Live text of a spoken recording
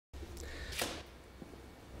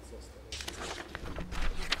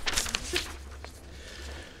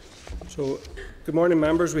So, good morning,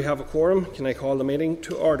 members. We have a quorum. Can I call the meeting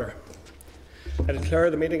to order? I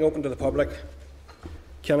declare the meeting open to the public.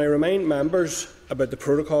 Can I remind members about the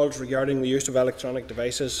protocols regarding the use of electronic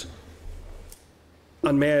devices?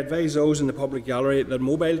 And may I advise those in the public gallery that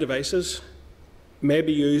mobile devices may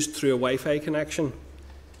be used through a Wi-Fi connection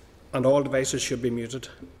and all devices should be muted.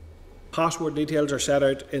 Password details are set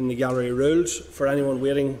out in the gallery rules for anyone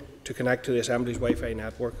waiting to connect to the Assembly's Wi-Fi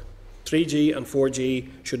network. 3G and 4G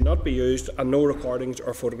should not be used and no recordings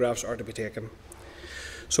or photographs are to be taken.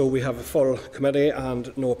 So we have a full committee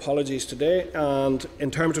and no apologies today. And in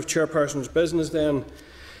terms of chairperson's business then,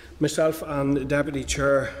 myself and the Deputy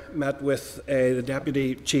Chair met with the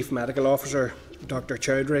Deputy Chief Medical Officer, Dr.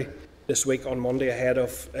 Chowdhury, this week on Monday ahead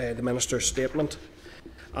of the Minister's statement.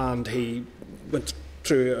 And he went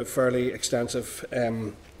through a fairly extensive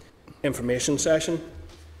information session.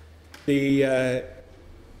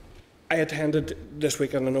 I attended this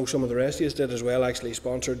week, and I know some of the rest of you did as well, actually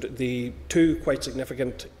sponsored the two quite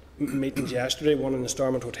significant meetings yesterday, one in the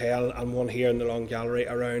Stormont Hotel and one here in the Long Gallery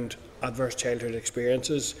around adverse childhood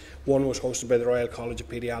experiences. One was hosted by the Royal College of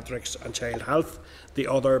Paediatrics and Child Health, the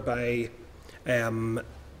other by the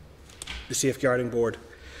Safeguarding Board.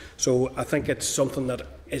 So I think it's something that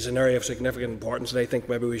is an area of significant importance that I think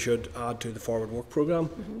maybe we should add to the forward work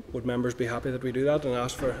programme. Would members be happy that we do that and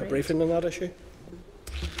ask for a briefing on that issue?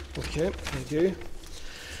 Okay, thank you.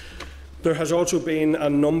 There has also been a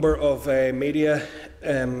number of media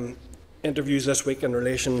interviews this week in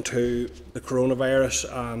relation to the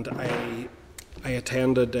coronavirus, and I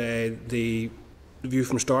attended the View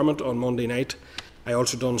from Stormont on Monday night. I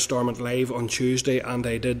also done Stormont Live on Tuesday, and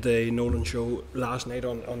I did the Nolan Show last night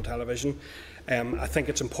on television. I think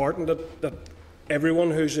it's important that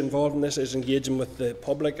everyone who's involved in this is engaging with the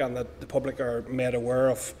public, and that the public are made aware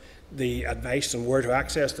of the advice and where to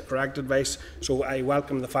access the correct advice. So I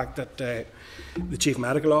welcome the fact that the Chief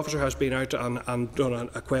Medical Officer has been out and done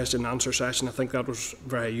a question and answer session. I think that was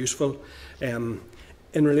very useful. In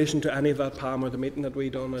relation to any of that, Pam, or the meeting that we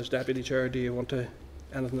done as Deputy Chair, do you want to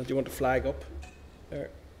anything that you want to flag up there?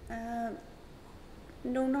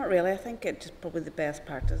 No, not really. I think it's probably the best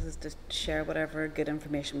practice is to share whatever good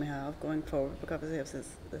information we have going forward, because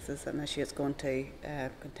this is an issue that's going to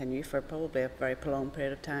continue for probably a very prolonged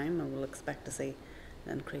period of time, and we'll expect to see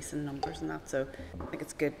an increase in numbers and that. So I think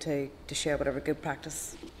it's good to share whatever good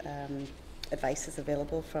practice advice is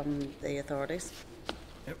available from the authorities.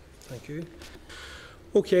 Yep, thank you.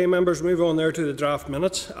 Okay, members, move on there to the draft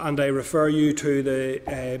minutes, and I refer you to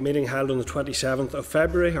the meeting held on the 27th of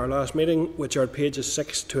February, our last meeting, which are pages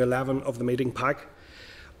 6 to 11 of the meeting pack.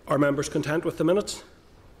 Are members content with the minutes?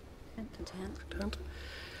 Content.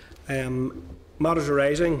 Matters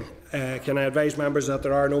arising. Can I advise members that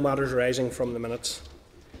there are no matters arising from the minutes?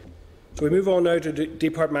 So we move on now to the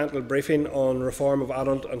departmental briefing on reform of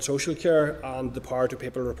adult and social care and the Power to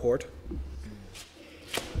People report.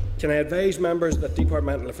 Can I advise members that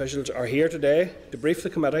departmental officials are here today to brief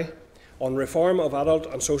the committee on reform of adult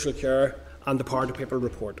and social care and the Power to People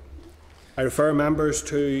report? I refer members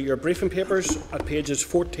to your briefing papers at pages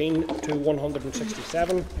 14 to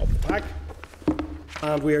 167 of the pack.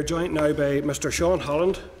 And we are joined now by Mr. Sean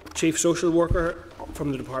Holland, Chief Social Worker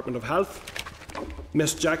from the Department of Health,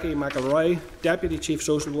 Miss Jackie McElroy, Deputy Chief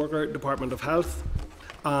Social Worker, Department of Health,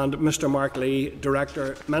 and Mr. Mark Lee,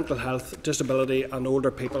 Director, Mental Health, Disability and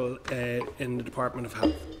Older People in the Department of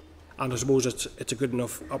Health. And I suppose it's a good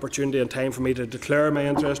enough opportunity and time for me to declare my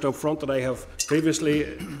interest up front that I have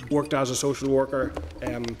previously worked as a social worker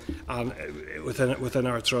and within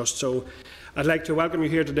our trust. So I'd like to welcome you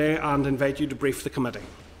here today and invite you to brief the committee.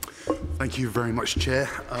 Thank you very much, Chair.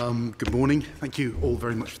 Good morning. Thank you all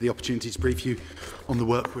very much for the opportunity to brief you on the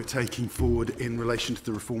work we're taking forward in relation to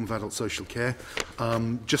the reform of adult social care.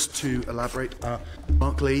 Just to elaborate,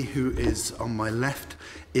 Mark Lee, who is on my left,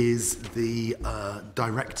 is the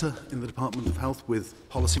Director in the Department of Health with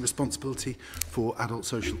policy responsibility for adult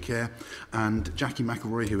social care, and Jackie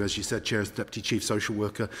McElroy, who, as you said, Chair, is the Deputy Chief Social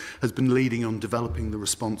Worker, has been leading on developing the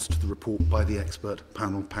response to the report by the expert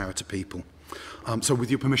panel Power to People. So with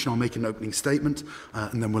your permission, I'll make an opening statement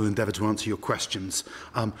and then we'll endeavour to answer your questions.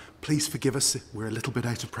 Please forgive us, we're a little bit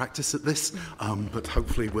out of practice at this, but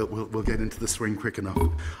hopefully we'll get into the swing quick enough.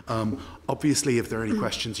 Obviously, if there are any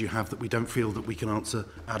questions you have that we don't feel that we can answer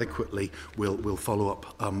adequately, we'll follow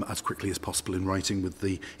up as quickly as possible in writing with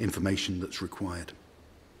the information that's required.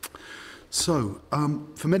 So,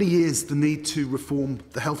 for many years, the need to reform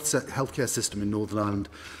the healthcare system in Northern Ireland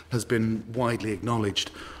has been widely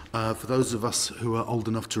acknowledged. For those of us who are old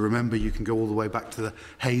enough to remember, you can go all the way back to the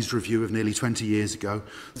Hayes Review of nearly 20 years ago,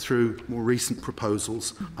 through more recent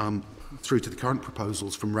proposals, through to the current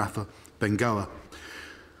proposals from Rafa Bengoa.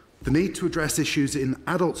 The need to address issues in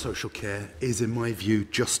adult social care is, in my view,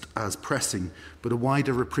 just as pressing, but a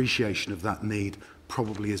wider appreciation of that need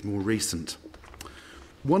probably is more recent.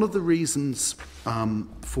 One of the reasons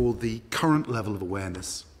for the current level of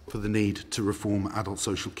awareness for the need to reform adult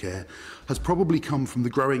social care has probably come from the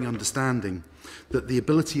growing understanding that the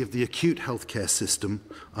ability of the acute healthcare system,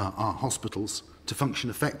 our hospitals, to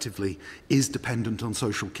function effectively is dependent on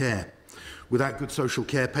social care. Without good social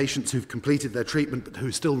care, patients who've completed their treatment but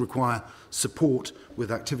who still require support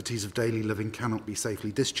with activities of daily living cannot be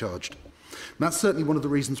safely discharged. And that's certainly one of the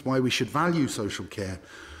reasons why we should value social care,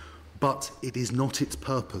 but it is not its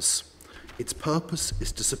purpose. Its purpose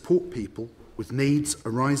is to support people with needs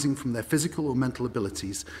arising from their physical or mental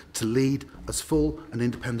abilities to lead as full and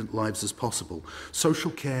independent lives as possible.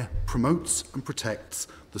 Social care promotes and protects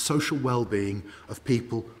the social well-being of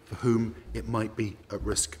people for whom it might be at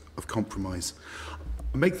risk of compromise.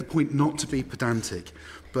 I make the point not to be pedantic,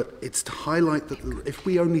 but it's to highlight that if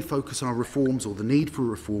we only focus our reforms or the need for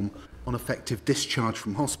reform on effective discharge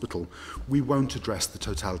from hospital, we won't address the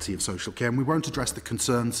totality of social care, and we won't address the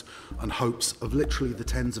concerns and hopes of literally the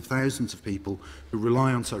tens of thousands of people who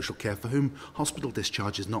rely on social care for whom hospital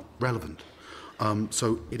discharge is not relevant.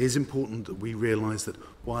 So it is important that we realise that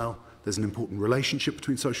while there's an important relationship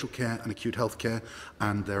between social care and acute health care,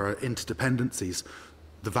 and there are interdependencies,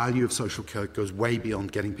 the value of social care goes way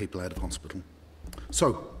beyond getting people out of hospital.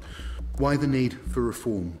 So, why the need for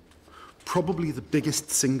reform? Probably the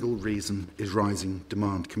biggest single reason is rising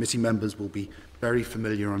demand. Committee members will be very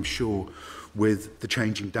familiar, I'm sure, with the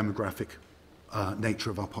changing demographic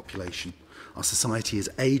nature of our population. Our society is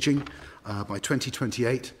ageing. By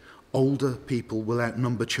 2028, older people will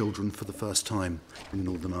outnumber children for the first time in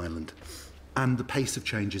Northern Ireland. And the pace of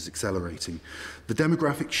change is accelerating. The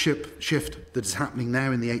demographic shift that is happening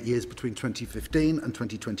now in the 8 years between 2015 and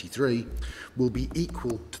 2023 will be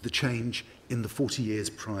equal to the change in the 40 years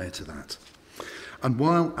prior to that. And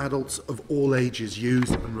while adults of all ages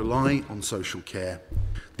use and rely on social care,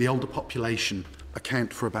 the older population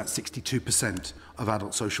account for about 62% of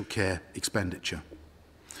adult social care expenditure.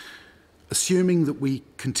 Assuming that we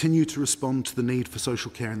continue to respond to the need for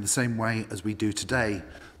social care in the same way as we do today,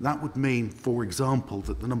 that would mean, for example,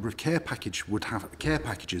 that the number of care packages would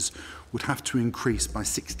have to increase by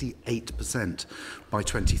 68% by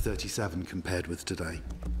 2037 compared with today.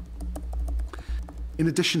 In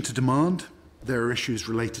addition to demand, there are issues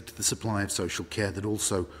related to the supply of social care that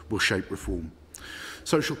also will shape reform.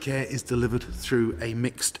 Social care is delivered through a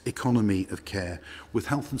mixed economy of care, with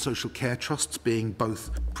health and social care trusts being both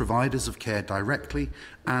providers of care directly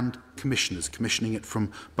and commissioners, commissioning it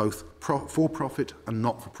from both for-profit and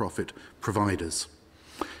not-for-profit providers.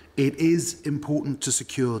 It is important to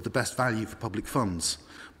secure the best value for public funds,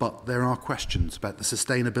 but there are questions about the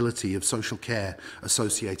sustainability of social care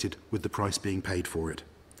associated with the price being paid for it.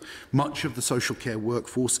 Much of the social care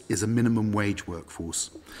workforce is a minimum wage workforce,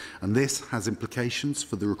 and this has implications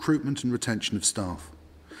for the recruitment and retention of staff.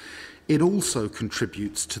 It also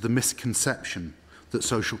contributes to the misconception that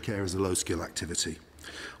social care is a low-skill activity,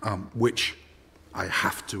 which I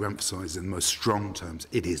have to emphasise in the most strong terms,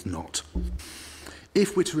 it is not.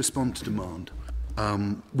 If we're to respond to demand,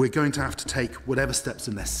 we're going to have to take whatever steps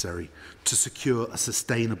are necessary to secure a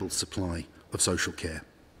sustainable supply of social care.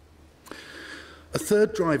 A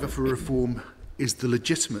third driver for reform is the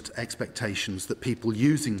legitimate expectations that people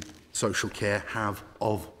using social care have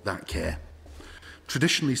of that care.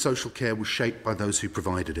 Traditionally, social care was shaped by those who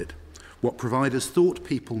provided it. What providers thought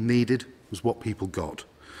people needed was what people got.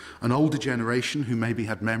 An older generation who maybe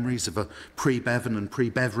had memories of a pre-Bevan and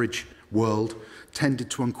pre-beverage world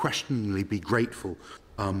tended to unquestioningly be grateful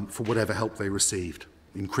for whatever help they received.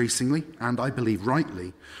 Increasingly, and I believe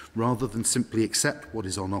rightly, rather than simply accept what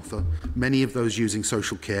is on offer, many of those using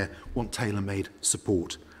social care want tailor-made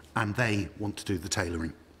support, and they want to do the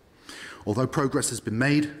tailoring. Although progress has been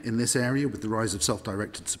made in this area with the rise of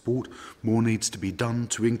self-directed support, more needs to be done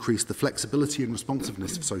to increase the flexibility and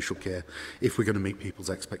responsiveness of social care if we're going to meet people's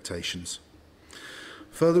expectations.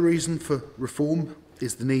 Further reason for reform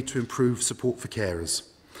is the need to improve support for carers.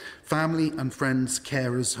 Family and friends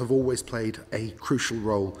carers have always played a crucial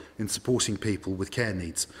role in supporting people with care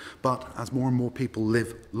needs, but as more and more people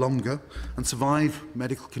live longer and survive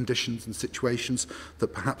medical conditions and situations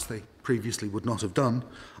that perhaps they previously would not have done,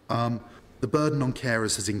 the burden on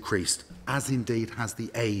carers has increased, as indeed has the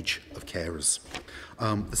age of carers.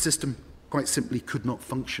 The system quite simply could not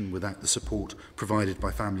function without the support provided by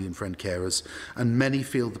family and friend carers, and many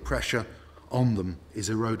feel the pressure on them is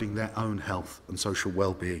eroding their own health and social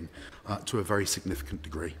well-being to a very significant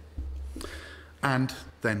degree. And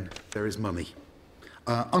then there is money.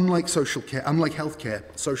 Unlike healthcare,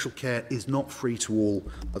 social care is not free to all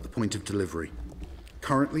at the point of delivery.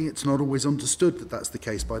 Currently, it's not always understood that that's the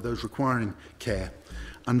case by those requiring care,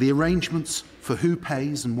 and the arrangements for who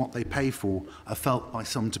pays and what they pay for are felt by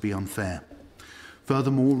some to be unfair.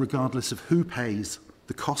 Furthermore, regardless of who pays,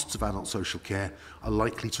 the costs of adult social care are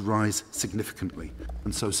likely to rise significantly,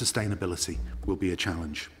 and so sustainability will be a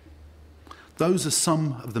challenge. Those are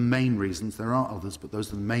some of the main reasons. There are others, but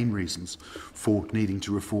those are the main reasons for needing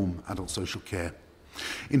to reform adult social care.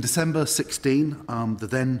 In December 16, the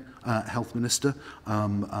then Health Minister,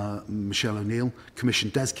 Michelle O'Neill,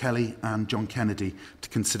 commissioned Des Kelly and John Kennedy to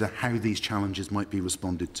consider how these challenges might be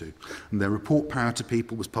responded to. And their report, Power to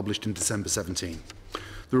People, was published in December 17.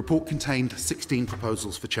 The report contained 16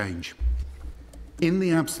 proposals for change. In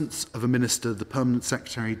the absence of a minister, the Permanent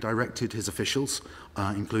Secretary directed his officials,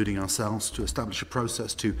 including ourselves, to establish a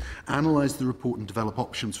process to analyse the report and develop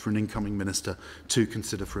options for an incoming minister to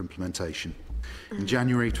consider for implementation. In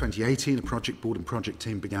January 2018, a project board and project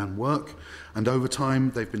team began work, and over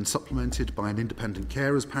time they've been supplemented by an independent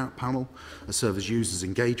carers panel, a service users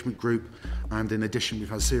engagement group, and in addition we've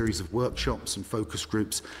had a series of workshops and focus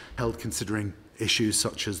groups held considering issues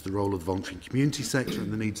such as the role of the voluntary and community sector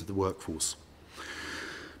and the needs of the workforce.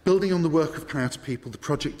 Building on the work of Power to People, the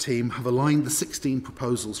project team have aligned the 16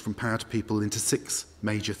 proposals from Power to People into 6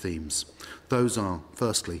 major themes. Those are,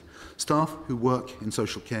 firstly, staff who work in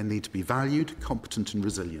social care need to be valued, competent and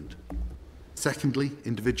resilient. Secondly,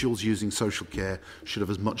 individuals using social care should have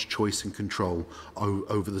as much choice and control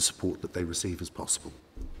over the support that they receive as possible.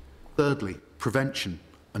 Thirdly, prevention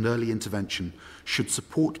and early intervention should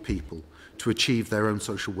support people to achieve their own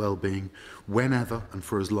social well-being whenever and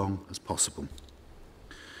for as long as possible.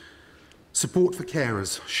 Support for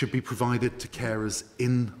carers should be provided to carers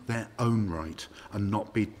in their own right and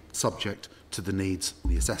not be subject to the needs,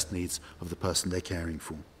 the assessed needs of the person they're caring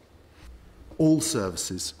for. All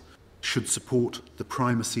services should support the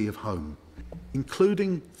primacy of home,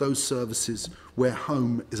 including those services where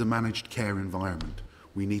home is a managed care environment.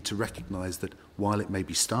 We need to recognise that while it may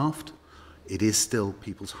be staffed, it is still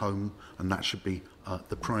people's home, and that should be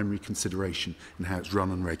the primary consideration in how it's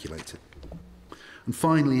run and regulated. And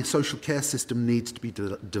finally, a social care system needs to be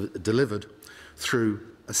delivered through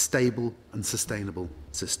a stable and sustainable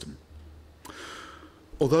system.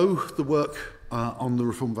 Although the work on the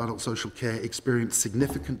reform of adult social care experienced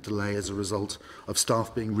significant delay as a result of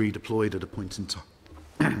staff being redeployed at a point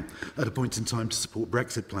in time to support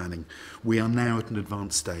Brexit planning, we are now at an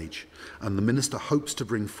advanced stage, and the Minister hopes to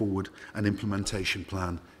bring forward an implementation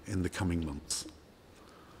plan in the coming months.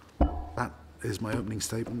 That is my opening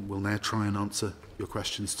statement. We'll now try and answer your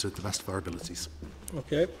questions to the best of our abilities.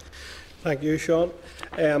 Okay. Thank you, Sean.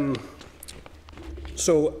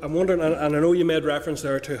 So I'm wondering, and I know you made reference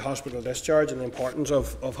there to hospital discharge and the importance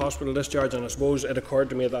of hospital discharge, and I suppose it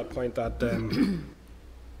occurred to me at that point that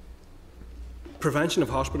prevention of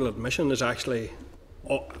hospital admission is actually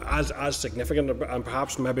as significant, and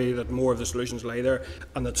perhaps maybe that more of the solutions lie there,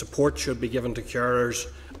 and that support should be given to carers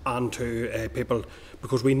and to people,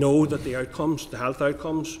 because we know that the outcomes, the health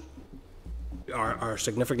outcomes, are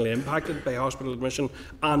significantly impacted by hospital admission,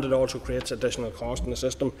 and it also creates additional cost in the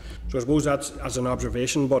system. So I suppose that's as an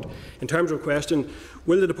observation. But in terms of question,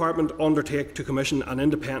 will the Department undertake to commission an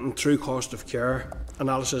independent true cost of care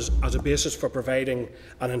analysis as a basis for providing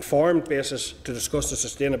an informed basis to discuss the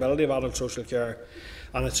sustainability of adult social care?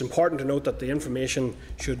 And it's important to note that the information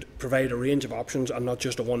should provide a range of options and not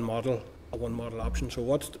just a one model option. So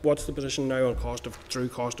what's the position now on true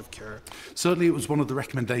cost of care? Certainly it was one of the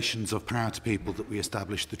recommendations of Power to People that we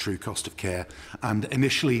established the true cost of care, and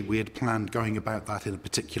initially we had planned going about that in a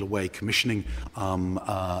particular way, commissioning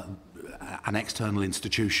an external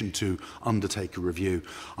institution to undertake a review.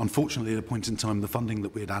 Unfortunately, at a point in time, the funding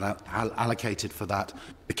that we had allocated for that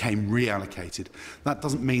became reallocated. That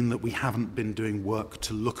doesn't mean that we haven't been doing work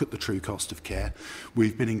to look at the true cost of care.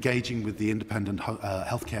 We've been engaging with the independent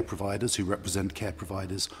healthcare providers who represent care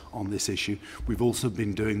providers on this issue. We've also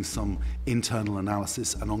been doing some internal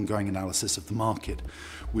analysis and ongoing analysis of the market.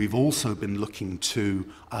 We've also been looking to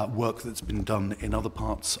work that's been done in other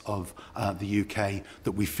parts of the UK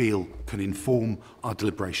that we feel can going to inform our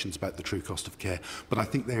deliberations about the true cost of care. But I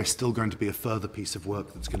think there is still going to be a further piece of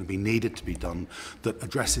work that's going to be needed to be done that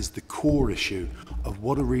addresses the core issue of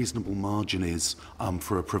what a reasonable margin is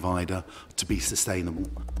for a provider to be sustainable,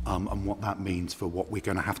 and what that means for what we're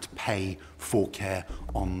going to have to pay for care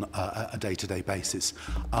on a day-to-day basis.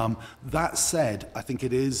 That said, I think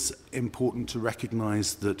it is important to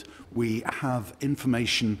recognise that we have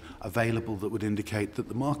information available that would indicate that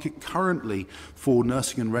the market currently for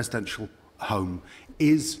nursing and residential home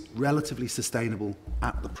is relatively sustainable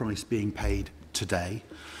at the price being paid today.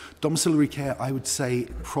 Domiciliary care, I would say,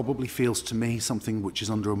 probably feels to me something which is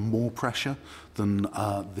under more pressure than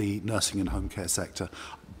the nursing and home care sector.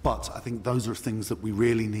 But I think those are things that we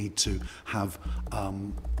really need to have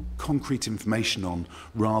concrete information on,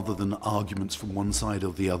 rather than arguments from one side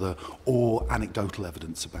or the other, or anecdotal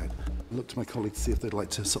evidence about. I'll look to my colleagues to see if they'd like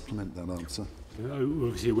to supplement that answer. We're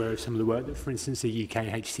obviously aware of some of the work that, for instance, the UK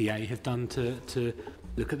HCA have done to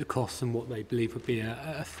look at the costs and what they believe would be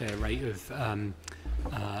a fair rate of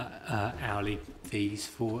hourly fees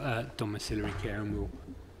for domiciliary care, and we'll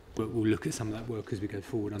look at some of that work as we go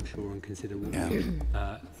forward, I'm sure, and consider what we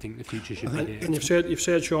think the future should be here. And you've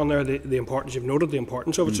said, Sean, there the importance. You've noted the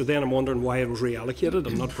importance of it. So then I'm wondering why it was reallocated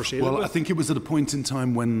and not proceeded Well, with. I think it was at a point in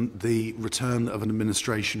time when the return of an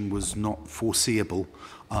administration was not foreseeable,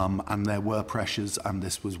 and there were pressures, and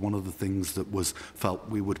this was one of the things that was felt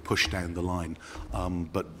we would push down the line.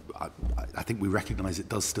 But I think we recognise it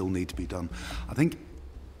does still need to be done. I think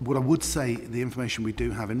what I would say, the information we do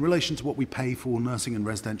have in relation to what we pay for nursing and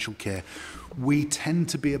residential care, we tend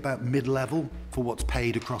to be about mid-level for what's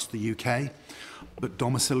paid across the UK, but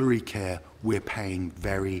domiciliary care, we're paying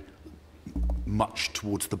very much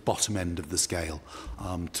towards the bottom end of the scale,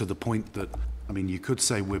 to the point that, I mean, you could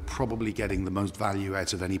say we're probably getting the most value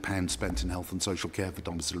out of any pound spent in health and social care for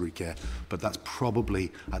domiciliary care, but that's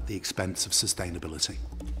probably at the expense of sustainability.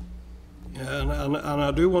 Yeah, and I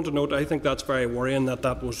do want to note, I think that's very worrying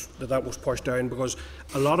that was pushed down, because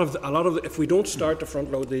a lot of if we don't start to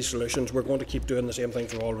front load these solutions, we're going to keep doing the same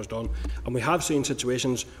things we've always done. And we have seen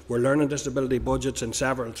situations where learning disability budgets in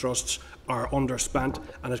several trusts are underspent,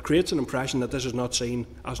 and it creates an impression that this is not seen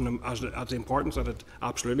as the importance that it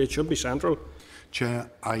absolutely should be central. Chair,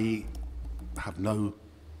 I have no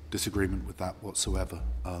disagreement with that whatsoever.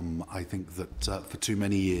 I think that for too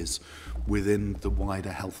many years within the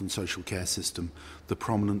wider health and social care system, the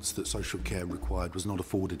prominence that social care required was not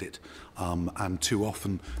afforded it, and too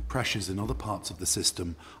often pressures in other parts of the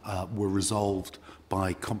system were resolved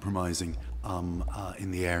by compromising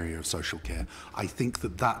in the area of social care. I think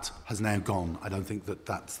that has now gone. I don't think that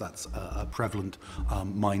that's a prevalent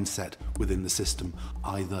mindset within the system,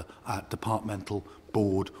 either at departmental,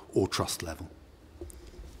 board or trust level.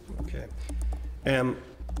 Okay.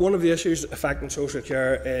 One of the issues affecting social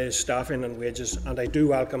care is staffing and wages, and I do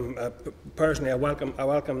welcome, personally, I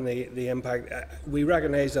welcome the impact. We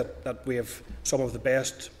recognise that we have some of the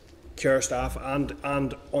best care staff and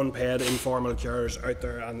unpaid informal carers out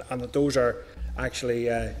there, and that those are actually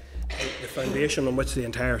the foundation on which the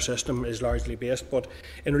entire system is largely based. But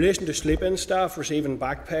in relation to sleep-in staff receiving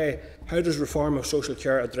back pay, how does reform of social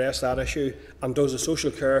care address that issue, and does the social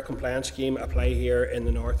care compliance scheme apply here in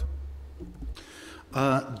the North?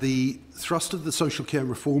 The thrust of the social care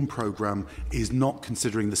reform programme is not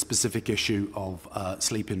considering the specific issue of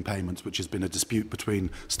sleep-in payments, which has been a dispute between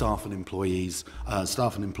staff and employers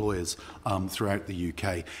throughout the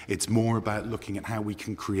UK. It's more about looking at how we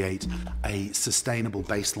can create a sustainable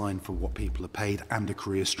baseline for what people are paid and a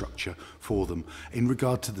career structure for them. In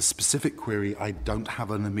regard to the specific query, I don't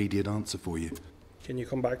have an immediate answer for you. Can you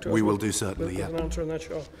come back to us? We will do, certainly, yeah. An answer on that,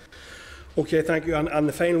 Sean. Okay, thank you. And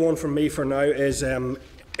the final one from me for now is in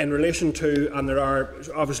relation to, and there are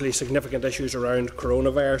obviously significant issues around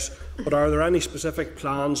coronavirus, but are there any specific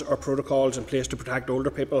plans or protocols in place to protect older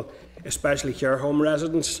people, especially care home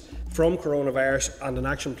residents, from coronavirus, and an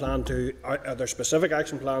action plan are there specific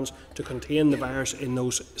action plans to contain the virus in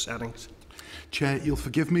those settings? Chair, you'll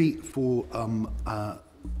forgive me for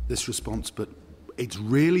this response, but it's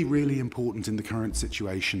really, really important in the current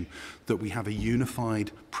situation that we have a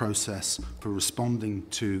unified process for responding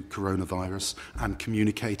to coronavirus and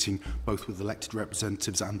communicating both with elected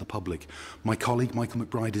representatives and the public. My colleague, Michael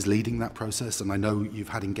McBride, is leading that process, and I know you've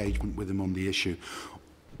had engagement with him on the issue.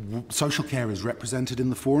 Social care is represented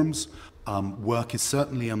in the forums. Work is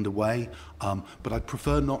certainly underway, but I'd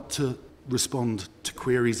prefer not to respond to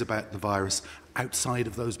queries about the virus outside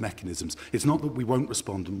of those mechanisms. It's not that we won't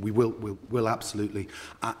respond, and we will absolutely.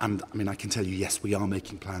 And I mean, I can tell you, yes, we are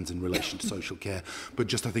making plans in relation to social care, but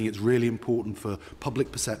just I think it's really important for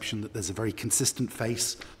public perception that there's a very consistent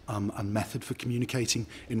face and method for communicating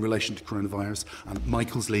in relation to coronavirus. And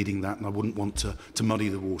Michael's leading that, and I wouldn't want to muddy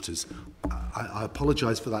the waters. I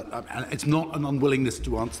apologise for that. It's not an unwillingness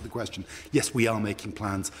to answer the question. Yes, we are making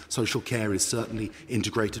plans. Social care is certainly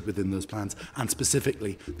integrated within those plans, and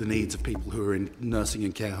specifically the needs of people who are in nursing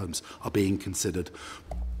and care homes are being considered.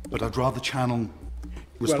 But I'd rather channel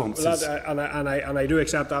responses. Well, and I do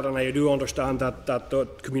accept that, and I do understand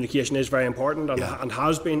that communication is very important, and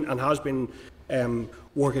has been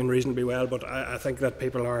working reasonably well. But I think that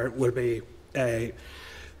people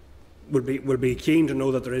will be keen to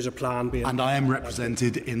know that there is a plan being. And I am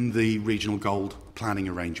represented in the regional gold planning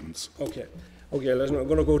arrangements. Okay. Okay, listen, I'm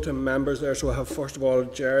going to go to members there. So I have, first of all,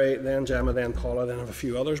 Jerry, then Gemma, then Paula, then I have a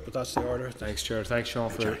few others, but that's the order. Thanks, Chair. Thanks, Sean,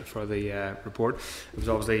 for the report. It was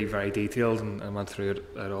obviously very detailed, and I went through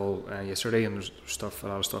it all yesterday, and there's a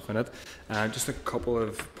lot of stuff in it. Just a couple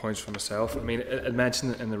of points for myself. I mean, it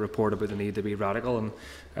mentioned in the report about the need to be radical, and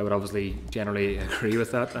I would obviously generally agree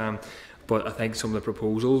with that. But I think some of the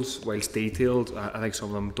proposals, whilst detailed, I think some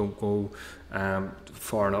of them don't go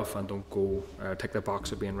far enough and don't go tick the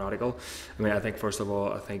box of being radical. I mean, I think first of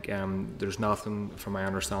all, I think there's nothing, from my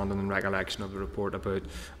understanding and recollection of the report, about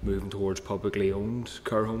moving towards publicly owned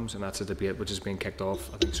care homes, and that's a debate which is being kicked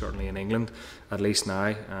off, I think, certainly in England, at least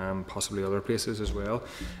now, possibly other places as well.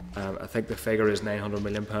 I think the figure is £900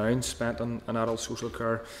 million spent on adult social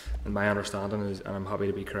care, and my understanding is, and I'm happy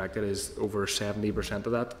to be corrected, is over 70%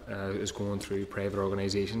 of that is going through private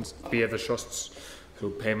organisations, be it the trusts, so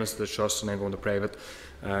payments to the trusts and then going to private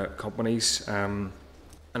companies.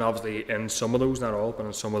 And obviously in some of those, not all, but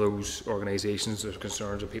in some of those organisations there's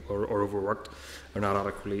concerns that people are overworked, they're not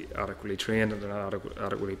adequately trained, and they're not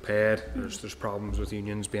adequately paid. There's problems with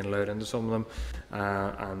unions being allowed into some of them,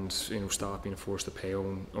 and staff being forced to pay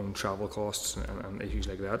own travel costs and issues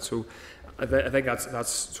like that. So I think that's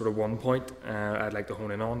sort of one point I'd like to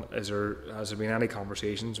hone in on. Has there been any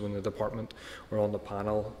conversations when the department were on the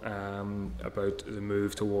panel about the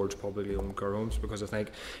move towards publicly owned care homes? Because I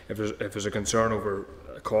think if there's a concern over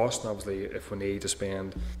cost, and obviously if we need to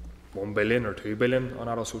spend £1 billion or £2 billion on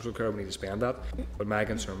adult social care, we need to spend that. But my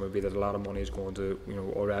concern would be that a lot of money is going to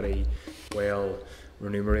already well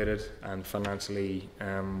remunerated and financially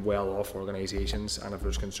well off organisations, and if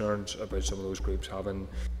there's concerns about some of those groups having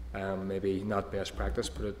maybe not best practice,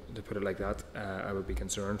 to put it like that, I would be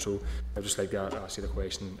concerned. So I'd just like to ask you the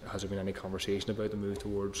question: has there been any conversation about the move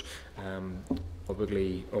towards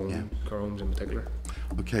publicly owned care homes in particular?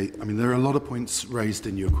 Okay, I mean, there are a lot of points raised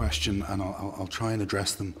in your question, and I'll try and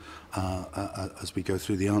address them as we go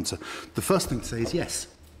through the answer. The first thing to say is yes,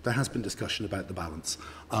 there has been discussion about the balance.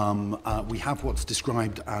 We have what's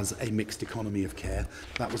described as a mixed economy of care.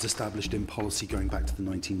 That was established in policy going back to the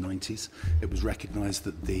 1990s. It was recognised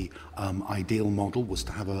that the ideal model was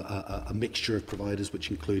to have a mixture of providers, which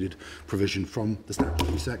included provision from the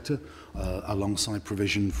statutory sector, alongside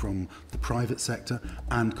provision from the private sector,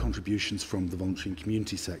 and contributions from the voluntary and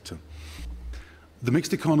community sector. The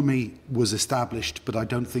mixed economy was established, but I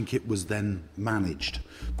don't think it was then managed.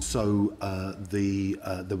 So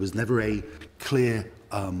there was never a clear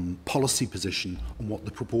policy position on what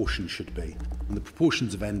the proportion should be. And the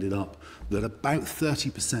proportions have ended up that about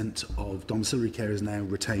 30% of domiciliary care is now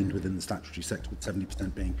retained within the statutory sector, with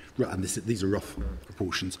 70% being, and these are rough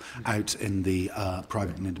proportions, out in the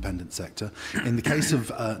private and independent sector. In the case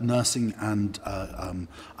of nursing and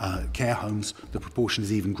care homes, the proportion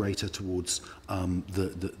is even greater towards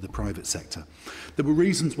the private sector. There were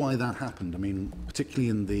reasons why that happened. I mean, particularly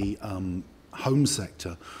in the home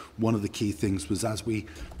sector, one of the key things was, as we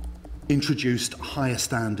introduced higher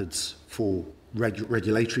standards for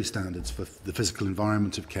regulatory standards for the physical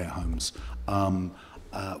environment of care homes,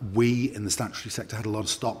 we in the statutory sector had a lot of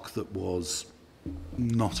stock that was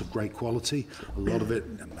not of great quality. A lot of it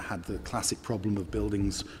had the classic problem of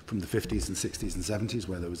buildings from the 50s and 60s and 70s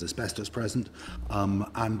where there was asbestos present,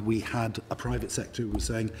 and we had a private sector who was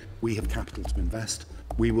saying, we have capital to invest,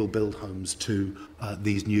 we will build homes to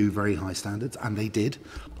these new very high standards, and they did,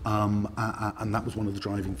 and that was one of the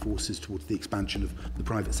driving forces towards the expansion of the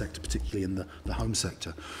private sector, particularly in the home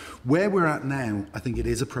sector. Where we're at now, I think it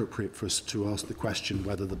is appropriate for us to ask the question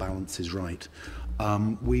whether the balance is right.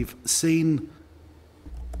 We've seen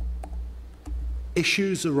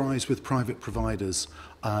issues arise with private providers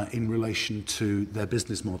in relation to their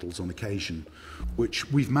business models on occasion,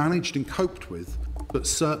 which we've managed and coped with, but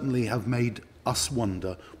certainly have made us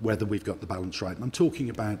wonder whether we've got the balance right. And I'm talking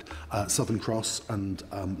about Southern Cross and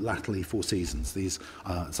latterly Four Seasons. These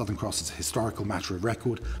Southern Cross is a historical matter of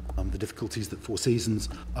record. The difficulties that Four Seasons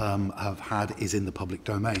have had is in the public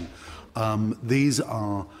domain. These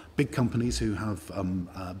are big companies who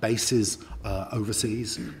have bases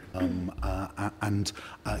overseas, and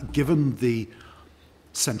given the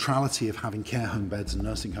centrality of having care home beds and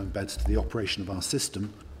nursing home beds to the operation of our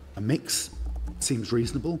system, a mix seems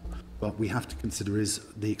reasonable, but we have to consider is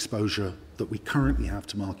the exposure that we currently have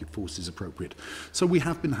to market forces appropriate. So we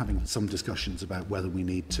have been having some discussions about whether we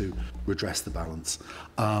need to redress the balance.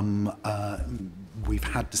 We've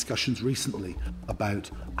had discussions recently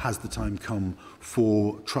about has the time come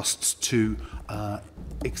for trusts to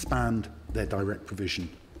expand their direct provision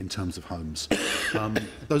in terms of homes.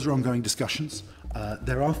 Those are ongoing discussions.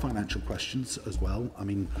 There are financial questions as well. I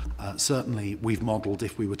mean, certainly we've modelled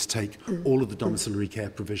if we were to take all of the domiciliary care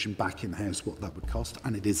provision back in-house what that would cost,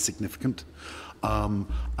 and it is significant.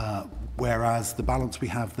 Whereas the balance we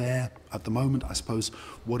have there at the moment, I suppose,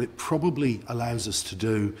 what it probably allows us to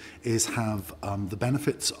do is have the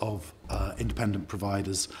benefits of independent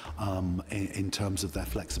providers in terms of their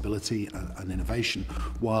flexibility and innovation,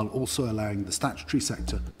 while also allowing the statutory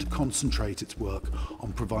sector to concentrate its work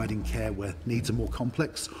on providing care where needs are more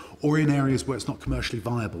complex or in areas where it's not commercially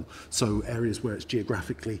viable. So areas where it's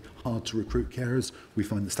geographically hard to recruit carers, we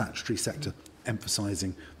find the statutory sector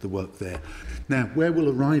emphasising the work there. Now, where we'll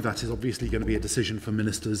arrive at is obviously going to be a decision for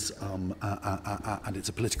ministers, and it's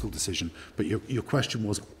a political decision. But your question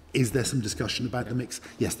was, is there some discussion about the mix?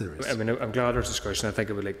 Yes, there is. I mean, I'm glad there's discussion. I think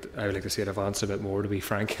I would like to see it advance a bit more, to be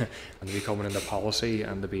frank, and to be coming into policy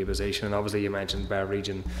and to be a position. And obviously, you mentioned Beveridge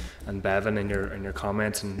and Bevan in your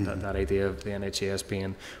comments, and that idea of the NHS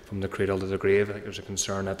being from the cradle to the grave. I think there's a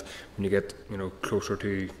concern that when you get closer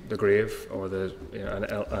to the grave or the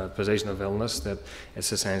a position of illness, that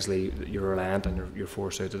it's essentially you're reliant and you're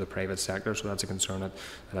forced out to the private sector. So that's a concern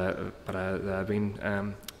that I've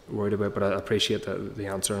been worried about, but I appreciate the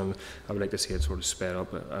answer, and I would like to see it sort of sped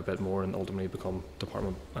up a bit more and ultimately become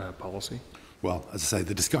department policy. Well, as I say,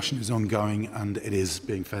 the discussion is ongoing and it is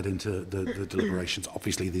being fed into the deliberations.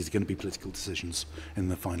 Obviously, these are going to be political decisions in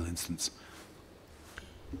the final instance.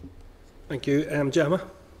 Thank you. Gemma?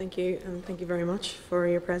 Thank you, and thank you very much for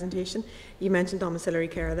your presentation. You mentioned domiciliary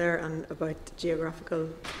care there and about geographical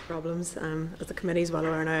problems. As the committee is well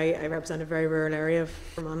aware now, I represent a very rural area of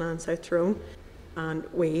Fermanagh and South Tyrone. And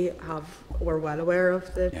we're well aware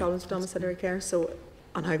of the problems with domiciliary care,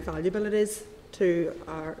 and how valuable it is to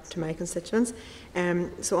my constituents.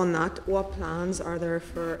 So on that, what plans are there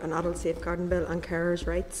for an adult safeguarding bill and carers'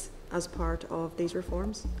 rights as part of these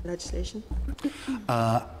reforms legislation?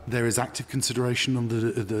 There is active consideration on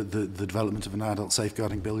the development of an adult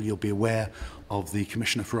safeguarding bill. You'll be aware of the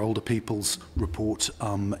Commissioner for Older People's report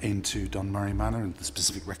into Dunmurray Manor and the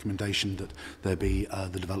specific recommendation that there be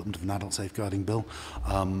the development of an adult safeguarding bill.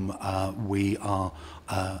 We are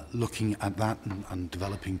looking at that and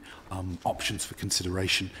developing options for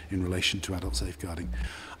consideration in relation to adult safeguarding.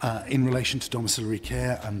 In relation to domiciliary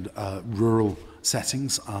care and rural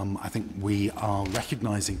settings, I think we are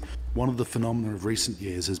recognising one of the phenomena of recent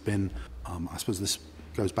years has been, I suppose this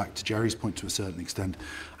goes back to Jerry's point to a certain extent,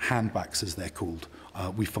 handbacks as they're called.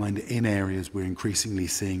 We find in areas we're increasingly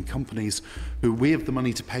seeing companies who we have the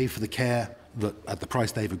money to pay for the care that at the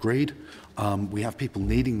price they've agreed. We have people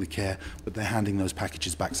needing the care, but they're handing those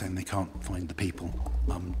packages back saying they can't find the people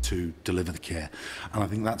to deliver the care. And I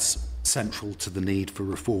think that's central to the need for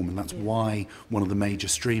reform, and that's why one of the major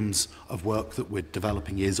streams of work that we're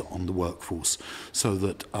developing is on the workforce, so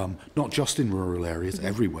that not just in rural areas,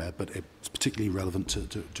 everywhere, but it's particularly relevant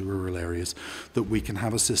to rural areas, that we can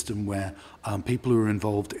have a system where people who are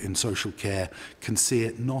involved in social care can see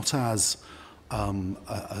it not as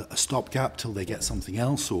a stopgap till they get something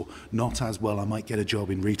else, or not as, well, I might get a job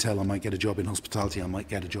in retail, I might get a job in hospitality, I might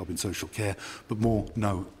get a job in social care, but more,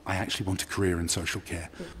 no, I actually want a career in social care.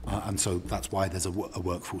 And so that's why there's a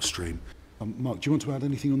workforce stream. Mark, do you want to add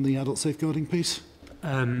anything on the adult safeguarding piece?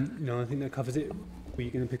 No, I think that covers it. Were you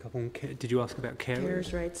going to pick up on care? Did you ask about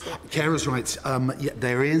carers' rights? Yeah. Carers' rights. Yeah,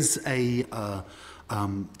 there is a...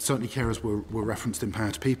 certainly carers were referenced in Power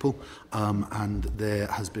to People, and there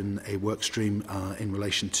has been a work stream in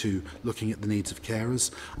relation to looking at the needs of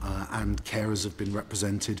carers, and carers have been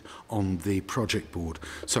represented on the project board.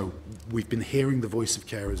 So we've been hearing the voice of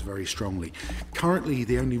carers very strongly. Currently,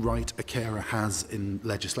 the only right a carer has in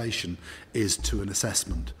legislation is to an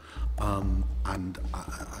assessment. And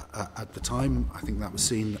at the time, I think that was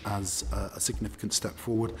seen as a significant step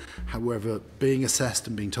forward. However, being assessed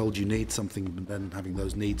and being told you need something and then having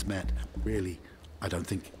those needs met, really, I don't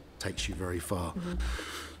think takes you very far.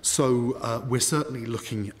 So we're certainly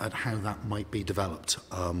looking at how that might be developed.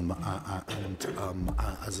 As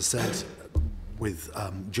I said, with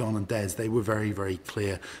John and Des, they were very, very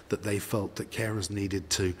clear that they felt that carers needed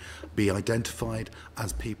to be identified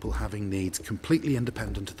as people having needs completely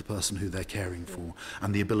independent of the person who they're caring for,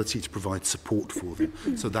 and the ability to provide support for them.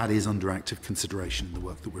 So that is under active consideration in the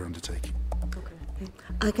work that we're undertaking.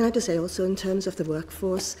 Can I just say also, in terms of the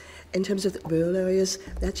workforce, in terms of the rural areas,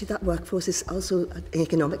 actually that workforce is also an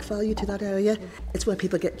economic value to that area. It's where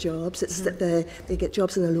people get jobs. It's that they get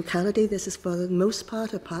jobs in the locality. This is for the most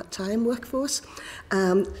part a part-time workforce.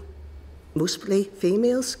 Mostly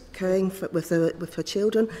females caring with her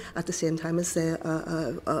children at the same time as they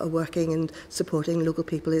are working and supporting local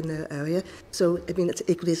people in their area. So, I mean, it's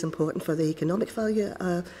equally as important for the economic value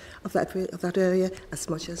of that area as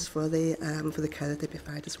much as for the care that they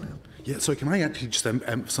provide as well. Yeah, so can I actually just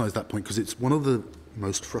emphasise that point, because it's one of the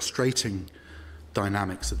most frustrating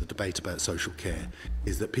dynamics of the debate about social care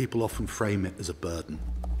is that people often frame it as a burden.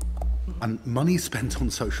 And money spent on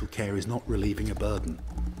social care is not relieving a burden.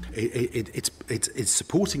 It's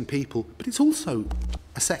supporting people, but it's also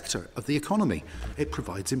a sector of the economy. It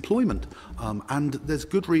provides employment, and there's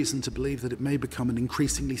good reason to believe that it may become an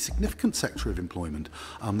increasingly significant sector of employment.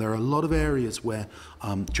 There are a lot of areas where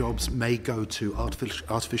jobs may go to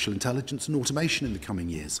artificial intelligence and automation in the coming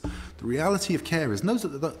years. The reality of care is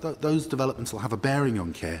those developments will have a bearing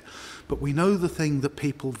on care, but we know the thing that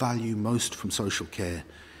people value most from social care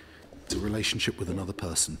is a relationship with another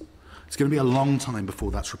person. It's going to be a long time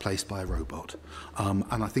before that's replaced by a robot. And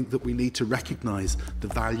I think that we need to recognise the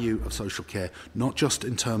value of social care, not just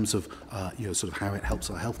in terms of sort of how it helps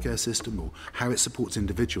our healthcare system or how it supports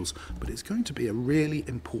individuals, but it's going to be a really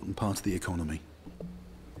important part of the economy.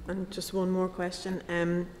 And just one more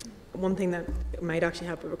question. One thing that might actually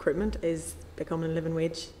help with recruitment is becoming a living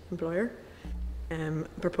wage employer.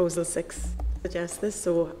 Proposal 6 suggests this,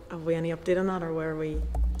 so have we any update on that, or where are we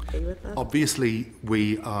with that? Obviously,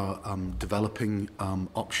 we are developing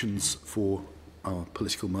options for our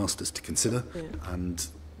political masters to consider, and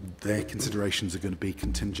their considerations are going to be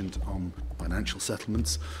contingent on financial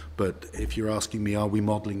settlements. But if you're asking me, are we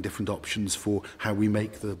modelling different options for how we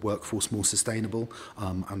make the workforce more sustainable,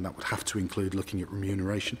 and that would have to include looking at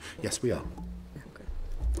remuneration, yes, we are.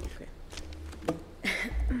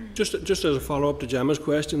 Just as a follow-up to Gemma's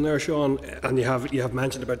question there, Sean, and you have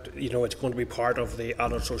mentioned about, it's going to be part of the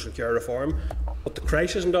adult social care reform, but the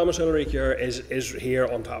crisis in domiciliary care is here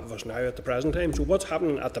on top of us now at the present time. So what's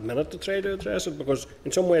happening at the minute to try to address it? Because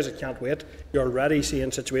in some ways it can't wait. You're already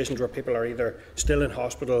seeing situations where people are either still in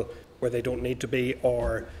hospital where they don't need to be,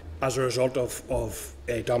 or as a result of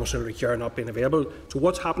domiciliary care not being available. So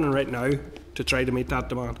what's happening right now to try to meet that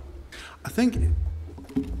demand? I think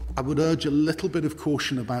I would urge a little bit of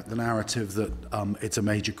caution about the narrative that it's a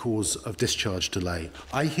major cause of discharge delay.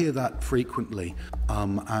 I hear that frequently,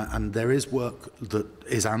 and there is work that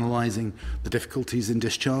is analysing the difficulties in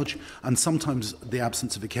discharge, and sometimes the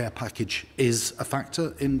absence of a care package is a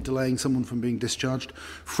factor in delaying someone from being discharged.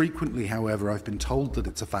 Frequently, however, I've been told that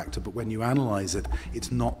it's a factor, but when you analyse it,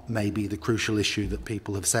 it's not maybe the crucial issue that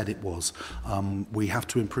people have said it was. We have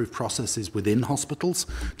to improve processes within hospitals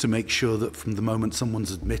to make sure that from the moment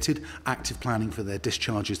someone's admitted, active planning for their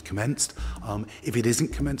discharge is commenced. If it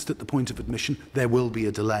isn't commenced at the point of admission, there will be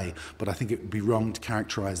a delay, but I think it would be wrong to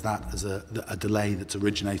characterise that as a delay that's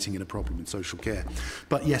originating in a problem in social care.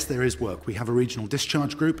 But yes, there is work. We have a regional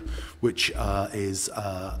discharge group which is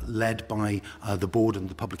led by the board and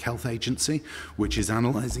the Public Health Agency, which is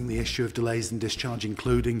analysing the issue of delays in discharge,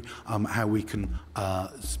 including how we can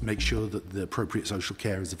make sure that the appropriate social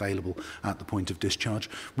care is available at the point of discharge.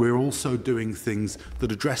 We're also doing things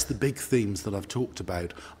that address the big themes that I've talked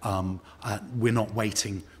about. We're not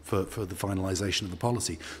waiting for the finalisation of the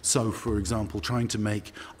policy. So, for example, trying to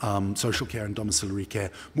make social care and domiciliary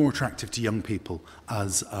care more attractive to young people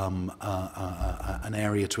as an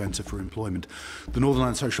area to enter for employment. The Northern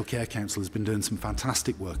Ireland Social Care Council has been doing some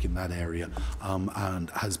fantastic work in that area, and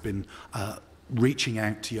has been reaching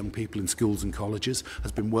out to young people in schools and colleges,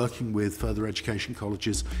 has been working with further education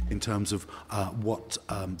colleges in terms of what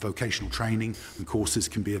vocational training and courses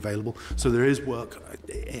can be available. So there is work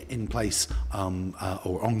in place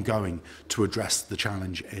or ongoing to address the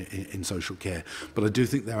challenge in social care. But I do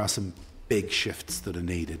think there are some big shifts that are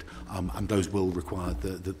needed, and those will require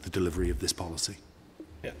the delivery of this policy.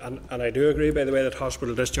 Yeah, and I do agree, by the way, that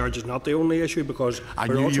hospital discharge is not the only issue, because I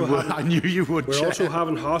knew you would. We're also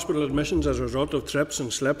having hospital admissions as a result of trips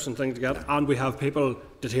and slips and things like that, and we have people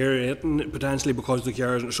deteriorating potentially because the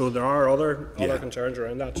care isn't. So there are other concerns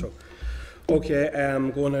around that. So, okay,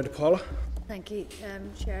 going now to Paula. Thank you,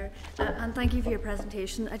 Chair, and thank you for your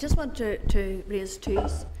presentation. I just want to raise two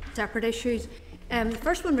separate issues. The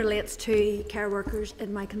first one relates to care workers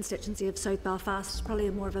in my constituency of South Belfast. It's probably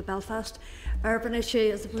more of a Belfast urban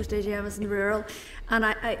issue as opposed to AGM as in rural. And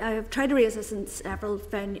I have tried to raise this in several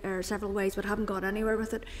ways, but haven't got anywhere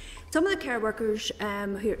with it. Some of the care workers,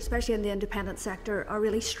 who, especially in the independent sector, are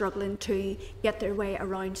really struggling to get their way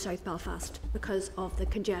around South Belfast because of the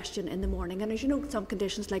congestion in the morning. And as you know, some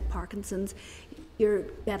conditions like Parkinson's, your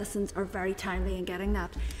medicines are very timely in getting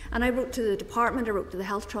that. And I wrote to the department, I wrote to the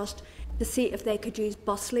Health Trust, to see if they could use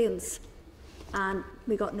bus lanes, and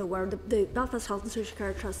we got nowhere. The Belfast Health and Social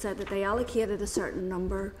Care Trust said that they allocated a certain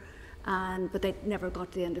number, but they never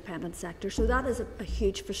got to the independent sector. So that is a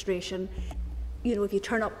huge frustration. You know, if you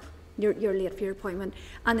turn up, you're late for your appointment.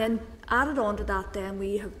 And then added on to that, then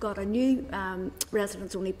we have got a new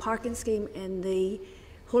residents-only parking scheme in the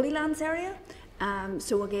Holy Lands area.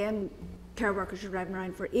 So again, care workers are driving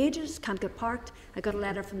around for ages, can't get parked. I got a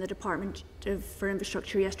letter from the Department for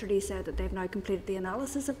Infrastructure yesterday, said that they've now completed the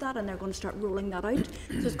analysis of that and they're going to start rolling that out.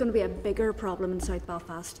 So it's going to be a bigger problem in South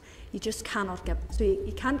Belfast. You just cannot get, so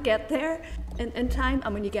you can't get there in time,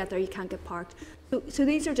 and when you get there you can't get parked. So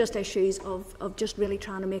these are just issues of just really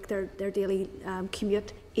trying to make their daily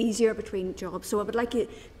commute easier between jobs. So I would like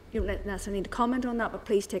you don't necessarily need to comment on that, but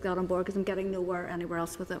please take that on board, because I'm getting nowhere anywhere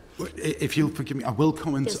else with it. If you'll forgive me, I will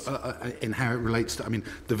comment Yes. In how it relates to, I mean,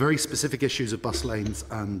 the very specific issues of bus lanes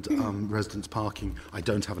and residents parking, I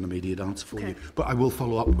don't have an immediate answer for you, but I will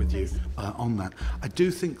follow up with you on that. I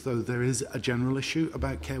do think, though, there is a general issue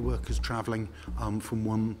about care workers travelling from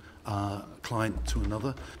one client to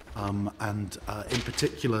another, and in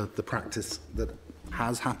particular the practice that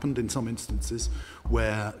has happened in some instances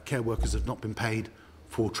where care workers have not been paid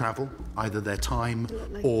for travel, either their time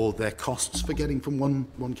or their costs for getting from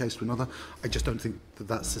one case to another. I just don't think that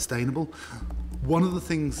that's sustainable. One of the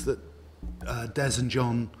things that Des and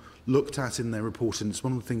John looked at in their report, and it's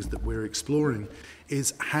one of the things that we're exploring,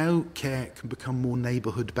 is how care can become more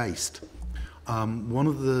neighbourhood based. One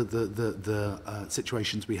of the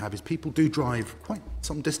situations we have is people do drive quite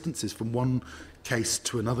some distances from one case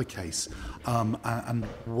to another case. And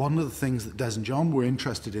one of the things that Des and John were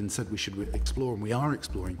interested in, said we should explore, and we are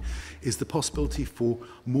exploring, is the possibility for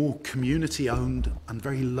more community-owned and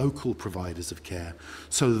very local providers of care,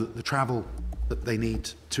 so that the travel that they need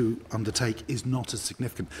to undertake is not as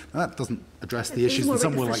significant. Now, that doesn't address the issues in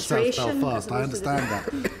somewhere like South Belfast, I understand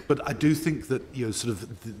that. But I do think that, you know, sort of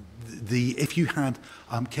if you had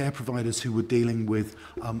care providers who were dealing with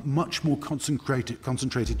much more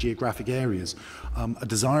concentrated geographic areas, a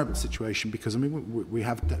desirable situation, because I mean we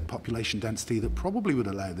have population density that probably would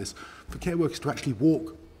allow this, for care workers to actually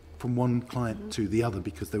walk from one client to the other,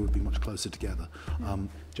 because they would be much closer together.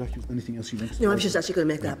 Jackie, was there anything else you wanted to say? No, I was just actually going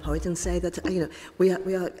to make that point and say that, you know, we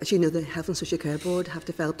are, as you know, the Health and Social Care Board have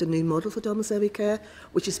developed a new model for domiciliary care,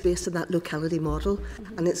 which is based on that locality model,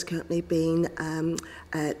 and it's currently being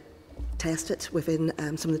tested within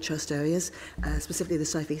some of the trust areas, specifically the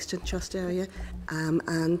southeastern trust area,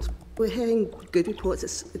 and we're hearing good reports.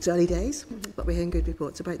 It's early days, but we're hearing good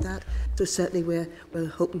reports about that. So certainly we're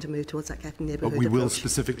hoping to move towards that kind of neighbourhood But we will approach.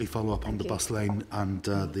 specifically follow up on the bus lane and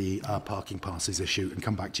the parking passes issue and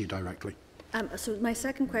come back to you directly. So my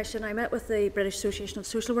second question, I met with the British Association of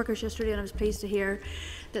Social Workers yesterday, and I was pleased to hear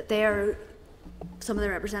that some of the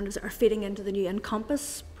representatives are feeding into the new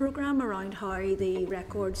Encompass programme around how the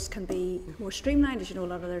records can be more streamlined. As you know, a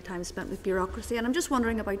lot of their time is spent with bureaucracy, and I'm just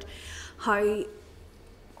wondering about how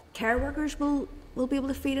care workers will be able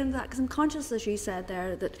to feed into that, because I'm conscious, as you said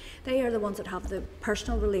there, that they are the ones that have the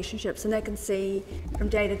personal relationships, and they can see from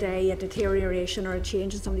day to day a deterioration or a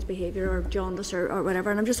change in somebody's behaviour or jaundice or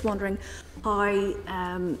whatever, and I'm just wondering how,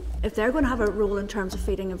 if they're going to have a role in terms of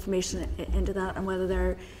feeding information into that, and whether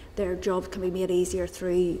their jobs can be made easier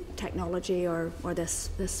through technology or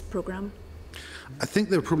this programme. I think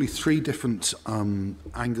there are probably three different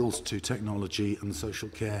angles to technology and social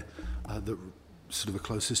care that sort of are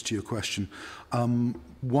closest to your question.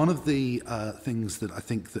 One of the things that I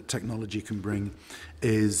think that technology can bring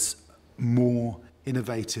is more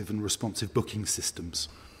innovative and responsive booking systems.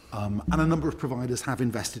 And a number of providers have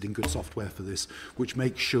invested in good software for this, which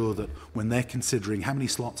makes sure that when they're considering how many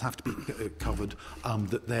slots have to be covered,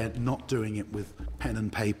 that they're not doing it with pen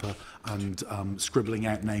and paper and scribbling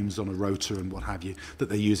out names on a rota and what have you, that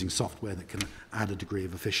they're using software that can add a degree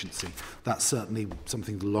of efficiency. That's certainly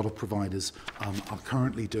something that a lot of providers are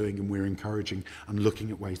currently doing, and we're encouraging and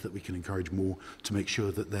looking at ways that we can encourage more to make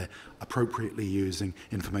sure that they're appropriately using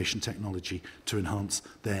information technology to enhance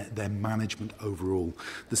their management overall.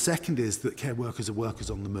 The second is that care workers are workers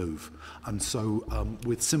on the move. And so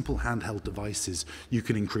with simple handheld devices, you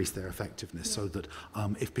can increase their effectiveness so that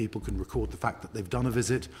if people can record the fact that they've done a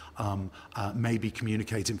visit, maybe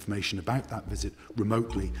communicate information about that visit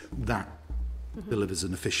remotely, that delivers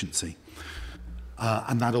an efficiency.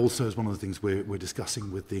 And that also is one of the things we're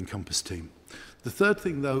discussing with the Encompass team. The third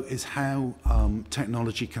thing, though, is how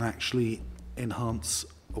technology can actually enhance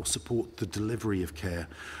or support the delivery of care.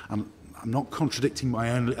 I'm not contradicting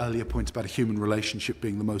my own earlier point about a human relationship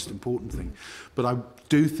being the most important thing, but I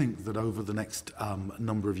do think that over the next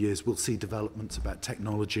number of years we'll see developments about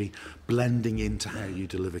technology blending into how you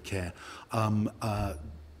deliver care.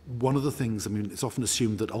 One of the things, I mean, it's often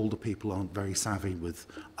assumed that older people aren't very savvy with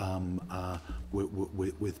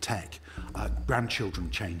tech.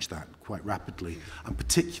 Grandchildren change that quite rapidly, and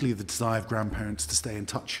particularly the desire of grandparents to stay in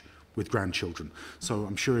touch with grandchildren. So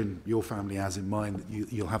I'm sure in your family, as in mine,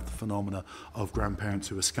 that you'll have the phenomena of grandparents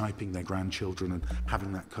who are Skyping their grandchildren and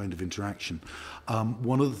having that kind of interaction.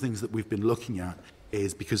 One of the things that we've been looking at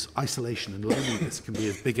is, because isolation and loneliness can be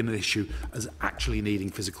as big an issue as actually needing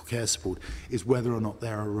physical care support, is whether or not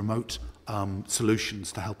there are remote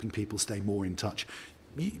solutions to helping people stay more in touch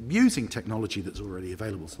using technology that's already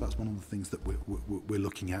available. So that's one of the things that we're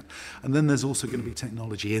looking at. And then there's also going to be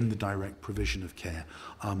technology in the direct provision of care.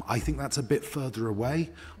 I think that's a bit further away.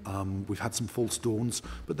 We've had some false dawns,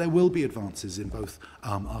 but there will be advances in both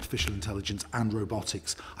artificial intelligence and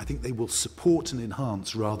robotics. I think they will support and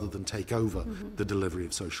enhance rather than take over the delivery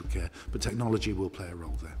of social care, but technology will play a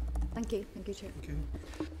role there. Thank you. Thank you, Chair. Okay.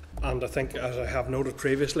 And I think, as I have noted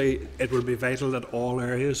previously, it will be vital that all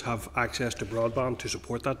areas have access to broadband to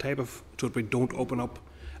support that type of, so that we don't open up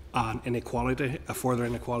an inequality, a further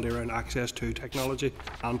inequality around access to technology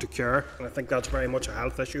and to care. And I think that's very much a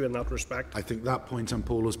health issue in that respect. I think that point and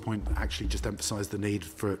Paula's point actually just emphasised the need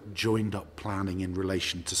for joined up planning in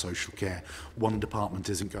relation to social care. One department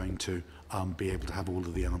isn't going to be able to have all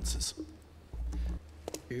of the answers.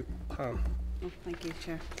 Thank you, Pam. Oh, thank you,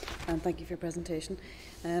 Chair, and thank you for your presentation.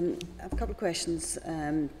 I have a couple of questions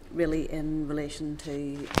really in relation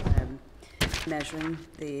to measuring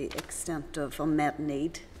the extent of unmet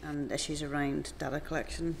need and issues around data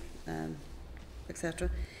collection,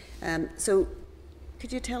 etc. So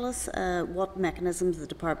could you tell us what mechanisms the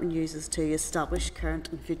Department uses to establish current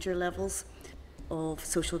and future levels of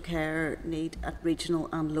social care need at regional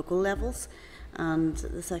and local levels? And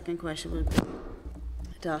the second question would be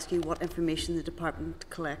to ask you what information the Department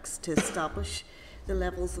collects to establish the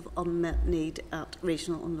levels of unmet need at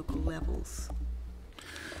regional and local levels.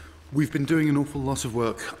 We've been doing an awful lot of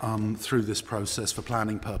work through this process for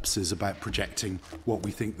planning purposes about projecting what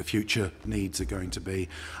we think the future needs are going to be.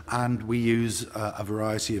 And we use a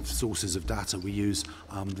variety of sources of data. We use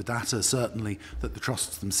the data, certainly, that the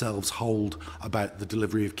trusts themselves hold about the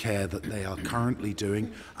delivery of care that they are currently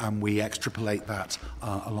doing, and we extrapolate that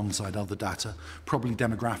alongside other data. Probably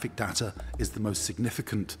demographic data is the most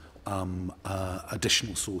significant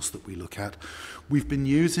additional source that we look at. We've been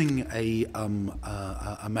using a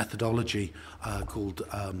methodology called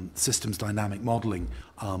systems dynamic modelling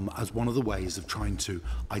as one of the ways of trying to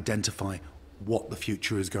identify what the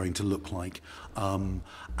future is going to look like.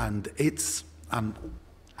 And it's, I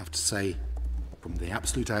have to say, from the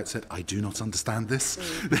absolute outset, I do not understand this.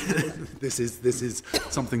 This is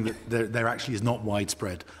something that there actually is not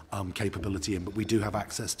widespread capability in, but we do have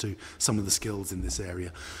access to some of the skills in this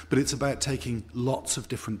area. But it's about taking lots of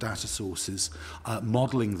different data sources,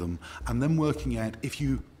 modelling them, and then working out if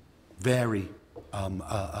you vary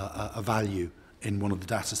a value in one of the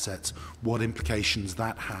data sets, what implications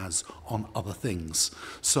that has on other things.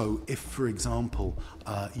 So if, for example,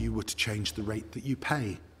 you were to change the rate that you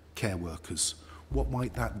pay care workers, what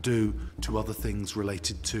might that do to other things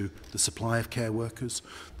related to the supply of care workers,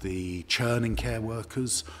 the churn in care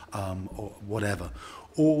workers, or whatever?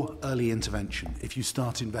 Or early intervention. If you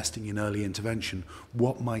start investing in early intervention,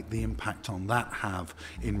 what might the impact on that have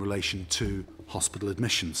in relation to hospital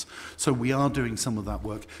admissions? So we are doing some of that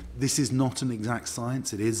work. This is not an exact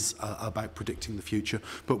science. It is about predicting the future,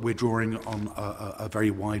 but we're drawing on a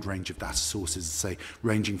very wide range of data sources, say,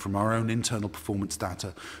 ranging from our own internal performance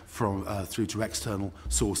data through to external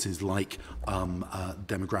sources like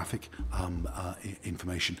demographic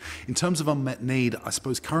information. In terms of unmet need, I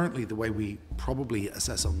suppose currently the way we probably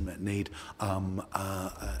assess unmet need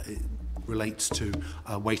relates to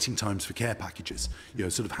waiting times for care packages, you know,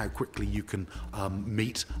 sort of how quickly you can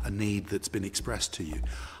meet a need that's been expressed to you.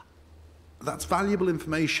 That's valuable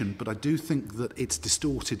information, but I do think that it's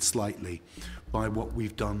distorted slightly by what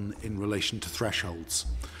we've done in relation to thresholds.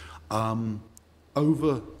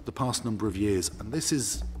 Over the past number of years, and this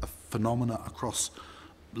is a phenomena across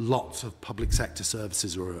lots of public sector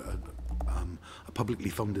services or publicly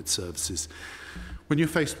funded services. When you're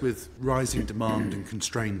faced with rising demand and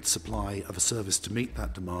constrained supply of a service to meet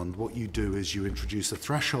that demand, what you do is you introduce a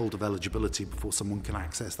threshold of eligibility before someone can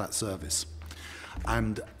access that service.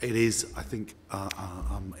 And it is, I think,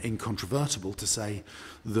 incontrovertible to say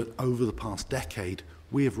that over the past decade,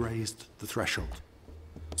 we have raised the threshold.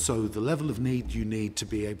 So the level of need you need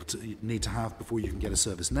to have before you can get a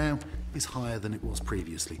service now is higher than it was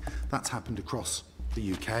previously. That's happened across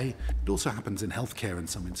the UK. It also happens in healthcare in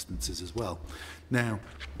some instances as well. Now,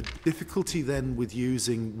 the difficulty then with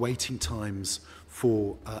using waiting times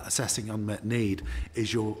for assessing unmet need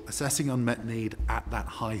is you're assessing unmet need at that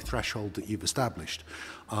high threshold that you've established,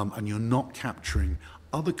 and you're not capturing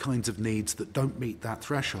other kinds of needs that don't meet that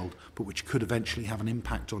threshold, but which could eventually have an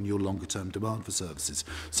impact on your longer-term demand for services.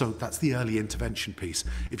 So that's the early intervention piece.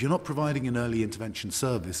 If you're not providing an early intervention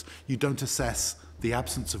service, you don't assess the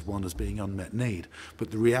absence of one as being unmet need.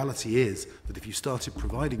 But the reality is that if you started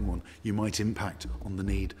providing one, you might impact on the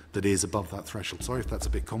need that is above that threshold. Sorry if that's a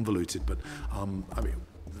bit convoluted, but I mean,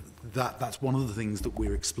 that's one of the things that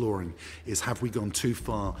we're exploring, is have we gone too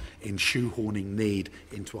far in shoehorning need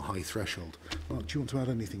into a high threshold? Mark, do you want to add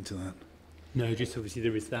anything to that? No, just obviously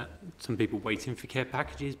there is that, some people waiting for care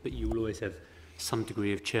packages, but you will always have some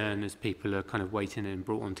degree of churn as people are kind of waiting and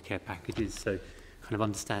brought onto care packages. So kind of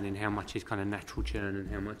understanding how much is kind of natural churn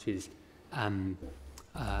and how much is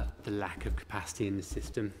the lack of capacity in the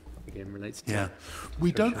system, again, relates to... Yeah,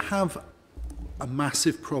 we don't have a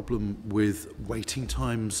massive problem with waiting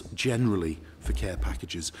times generally for care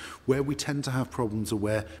packages. Where we tend to have problems are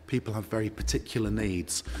where people have very particular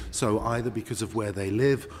needs. So either because of where they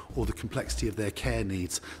live or the complexity of their care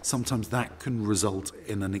needs, sometimes that can result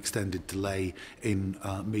in an extended delay in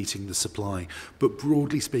meeting the supply. But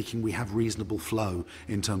broadly speaking, we have reasonable flow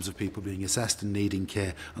in terms of people being assessed and needing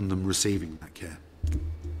care and them receiving that care.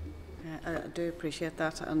 I do appreciate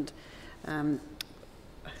that, and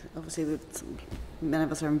obviously many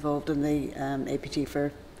of us are involved in the APG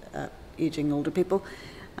for ageing older people,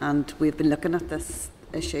 and we've been looking at this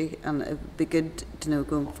issue, and it would be good to know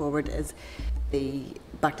going forward is the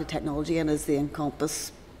back to technology and is the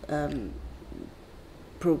Encompass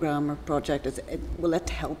programme or project, will it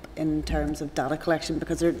help in terms of data collection,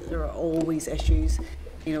 because there are always issues,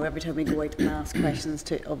 you know, every time we go out and ask questions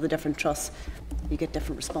of the different trusts, you get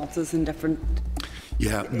different responses and different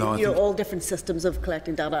all different systems of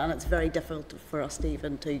collecting data, and it's very difficult for us to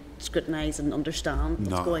even to scrutinise and understand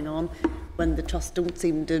what's going on when the trusts don't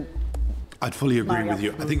seem to... I'd fully agree with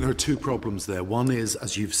you. I think there are two problems there. One is,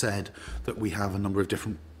 as you've said, that we have a number of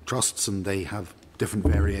different trusts and they have different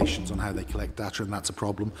variations on how they collect data, and that's a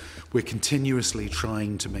problem. We're continuously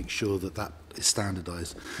trying to make sure that that is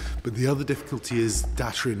standardised. But the other difficulty is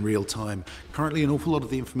data in real time. Currently, an awful lot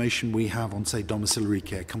of the information we have on, say, domiciliary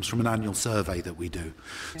care comes from an annual survey that we do.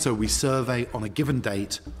 Okay. So we survey on a given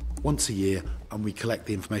date once a year and we collect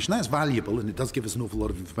the information. That's valuable and it does give us an awful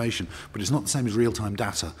lot of information, but it's not the same as real-time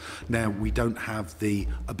data. Now, we don't have the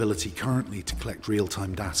ability currently to collect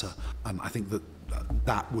real-time data, and I think that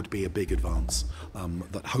that would be a big advance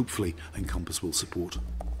that hopefully Encompass will support.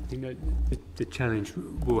 I think that the challenge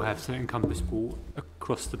we'll have to Encompass will,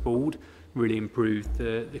 across the board, really improve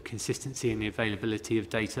the consistency and the availability of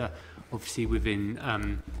data. Obviously, within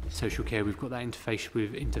social care, we've got that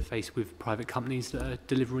interface with private companies that are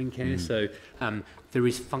delivering care. So there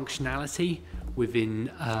is functionality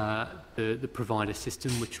within the provider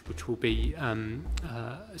system, which will be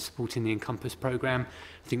supporting the Encompass programme.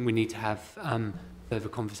 I think we need to have further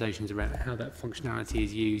conversations around how that functionality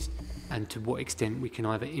is used and to what extent we can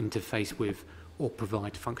either interface with or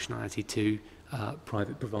provide functionality to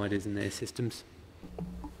private providers and their systems.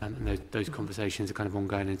 And those conversations are kind of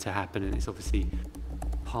ongoing and to happen, and it's obviously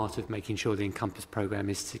part of making sure the Encompass programme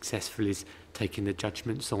is successful is taking the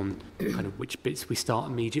judgments on kind of which bits we start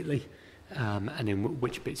immediately and then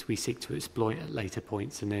which bits we seek to exploit at later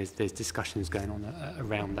points, and there's discussions going on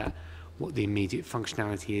around that, what the immediate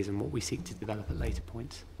functionality is and what we seek to develop at later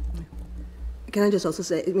points. Can I just also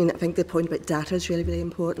say, I think the point about data is really, really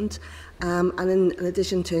important. And in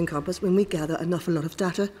addition to Encompass, when we gather a lot of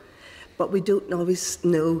data, but we don't always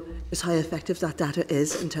know just how effective that data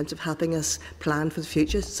is in terms of helping us plan for the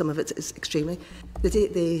future. Some of it is extremely.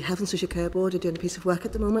 The Health and Social Care Board are doing a piece of work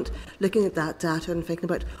at the moment, looking at that data and thinking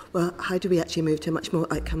about, well, how do we actually move to a much more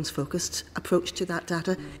outcomes-focused approach to that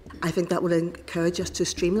data? I think that will encourage us to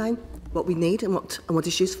streamline what we need and what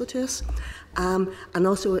is useful to us. And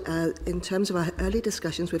also, in terms of our early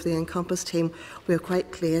discussions with the Encompass team, we're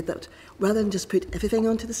quite clear that rather than just put everything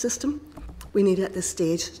onto the system, we need at this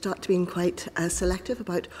stage start to being quite selective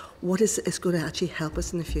about what is going to actually help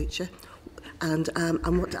us in the future, and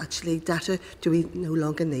what actually data do we no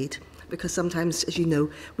longer need. Because sometimes, as you know,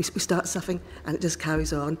 we start something and it just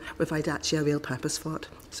carries on without actually a real purpose for it.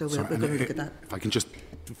 So we're going to look at that. If I can just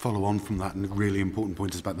follow on from that, and a really important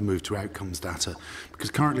point is about the move to outcomes data.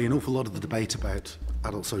 Because currently an awful lot of the debate about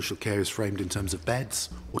adult social care is framed in terms of beds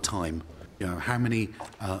or time. You know, how many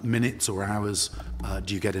minutes or hours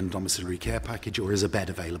do you get in a domiciliary care package, or is a bed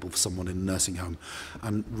available for someone in a nursing home?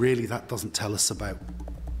 And really that doesn't tell us about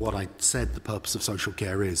what I said the purpose of social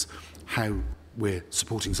care is, how we're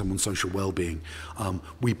supporting someone's social well-being.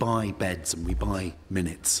 We buy beds and we buy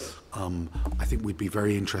minutes. I think we'd be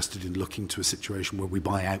very interested in looking to a situation where we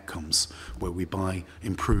buy outcomes, where we buy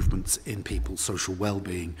improvements in people's social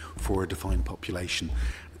well-being for a defined population.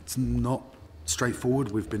 It's not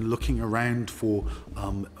straightforward. We've been looking around for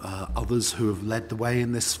others who have led the way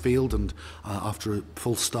in this field, and after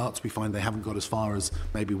false starts we find they haven't got as far as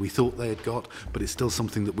maybe we thought they had got, but it's still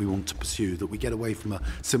something that we want to pursue, that we get away from a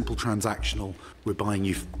simple transactional, we're buying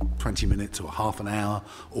you 20 minutes or half an hour,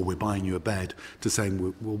 or we're buying you a bed, to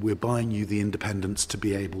saying we're buying you the independence to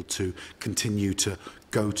be able to continue to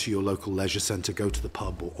go to your local leisure centre, go to the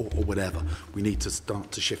pub, or whatever. We need to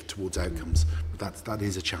start to shift towards outcomes. But that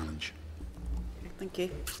is a challenge. Thank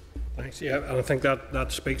you. Thanks. Yeah, and I think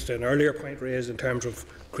that speaks to an earlier point raised in terms of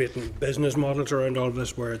creating business models around all of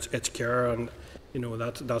this, where it's care, and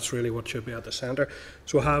that's really what should be at the centre.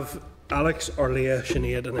 So have Alex, or Leah,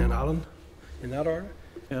 Sinead, and then Alan, in that order.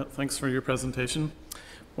 Yeah, thanks for your presentation.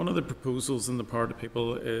 One of the proposals in the part of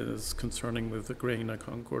people is concerning with agreeing a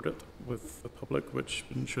concordat with the public, which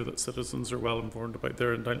ensure that citizens are well informed about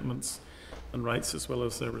their entitlements and rights, as well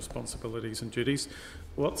as their responsibilities and duties.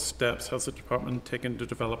 What steps has the department taken to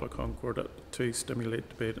develop a concordat to stimulate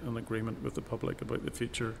debate and agreement with the public about the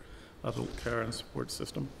future adult care and support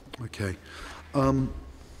system? Okay.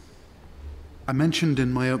 I mentioned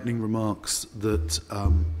in my opening remarks that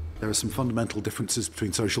there are some fundamental differences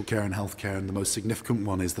between social care and health care, and the most significant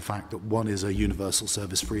one is the fact that one is a universal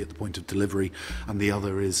service free at the point of delivery, and the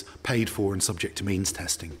other is paid for and subject to means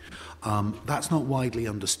testing. That's not widely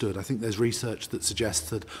understood. I think there's research that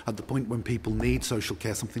suggests that at the point when people need social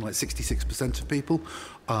care, something like 66% of people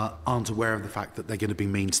aren't aware of the fact that they're going to be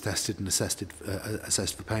means tested and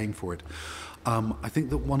assessed for paying for it. I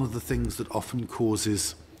think that one of the things that often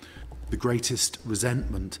causes the greatest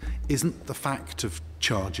resentment isn't the fact of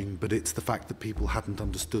charging, but it's the fact that people hadn't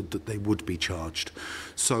understood that they would be charged.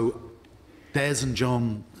 So Des and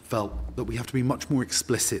John felt that we have to be much more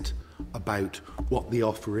explicit about what the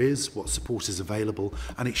offer is, what support is available,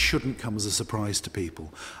 and it shouldn't come as a surprise to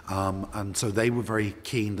people. And so they were very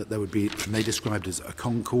keen that there would be, and they described as a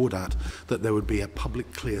concordat, that there would be a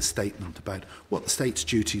public, clear statement about what the state's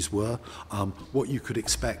duties were, what you could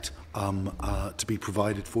expect to be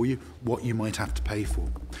provided for you, what you might have to pay for.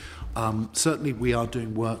 Certainly we are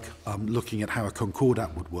doing work looking at how a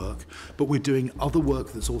concordat would work, but we're doing other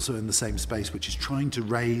work that's also in the same space, which is trying to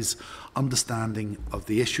raise understanding of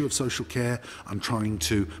the issue of social care and trying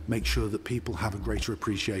to make sure that people have a greater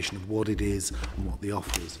appreciation of what it is and what the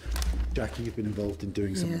offer is. Jackie, you've been involved in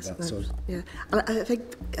doing some of that. So. Yeah, and I think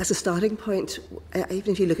as a starting point,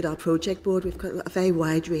 even if you look at our project board, we've got a very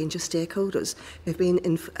wide range of stakeholders who've been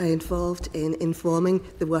involved in informing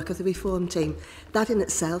the work of the reform team. That in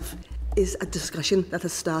itself is a discussion that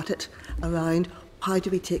has started around how do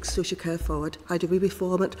we take social care forward, how do we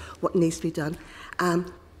reform it, what needs to be done.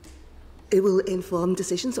 It will inform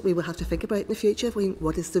decisions that we will have to think about in the future.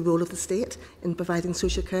 What is the role of the state in providing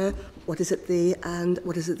social care? What is it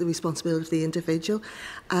the responsibility of the individual?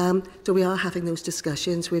 So we are having those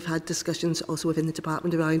discussions. We've had discussions also within the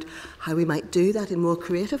department around how we might do that in more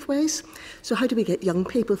creative ways. So how do we get young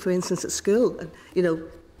people, for instance, at school,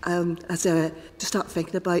 to start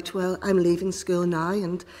thinking about, well, I'm leaving school now,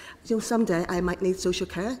 and someday I might need social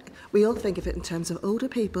care. We all think of it in terms of older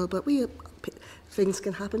people, but things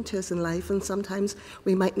can happen to us in life, and sometimes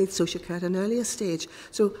we might need social care at an earlier stage.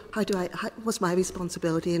 So what's my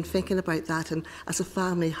responsibility in thinking about that, and as a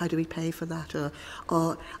family, how do we pay for that,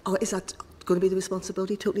 or is that going to be the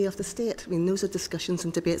responsibility totally of the state? I mean, those are discussions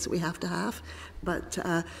and debates that we have to have. But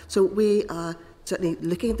so we are certainly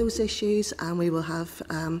looking at those issues, and we will have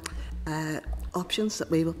options that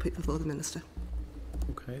we will put before the Minister.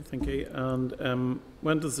 Okay, thank you. And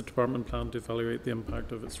when does the department plan to evaluate the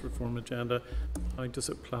impact of its reform agenda? How does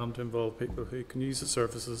it plan to involve people who can use the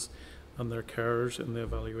services and their carers in the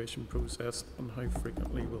evaluation process, and how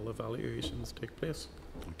frequently will evaluations take place?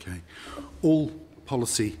 Okay. All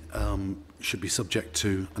policy should be subject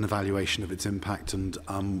to an evaluation of its impact, and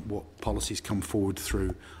what policies come forward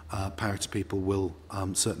through parity people will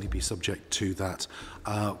certainly be subject to that.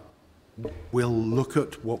 We'll look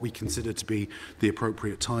at what we consider to be the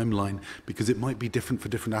appropriate timeline, because it might be different for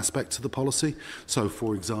different aspects of the policy. So,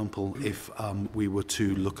 for example, if we were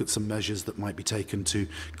to look at some measures that might be taken to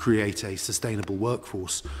create a sustainable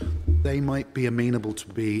workforce, they might be amenable to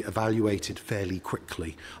be evaluated fairly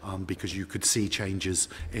quickly, because you could see changes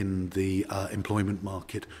in the employment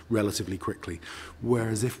market relatively quickly.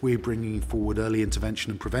 Whereas if we're bringing forward early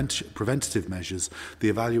intervention and preventative measures, the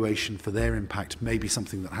evaluation for their impact may be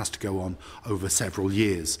something that has to go on over several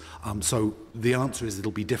years. So the answer is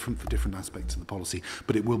it'll be different for different aspects of the policy,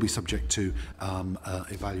 but it will be subject to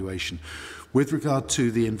evaluation. With regard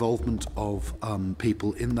to the involvement of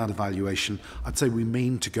people in that evaluation, I'd say we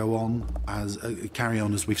mean to go on as carry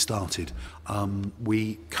on as we've started.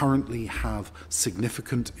 We currently have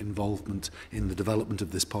significant involvement in the development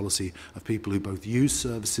of this policy of people who both use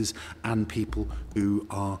services and people who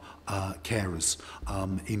are carers.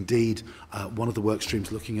 Indeed, one of the work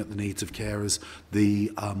streams looking at the needs of carers,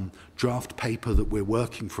 the draft paper that we're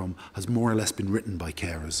working from has more or less been written by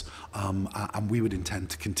carers, and we would intend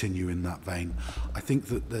to continue in that vein. I think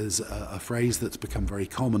that there's a phrase that's become very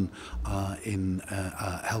common in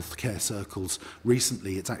healthcare circles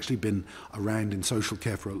recently. It's actually been around in social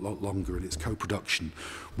care for a lot longer, and it's co-production.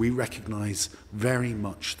 We recognise very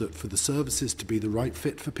much that for the services to be the right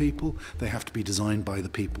fit for people, they have to be designed by the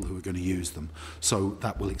people who are going to use them. So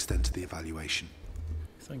that will extend to the evaluation.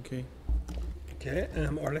 Thank you. Okay,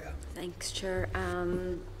 Orla. Thanks, Chair,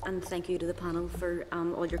 and thank you to the panel for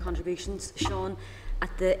all your contributions. Sean,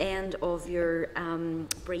 at the end of your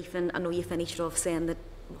briefing, I know you finished off saying that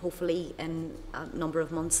hopefully in a number of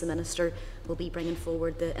months the Minister will be bringing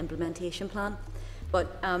forward the implementation plan.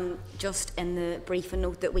 But just in the briefing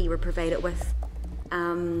note that we were provided with,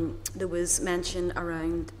 there was mention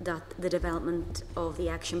around that the development of the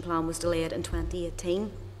action plan was delayed in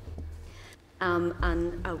 2018.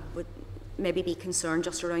 And I would maybe be concerned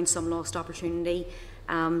just around some lost opportunity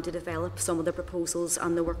to develop some of the proposals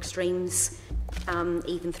and the work streams,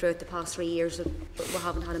 even throughout the past 3 years that we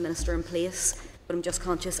haven't had a Minister in place. But I'm just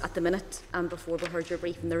conscious at the minute, before we heard your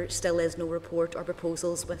briefing, there still is no report or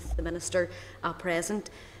proposals with the Minister at present.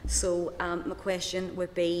 So my question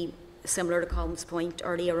would be similar to Colm's point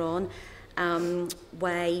earlier on.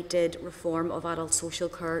 Why did reform of adult social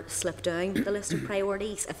care slip down the list of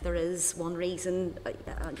priorities, if there is one reason,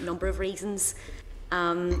 a number of reasons?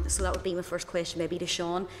 So that would be my first question, maybe to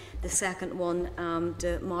Sean. The second one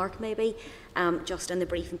to Mark, maybe. Just in the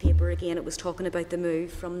briefing paper again, it was talking about the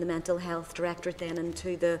move from the Mental Health Directorate then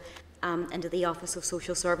into the Office of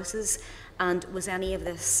Social Services. And was any of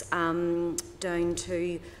this down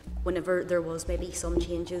to whenever there was maybe some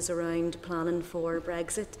changes around planning for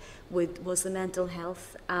Brexit? Was the mental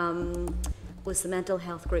health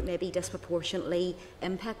group maybe disproportionately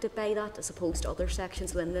impacted by that as opposed to other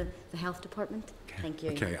sections within the health department? Okay. Thank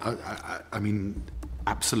you. Okay, I mean,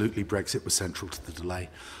 absolutely Brexit was central to the delay.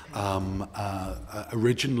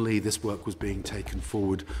 Originally this work was being taken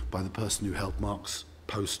forward by the person who held Mark's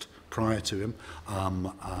post prior to him.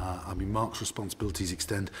 I mean, Mark's responsibilities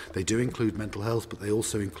extend, they do include mental health, but they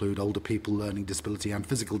also include older people, learning disability and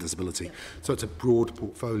physical disability. Yep. So it's a broad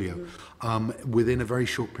portfolio. Mm-hmm. Within a very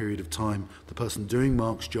short period of time, the person doing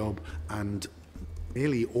Mark's job and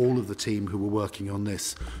nearly all of the team who were working on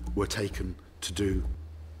this were taken to do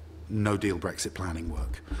no-deal Brexit planning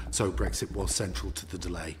work. So Brexit was central to the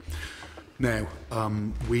delay. Now,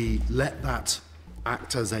 we let that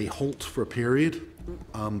act as a halt for a period.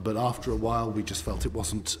 But after a while, we just felt it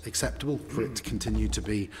wasn't acceptable for it to continue to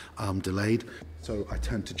be delayed. So I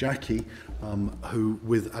turned to Jackie, who,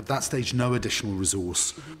 with at that stage no additional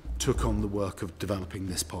resource, took on the work of developing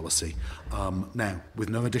this policy. Now, with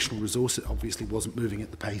no additional resource, it obviously wasn't moving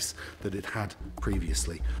at the pace that it had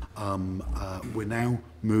previously. We're now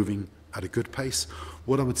moving at a good pace.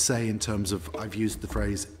 What I would say in terms of, I've used the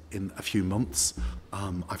phrase in a few months.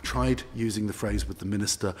 I've tried using the phrase with the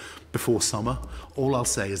Minister before summer. All I'll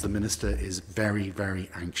say is the Minister is very, very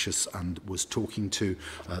anxious and was talking to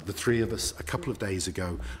the three of us a couple of days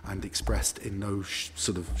ago and expressed in no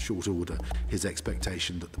sort of short order his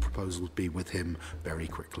expectation that the proposal would be with him very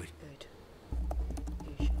quickly.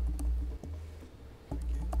 Good.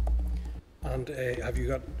 And have you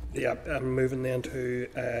got, I'm moving then to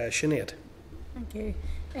Sinead. Thank you.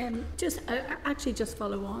 Just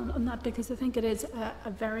follow on that, because I think it is a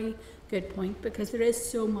very good point, because there is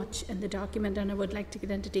so much in the document and I would like to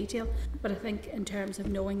get into detail, but I think in terms of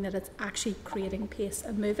knowing that it's actually creating pace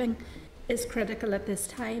and moving is critical at this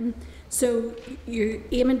time. So you're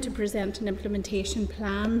aiming to present an implementation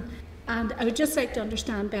plan And I would just like to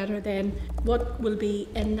understand better then what will be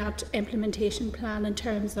in that implementation plan in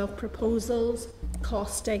terms of proposals,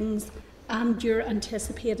 costings, and your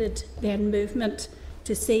anticipated then movement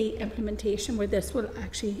to see implementation where this will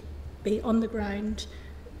actually be on the ground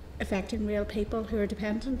affecting real people who are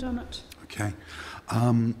dependent on it. Okay.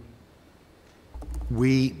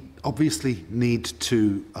 We obviously need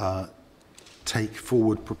to take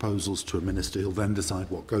forward proposals to a minister who'll then decide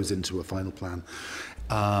what goes into a final plan.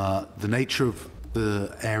 The nature of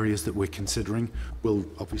the areas that we're considering will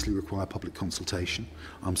obviously require public consultation,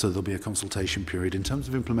 so there'll be a consultation period. In terms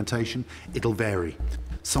of implementation, it'll vary.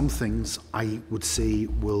 Some things I would see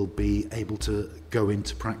will be able to go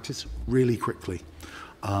into practice really quickly.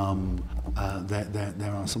 There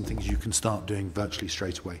are some things you can start doing virtually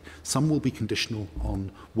straight away. Some will be conditional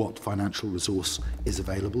on what financial resource is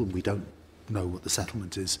available, and we don't know what the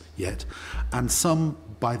settlement is yet. And some,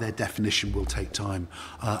 by their definition, will take time.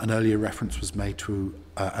 An earlier reference was made to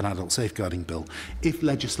an adult safeguarding bill. If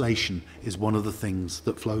legislation is one of the things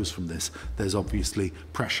that flows from this, there's obviously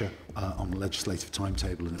pressure on the legislative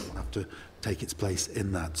timetable, and it will have to take its place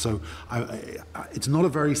in that. So it's not a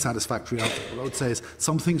very satisfactory answer. What I would say is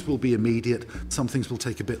some things will be immediate, some things will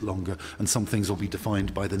take a bit longer, and some things will be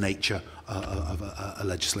defined by the nature of a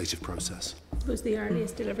legislative process. I suppose the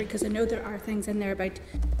earliest delivery, because I know there are things in there about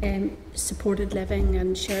supported living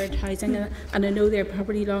and shared housing, and I know they're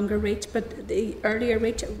probably longer reach, but the earlier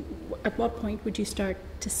reach, at what point would you start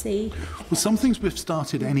to see? Well, some things we've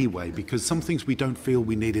started anyway, because some things we don't feel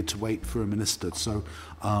we needed to wait for a minister. So,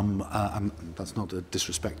 and that's not a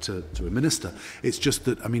disrespect to a minister. It's just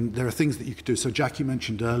that, I mean, there are things that you could do. So Jackie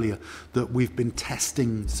mentioned earlier that we've been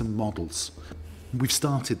testing some models. We've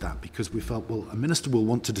started that because we felt, well, a minister will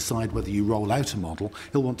want to decide whether you roll out a model.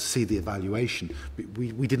 He'll want to see the evaluation.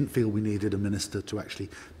 We didn't feel we needed a minister to actually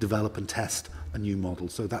develop and test a new model.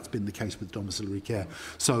 So that's been the case with domiciliary care.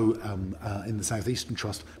 So in the South Eastern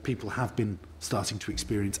Trust, people have been starting to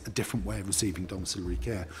experience a different way of receiving domiciliary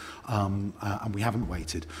care. And we haven't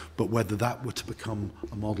waited. But whether that were to become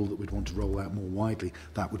a model that we'd want to roll out more widely,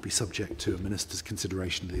 that would be subject to a minister's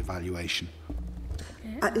consideration of the evaluation.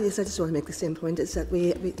 Yes, I just want to make the same point, is that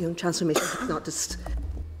we transformation is not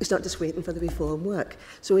just waiting for the reform work.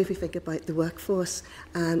 So if we think about the workforce,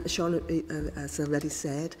 Sean has already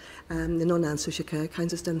said, the non-and social care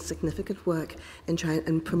council has done significant work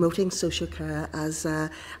in promoting social care as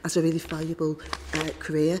a really valuable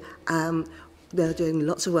career. They're doing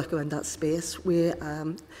lots of work around that space. We're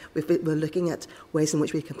looking at ways in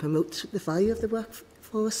which we can promote the value of the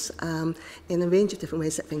workforce in a range of different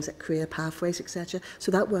ways, things like career pathways, etc.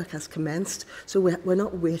 So that work has commenced. So we're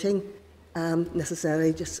not waiting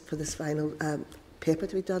necessarily just for this final paper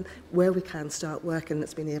to be done. Where we can start work, and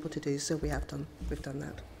it's been able to do so, we've done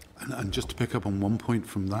that. And just to pick up on one point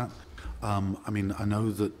from that, I mean, I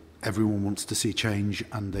know that everyone wants to see change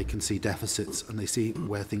and they can see deficits and they see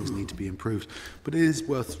where things need to be improved. But it is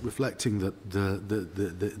worth reflecting that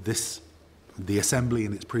the Assembly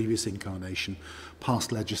in its previous incarnation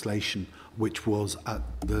passed legislation which was at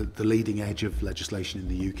the leading edge of legislation in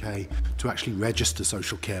the UK to actually register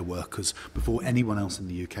social care workers before anyone else in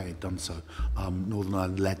the UK had done so. Northern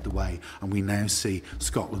Ireland led the way, and we now see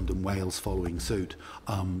Scotland and Wales following suit.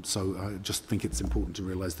 So I just think it's important to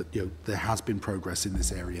realise that there has been progress in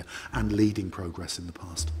this area and leading progress in the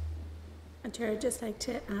past. And Chair, I'd just like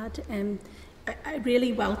to add, I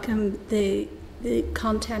really welcome the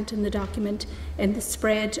content in the document and the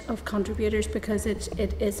spread of contributors, because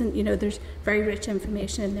it isn't, there's very rich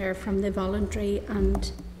information in there from the voluntary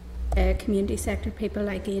and community sector people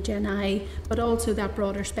like AGNI, but also that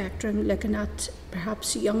broader spectrum looking at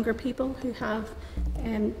perhaps younger people who have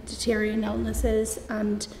deteriorating illnesses,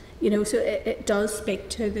 and so it does speak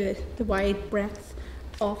to the wide breadth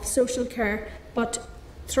of social care. But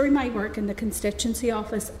through my work in the constituency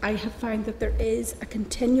office, I have found that there is a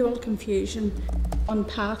continual confusion on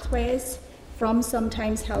pathways from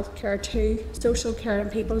sometimes healthcare to social care, and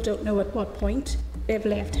people don't know at what point they've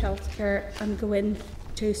left healthcare and go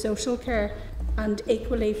into social care, and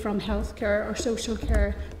equally from healthcare or social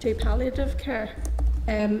care to palliative care.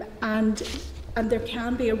 And there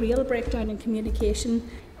can be a real breakdown in communication,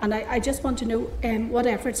 and I just want to know what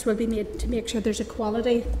efforts will be made to make sure there's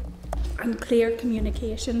equality and clear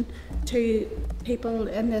communication to people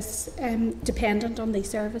in this dependent on these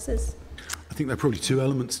services. I think there are probably two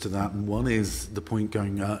elements to that, and one is the point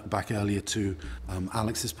going back earlier to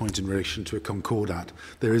Alex's point in relation to a concordat.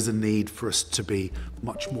 There is a need for us to be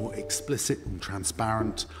much more explicit and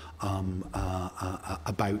transparent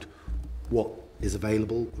about what is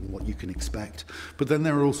available and what you can expect. But then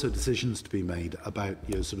there are also decisions to be made about,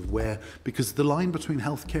 sort of where, because the line between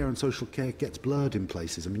healthcare and social care gets blurred in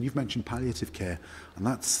places. I mean, you've mentioned palliative care, and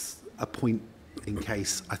that's a point in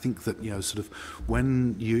case. I think that, sort of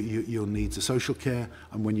when your needs are social care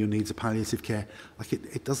and when your needs are palliative care, like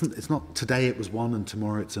it's not today it was one and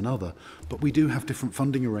tomorrow it's another, but we do have different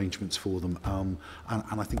funding arrangements for them, and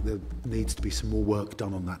I think there needs to be some more work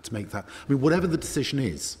done on that to make that, I mean, whatever the decision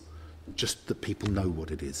is, just that people know what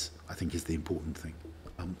it is, I think is the important thing.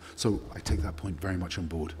 So I take that point very much on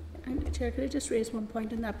board. And Chair, could I just raise one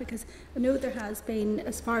point on that, because I know there has been,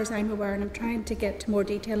 as far as I'm aware, and I'm trying to get more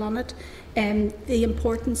detail on it, the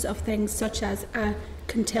importance of things such as a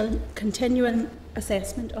continuing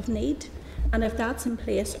assessment of need, and if that's in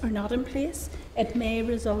place or not in place, it may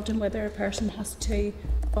result in whether a person has to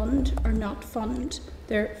fund or not fund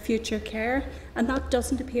their future care, and that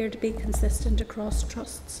doesn't appear to be consistent across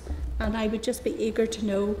trusts. And I would just be eager to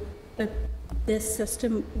know that this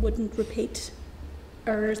system wouldn't repeat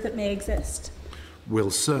errors that may exist.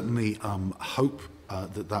 We'll certainly hope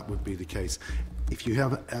that would be the case. If you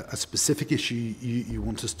have a specific issue you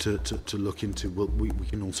want us to look into, we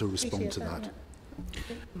can also respond to that.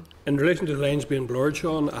 Yeah. In relation to the lines being blurred,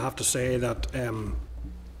 Sean, I have to say that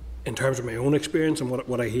in terms of my own experience and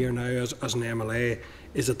what I hear now as an MLA,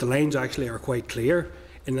 is that the lines actually are quite clear,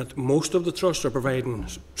 in that most of the trusts are providing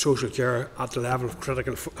social care at the level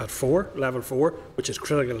of level 4, which is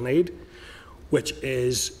critical need, which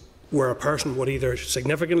is where a person would either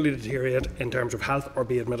significantly deteriorate in terms of health or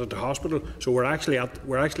be admitted to hospital. So we're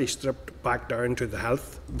actually stripped back down to the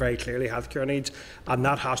health, very clearly healthcare needs, and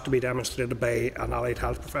that has to be demonstrated by an allied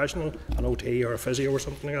health professional, an OT or a physio or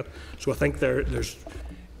something like that. So I think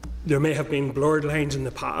there may have been blurred lines in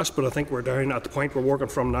the past, but I think we're down at the point we're working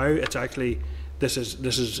from now. It's actually this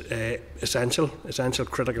is essential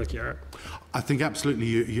critical care. I think absolutely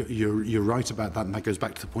you're right about that, and that goes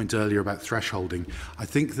back to the point earlier about thresholding. I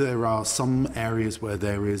think there are some areas where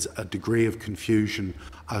there is a degree of confusion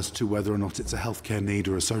as to whether or not it's a healthcare need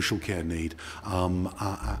or a social care need, and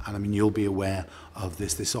I mean, you'll be aware of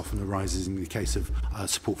this. This often arises in the case of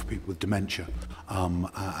support for people with dementia,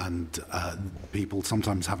 and people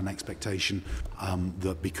sometimes have an expectation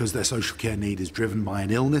that because their social care need is driven by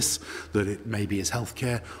an illness, that it maybe is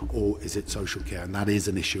healthcare or is it social care, and that is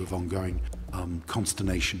an issue of ongoing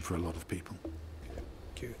consternation for a lot of people.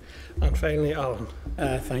 Thank you. And finally, Alan.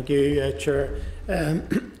 Thank you, Chair.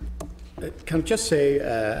 Can I just say,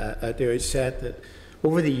 at the outset, that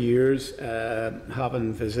over the years,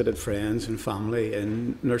 having visited friends and family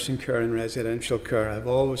in nursing care and residential care, I've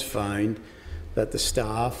always found that the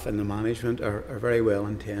staff and the management are very well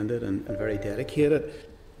intended and very dedicated,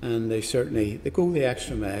 and they go the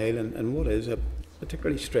extra mile in what is a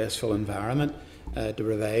particularly stressful environment to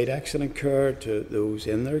provide excellent care to those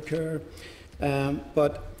in their care.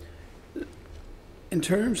 But in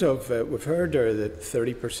terms of, we've heard there that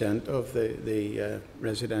 30% of the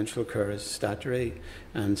residential care is statutory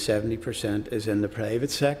and 70% is in the private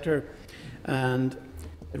sector. And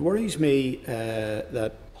it worries me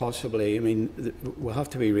that possibly, I mean, we'll have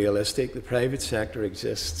to be realistic. The private sector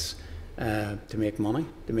exists to make money,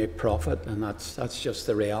 to make profit, and that's just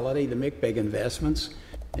the reality. They make big investments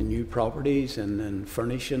in new properties and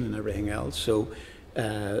furnishing and everything else. So,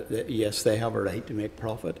 yes, they have a right to make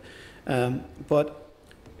profit. But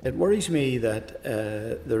it worries me that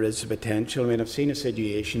there is a potential. I mean, I've seen a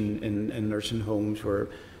situation in nursing homes where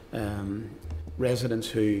residents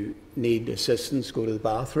who need assistance go to the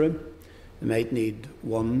bathroom. They might need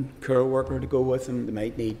one care worker to go with them. They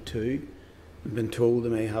might need two. I've been told they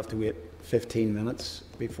may have to wait 15 minutes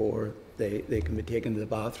before they can be taken to the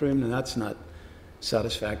bathroom, and that's not a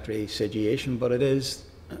satisfactory situation, but it is,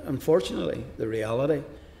 unfortunately, the reality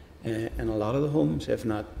in a lot of the homes, if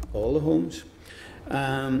not all the homes.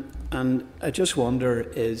 And I just wonder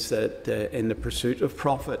is that in the pursuit of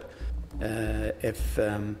profit, if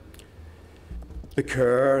the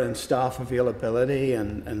care and staff availability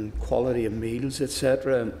and quality of meals,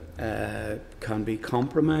 etc., can be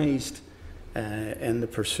compromised in the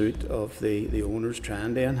pursuit of the owners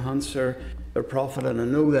trying to enhance their profit. And I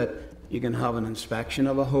know that you can have an inspection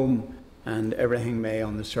of a home and everything may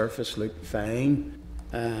on the surface look fine,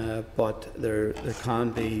 but there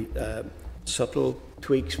can be subtle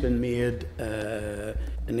tweaks been made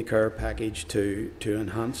in the care package to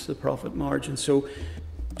enhance the profit margin. So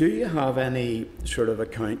do you have any sort of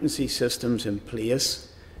accountancy systems in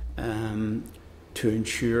place to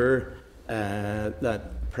ensure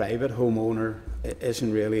that private homeowner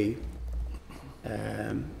isn't really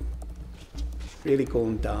really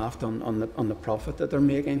going daft on the profit that they're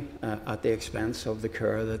making at the expense of the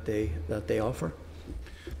care that they offer?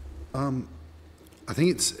 I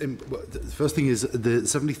think it's, well, the first thing is the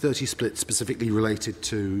 70-30 split specifically related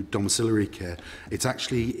to domiciliary care. It's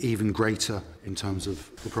actually even greater in terms of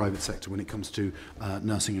the private sector when it comes to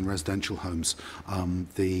nursing and residential homes.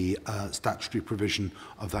 The statutory provision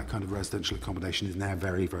of that kind of residential accommodation is now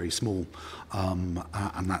very, very small. And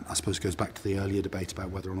that, I suppose, goes back to the earlier debate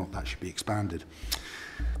about whether or not that should be expanded.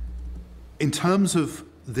 In terms of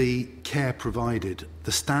the care provided,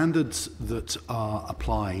 the standards that are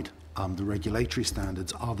applied, the regulatory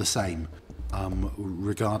standards, are the same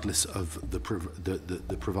regardless of the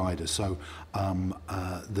provider. So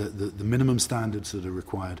the minimum standards that are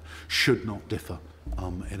required should not differ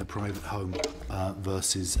in a private home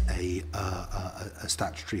versus a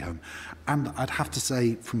statutory home. And I'd have to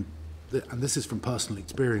say, and this is from personal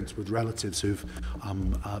experience with relatives who've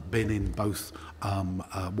been in both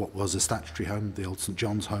what was a statutory home, the old St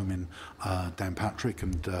John's home in Downpatrick,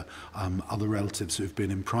 and other relatives who've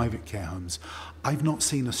been in private care homes. I've not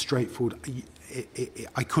seen a straightforward,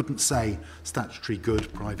 I couldn't say statutory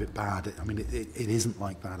good, private bad. I mean, it isn't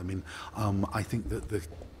like that. I mean, I think that the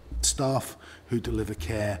staff who deliver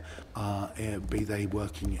care, be they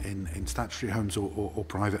working in statutory homes or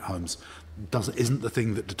private homes, isn't the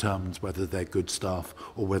thing that determines whether they're good staff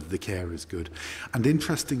or whether the care is good. And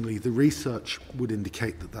interestingly, the research would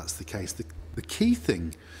indicate that that's the case. The key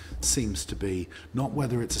thing seems to be not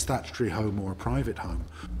whether it's a statutory home or a private home,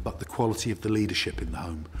 but the quality of the leadership in the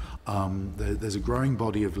home. There's a growing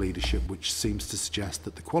body of leadership which seems to suggest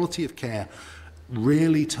that the quality of care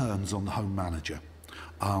really turns on the home manager.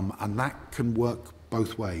 And that can work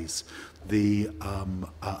both ways. The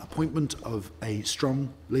appointment of a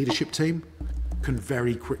strong leadership team can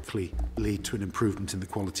very quickly lead to an improvement in the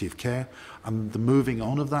quality of care, and the moving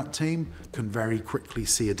on of that team can very quickly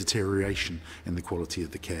see a deterioration in the quality of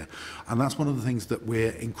the care. And that's one of the things that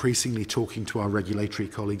we're increasingly talking to our regulatory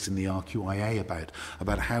colleagues in the RQIA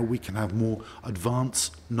about how we can have more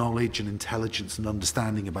advanced knowledge and intelligence and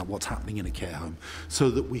understanding about what's happening in a care home, so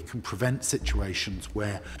that we can prevent situations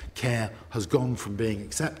where care has gone from being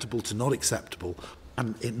acceptable to not acceptable,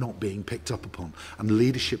 and it not being picked up upon. And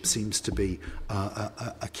leadership seems to be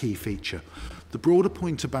a key feature. The broader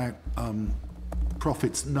point about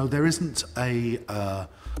profits, no, there isn't a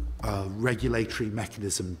regulatory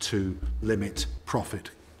mechanism to limit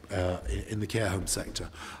profit in the care home sector.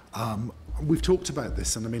 We've talked about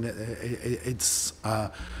this, and I mean, it's, I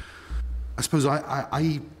suppose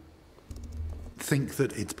I think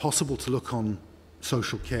that it's possible to look on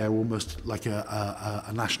social care almost like a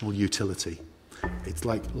national utility. It's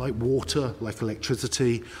like water, like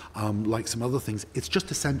electricity, like some other things. It's just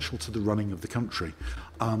essential to the running of the country.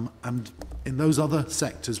 And in those other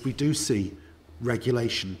sectors, we do see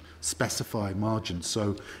regulation specify margins.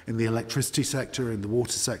 So in the electricity sector, in the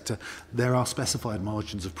water sector, there are specified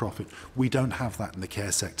margins of profit. We don't have that in the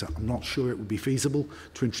care sector. I'm not sure it would be feasible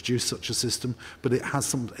to introduce such a system, but it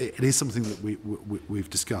is something that we've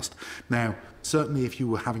discussed. Now, certainly if you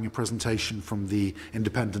were having a presentation from the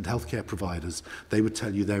independent healthcare providers, they would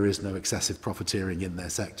tell you there is no excessive profiteering in their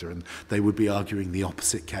sector, and they would be arguing the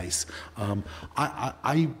opposite case.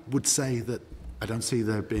 I would say that I don't see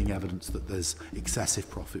there being evidence that there's excessive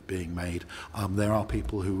profit being made. There are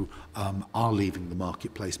people who are leaving the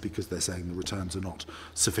marketplace because they're saying the returns are not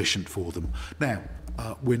sufficient for them. Now,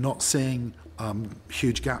 we're not seeing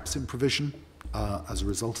huge gaps in provision. As a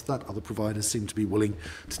result of that, other providers seem to be willing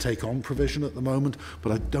to take on provision at the moment,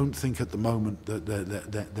 but I don't think at the moment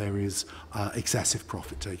that there is excessive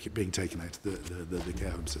profit being taken out of the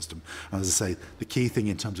care home system. And as I say, the key thing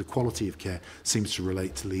in terms of quality of care seems to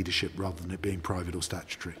relate to leadership rather than it being private or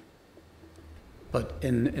statutory. But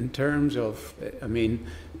in terms of, I mean,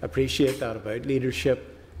 appreciate that about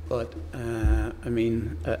leadership, but I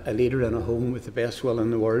mean, a leader in a home with the best will in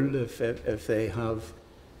the world, if they have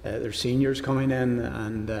their seniors coming in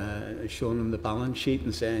and showing them the balance sheet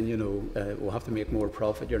and saying, you know, we'll have to make more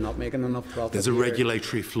profit, you're not making enough profit. There's a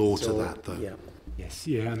regulatory flaw to that, though. Yeah. Yes,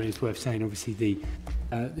 yeah, I mean, it's worth saying, obviously,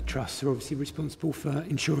 the trusts are obviously responsible for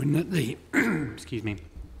ensuring that the, excuse me,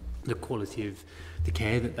 the quality of the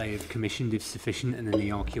care that they have commissioned is sufficient, and then the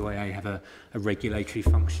RQIA have a regulatory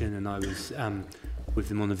function, and I was with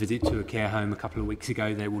them on a visit to a care home a couple of weeks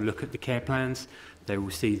ago. They will look at the care plans. They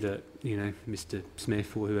will see that, you know, Mr.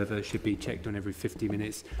 Smith or whoever should be checked on every 50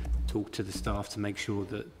 minutes, talk to the staff to make sure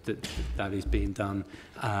that is being done,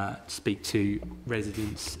 speak to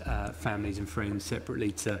residents, families and friends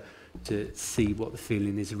separately to see what the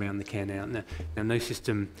feeling is around the care now. Now, no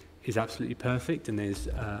system is absolutely perfect, and there's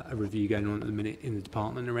a review going on at the minute in the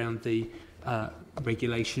department around the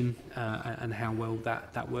regulation and how well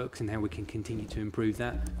that works and how we can continue to improve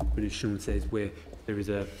that. But as Sean says, there is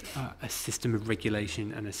a system of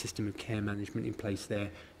regulation and a system of care management in place there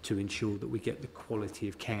to ensure that we get the quality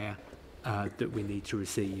of care that we need to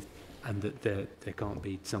receive, and that there can't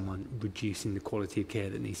be someone reducing the quality of care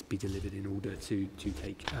that needs to be delivered in order to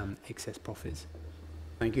take excess profits.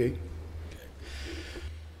 Thank you.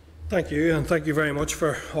 Thank you, and thank you very much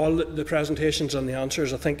for all the presentations and the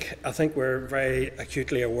answers. I think we're very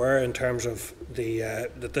acutely aware in terms of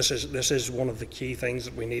that this is one of the key things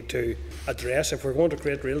that we need to address if we're going to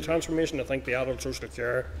create real transformation. I think the adult social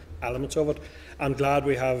care elements of it. I'm glad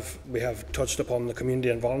we have touched upon the community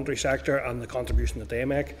and voluntary sector and the contribution that they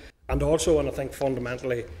make, and also, and I think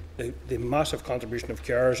fundamentally, the massive contribution of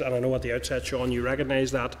carers. And I know at the outset, Sean, you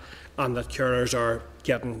recognise that, and that carers are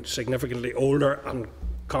getting significantly older and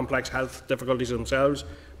complex health difficulties themselves.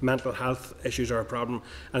 Mental health issues are a problem,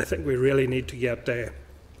 and I think we really need to get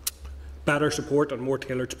better support and more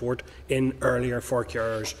tailored support in earlier for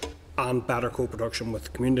carers, and better co-production with the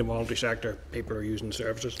community and voluntary sector people who are using the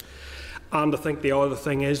services. And I think the other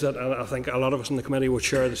thing is that I think a lot of us in the committee would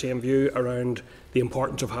share the same view around the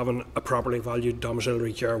importance of having a properly valued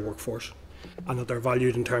domiciliary care workforce, and that they're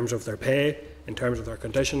valued in terms of their pay, in terms of their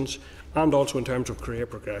conditions, and also in terms of career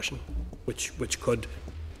progression, which could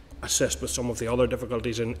assist with some of the other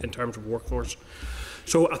difficulties in terms of workforce.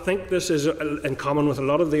 So I think this is in common with a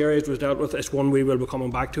lot of the areas we've dealt with. It's one we will be coming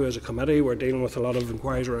back to as a committee. We're dealing with a lot of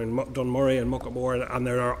inquiries around Dunmurray and Mucklemore, and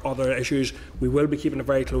there are other issues. We will be keeping a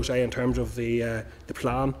very close eye in terms of the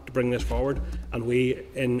plan to bring this forward, and we,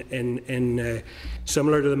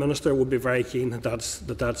 similar to the Minister, would be very keen that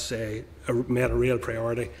that's made a real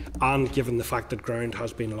priority, and given the fact that ground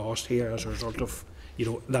has been lost here as a result of,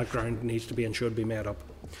 that ground needs to be and should be made up.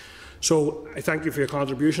 So I thank you for your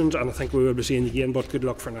contributions, and I think we will be seeing you again, but good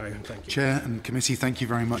luck for now. Thank you. Chair and committee, thank you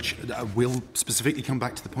very much. We'll specifically come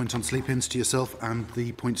back to the point on sleep-ins to yourself and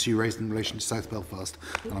the points you raised in relation to South Belfast,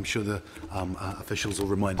 and I'm sure the officials will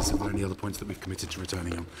remind us if there are any other points that we've committed to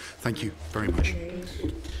returning on. Thank you very much.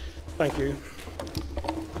 Thank you.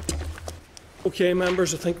 Okay,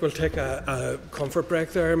 members, I think we'll take a comfort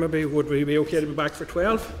break there. Maybe would we be okay to be back for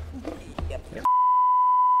 12? Yep.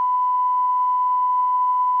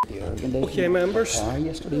 Okay, members.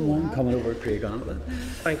 Yesterday morning, coming over to Craig.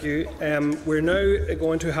 Thank you. We're now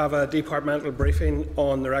going to have a departmental briefing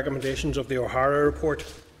on the recommendations of the O'Hara report.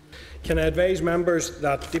 Can I advise members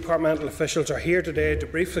that departmental officials are here today to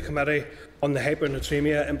brief the committee on the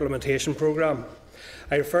hyponatraemia implementation programme?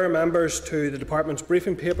 I refer members to the department's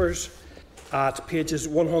briefing papers at pages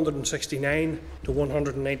 169 to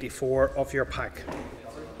 194 of your pack.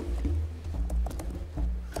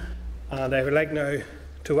 And I would like now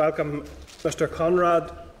to welcome Mr.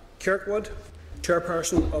 Conrad Kirkwood,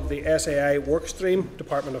 Chairperson of the SAI Workstream,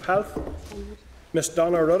 Department of Health, Ms.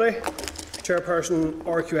 Donna Ruddy, Chairperson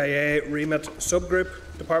RQIA Remit Subgroup,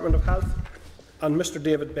 Department of Health, and Mr.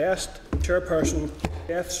 David Best, Chairperson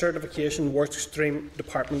Death Certification Workstream,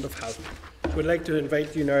 Department of Health. We'd like to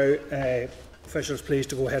invite you now, officials, please,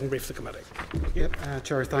 to go ahead and brief the committee. Yep,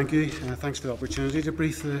 Chair, thank you. Thanks for the opportunity to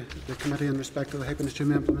brief the committee in respect to the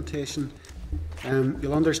hyponatraemia implementation.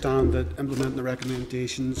 You'll understand that implementing the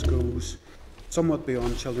recommendations goes somewhat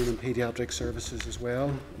beyond children and paediatric services as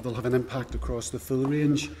well. They'll have an impact across the full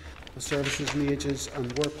range of services and ages,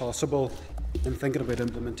 and where possible, in thinking about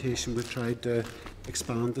implementation, we've tried to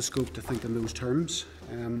expand the scope to think in those terms.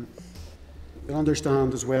 You'll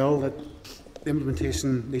understand as well that the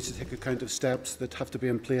implementation needs to take account of steps that have to be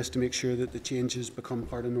in place to make sure that the changes become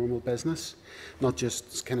part of normal business, not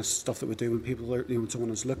just kind of stuff that we do when people are, when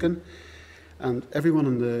someone is looking. And everyone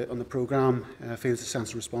on the programme feels a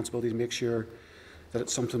sense of responsibility to make sure that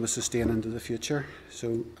it's something we sustain into the future.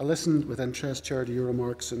 So I listened with interest, Chair, to your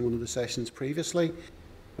remarks in one of the sessions previously,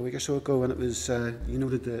 a week or so ago, and it was you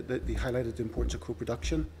noted that you highlighted the importance of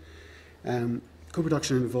co-production.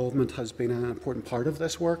 Co-production involvement has been an important part of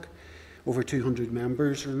this work. Over 200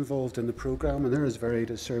 members are involved in the programme, and they're as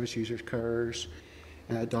varied as service users, carers,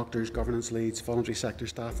 doctors, governance leads, voluntary sector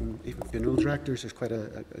staff, and even funeral directors. There's quite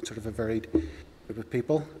a sort of a varied group of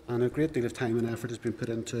people, and a great deal of time and effort has been put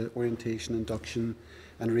into orientation, induction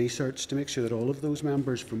and research to make sure that all of those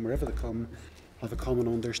members, from wherever they come, have a common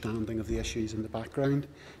understanding of the issues in the background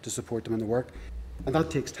to support them in the work. And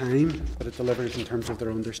that takes time, but it delivers in terms of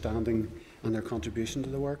their understanding and their contribution to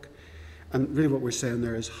the work. And really what we're saying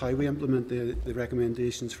there is how we implement the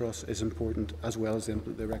recommendations for us is important, as well as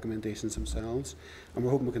the recommendations themselves. And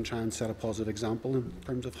we're hoping we can try and set a positive example in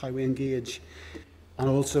terms of how we engage, and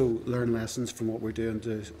also learn lessons from what we're doing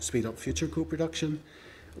to speed up future co-production.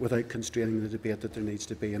 without constraining the debate that there needs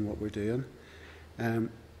to be in what we're doing.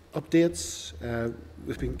 Updates,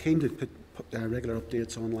 we've been keen to put regular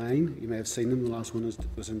updates online. You may have seen them. The last one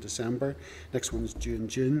was in December. Next one is due in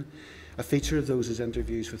June. A feature of those is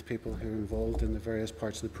interviews with people who are involved in the various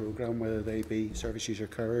parts of the programme, whether they be service user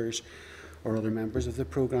carers or other members of the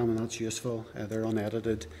programme, and that's useful. They're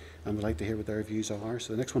unedited, and we'd like to hear what their views are.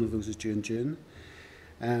 So the next one of those is due in June.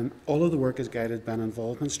 All of the work is guided by an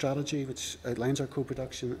involvement strategy, which outlines our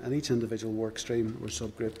co-production, and each individual work stream or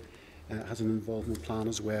subgroup has an involvement plan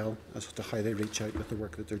as well as to how they reach out with the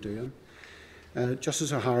work that they're doing.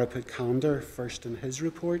 Justice O'Hara put calendar first in his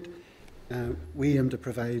report. We aim to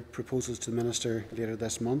provide proposals to the Minister later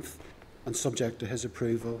this month, and subject to his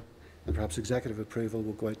approval and perhaps executive approval,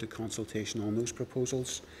 will go out to consultation on those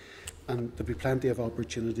proposals. And there'll be plenty of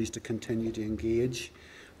opportunities to continue to engage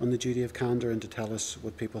on the duty of candour and to tell us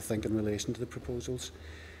what people think in relation to the proposals.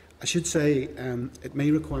 I should say it may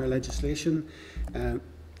require legislation, and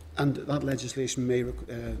that legislation may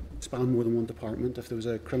span more than one department. If there was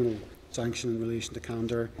a criminal sanction in relation to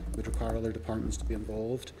candour, it would require other departments to be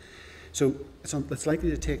involved. So it's likely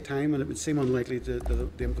to take time, and it would seem unlikely that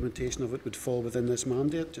the implementation of it would fall within this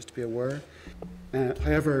mandate, just to be aware.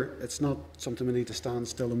 However, it's not something we need to stand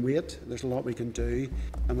still and wait. There's a lot we can do,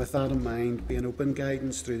 and with that in mind, Being Open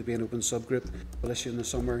guidance through the Being Open subgroup will issue in the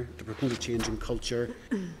summer to promote a change in culture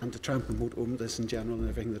and to try and promote openness in general in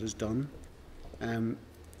everything that is done.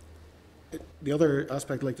 The other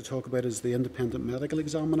aspect I'd like to talk about is the independent medical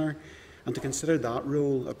examiner, and to consider that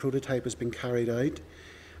role, a prototype has been carried out,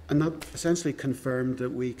 and that essentially confirmed that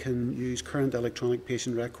we can use current electronic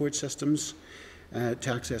patient record systems to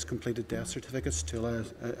access completed death certificates to allow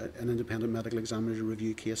an independent medical examiner to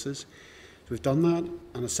review cases. So we've done that,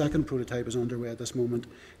 and a second prototype is underway at this moment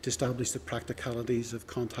to establish the practicalities of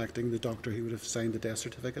contacting the doctor who would have signed the death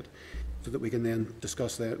certificate, so that we can then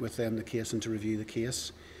discuss that with them the case and to review the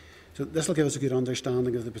case. So this will give us a good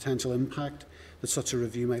understanding of the potential impact that such a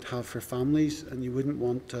review might have for families, and you wouldn't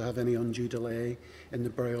want to have any undue delay in the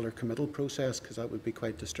burial or committal process, because that would be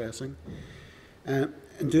quite distressing.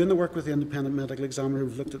 In doing the work with the independent medical examiner,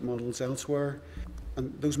 we've looked at models elsewhere,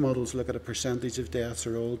 and those models look at a percentage of deaths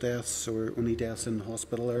or all deaths or only deaths in the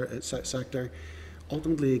hospital sector.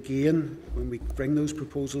 Ultimately, again, when we bring those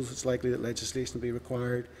proposals, it's likely that legislation will be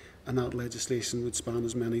required, and that legislation would span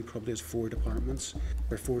as many, probably as 4 departments.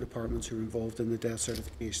 There are 4 departments who are involved in the death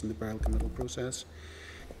certification, the burial committal process.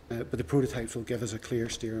 But the prototypes will give us a clear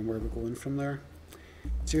steer on where we're going from there.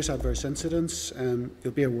 Serious adverse incidents,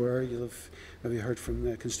 you'll be aware, you'll have maybe heard from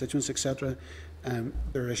the constituents, etc.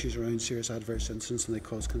 There are issues around serious adverse incidents, and they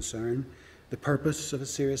cause concern. The purpose of a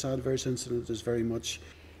serious adverse incident is very much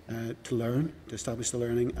to learn, to establish the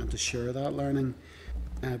learning and to share that learning.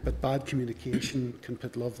 But bad communication can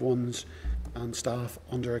put loved ones and staff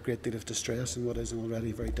under a great deal of distress in what is an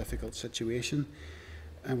already very difficult situation.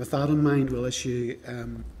 And with that in mind, we'll issue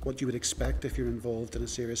what you would expect if you're involved in a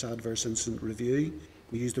serious adverse incident review.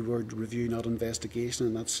 We use the word review, not investigation,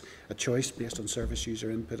 and that's a choice based on service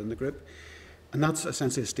user input in the group. And that's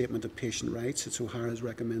essentially a statement of patient rights. It's O'Hara's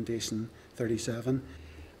recommendation 37.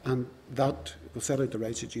 And that will set out the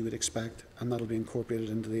rights that you would expect, and that will be incorporated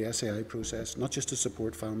into the SAI process, not just to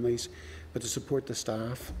support families, but to support the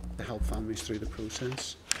staff to help families through the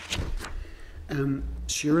process.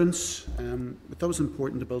 Assurance, that was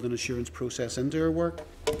important to build an assurance process into our work.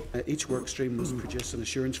 Each work stream was produce an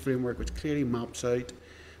assurance framework which clearly maps out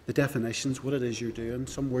the definitions, what it is you're doing.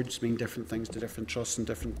 Some words mean different things to different trusts and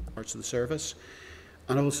different parts of the service,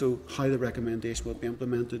 and also how the recommendation will be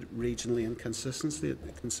implemented regionally and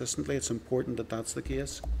consistently. It's important that that's the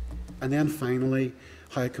case. And then finally,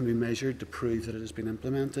 how it can be measured to prove that it has been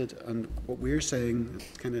implemented. And what we're saying,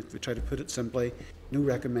 we try to put it simply, no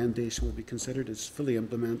recommendation will be considered as fully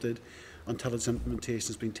implemented until its implementation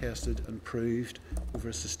has been tested and proved over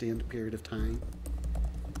a sustained period of time.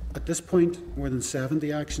 At this point, more than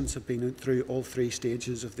 70 actions have been through all 3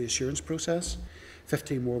 stages of the assurance process.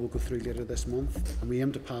 15 more will go through later this month, and we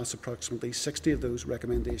aim to pass approximately 60 of those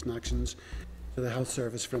recommendation actions to the Health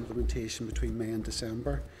Service for implementation between May and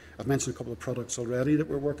December. I've mentioned a couple of products already that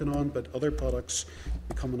we're working on, but other products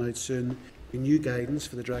will be coming out soon. A new guidance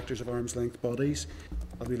for the directors of arm's length bodies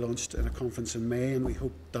will be launched in a conference in May, and we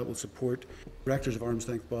hope that will support directors of arm's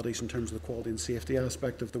length bodies in terms of the quality and safety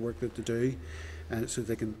aspect of the work that they do, so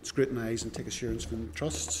they can scrutinise and take assurance from the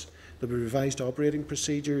trusts. There will be revised operating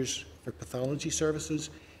procedures for pathology services,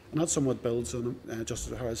 and that somewhat builds on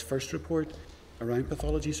Justice O'Hara's first report around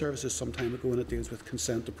pathology services some time ago, and it deals with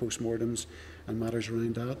consent to postmortems and matters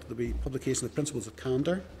around that. There will be publication of principles of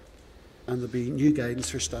candour, and there will be new guidance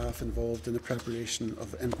for staff involved in the preparation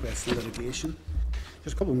of inquest and litigation.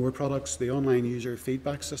 Just a couple more products. The online user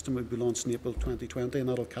feedback system will be launched in April 2020, and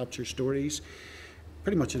that will capture stories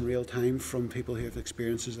pretty much in real time from people who have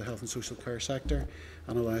experiences in the health and social care sector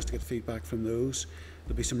and allow us to get feedback from those.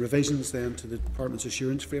 There'll be some revisions then to the Department's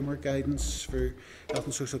assurance framework guidance for health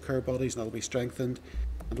and social care bodies, and that will be strengthened.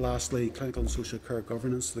 And lastly, clinical and social care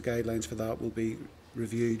governance. The guidelines for that will be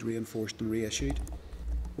reviewed, reinforced and reissued.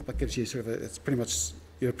 Hope that gives you sort of it's pretty much,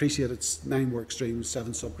 you appreciate it's 9 work streams,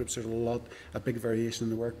 7 subgroups. There's a big variation in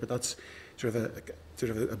the work, but that's sort of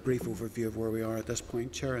a brief overview of where we are at this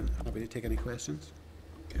point, Chair, and happy to take any questions.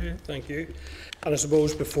 Okay, thank you. And I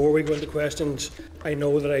suppose before we go into questions, I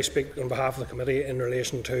know that I speak on behalf of the committee in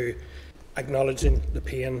relation to acknowledging the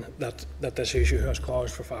pain that this issue has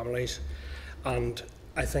caused for families. And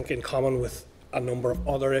I think in common with a number of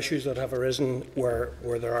other issues that have arisen where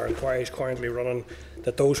there are inquiries currently running,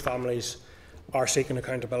 that those families are seeking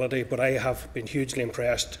accountability. But I have been hugely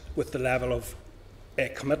impressed with the level of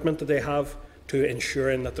commitment that they have to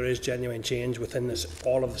ensuring that there is genuine change within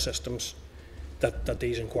all of the systems that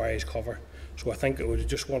these inquiries cover. So I think we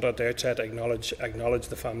just want at the outset to acknowledge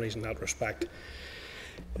the families in that respect.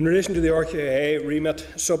 In relation to the RQIA remit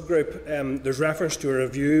subgroup, there's reference to a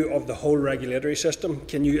review of the whole regulatory system.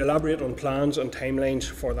 Can you elaborate on plans and timelines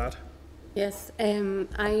for that? Yes,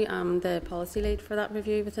 I am the policy lead for that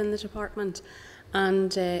review within the department,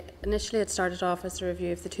 and initially it started off as a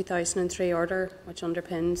review of the 2003 order, which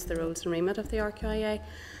underpins the rules and remit of the RQIA,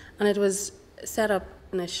 and it was set up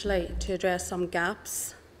initially to address some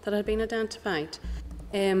gaps that had been identified.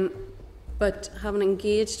 But having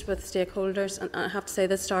engaged with stakeholders, and I have to say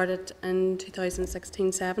this started in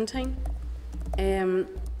 2016-17,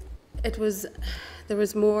 there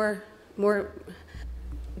was more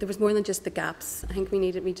than just the gaps. I think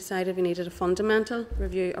we decided we needed a fundamental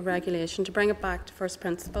review of regulation to bring it back to first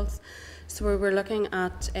principles. So we were looking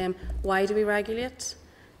at why do we regulate?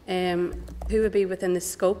 Who would be within the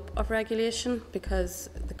scope of regulation, because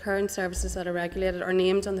the current services that are regulated are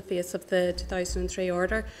named on the face of the 2003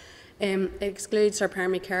 order. It excludes our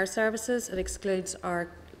primary care services, it excludes our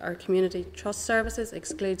community trust services, it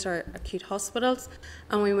excludes our acute hospitals,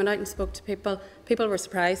 and we went out and spoke to people. People were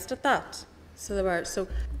surprised at that. So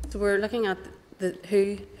we're looking at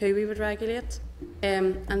who we would regulate,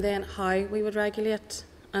 and then how we would regulate,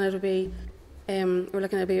 and it'll be we're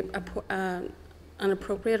looking at an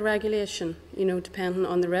appropriate regulation, depending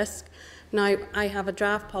on the risk. Now, I have a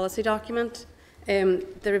draft policy document. The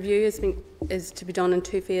review is to be done in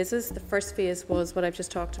 2 phases. The first phase was what I've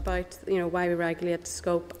just talked about, why we regulate,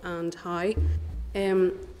 scope and how.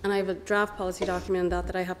 And I have a draft policy document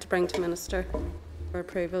that I have to bring to Minister for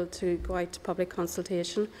approval to go out to public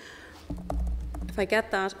consultation. If I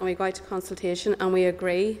get that and we go out to consultation and we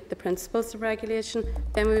agree the principles of regulation,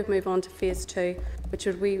 then we would move on to phase 2, which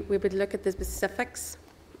we would look at the specifics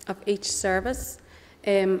of each service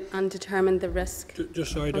and determine the risk.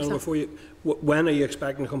 Just sorry, Donald, before you, when are you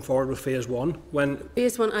expecting to come forward with phase 1? When?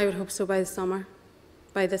 Phase 1, I would hope so by the summer.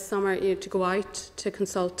 By this summer, to go out to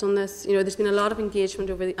consult on this. There's been a lot of engagement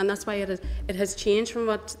and that's why it has changed from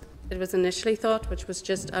what it was initially thought, which was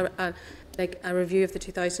just a review of the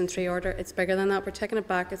 2003 order. It's bigger than that. We're taking it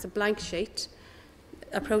back. It's a blank sheet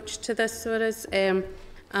approach to this, so it is. And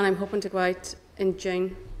I'm hoping to go out in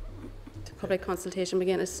June to public consultation. But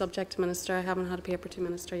again, it's subject to Minister. I haven't had a paper to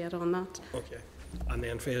Minister yet on that. Okay. And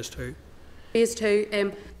then phase 2? Phase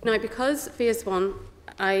 2. Now, because phase 1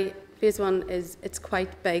 it's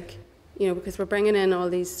quite big, because we're bringing in all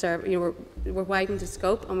these, we're widening the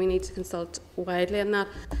scope and we need to consult widely on that.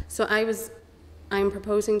 So I'm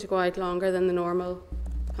proposing to go out longer than the normal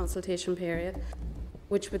consultation period,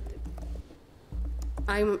 which it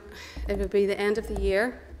would be the end of the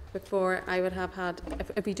year before I would have had,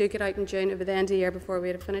 if we do get out in June, it would be the end of the year before we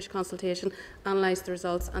would have finished consultation, analysed the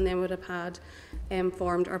results, and then would have had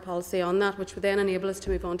formed our policy on that, which would then enable us to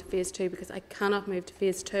move on to phase 2, because I cannot move to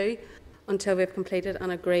phase 2 until we've completed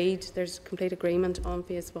and agreed, there's complete agreement on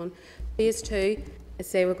phase 1. Phase 2 is,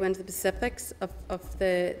 say, we'll go into the specifics of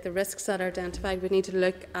the risks that are identified. We need to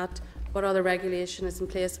look at what other regulation is in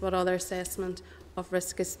place, what other assessment of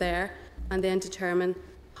risk is there, and then determine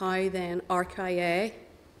how then RQIA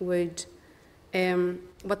would,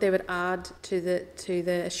 what they would add to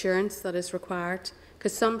the assurance that is required.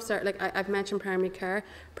 Because some, I've mentioned primary care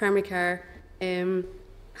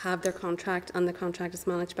have their contract, and the contract is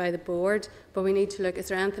managed by the board, but we need to look, is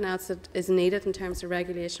there anything else that is needed in terms of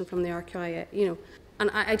regulation from the RQIA, and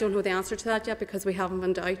I don't know the answer to that yet, because we haven't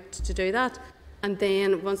been out to do that. And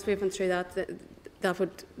then once we've been through that,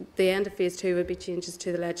 the end of phase 2 would be changes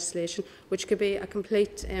to the legislation, which could be a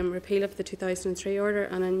complete repeal of the 2003 order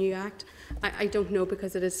and a new act. I don't know,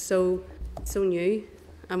 because it is so so new,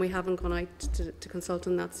 and we haven't gone out to consult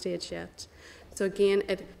on that stage yet. So again,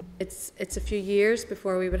 it's a few years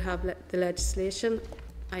before we would have the legislation.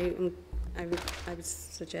 I would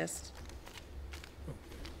suggest.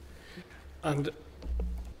 And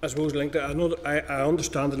I suppose linked to, I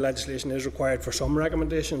understand that legislation is required for some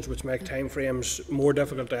recommendations, which make timeframes more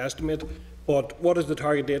difficult to estimate. But what is the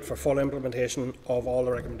target date for full implementation of all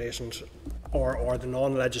the recommendations, or the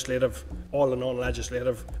non-legislative, all the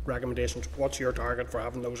non-legislative recommendations? What's your target for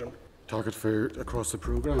having those in? Target for across the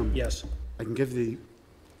programme? Yes. I can give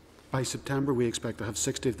by September we expect to have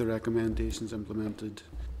 60 of the recommendations implemented,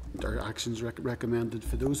 or actions recommended.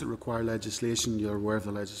 For those that require legislation, you're aware of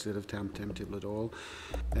the legislative timetable at all.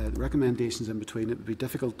 The recommendations in between, it would be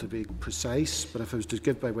difficult to be precise, but if I was to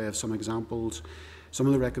give by way of some examples, some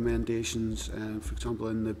of the recommendations, for example,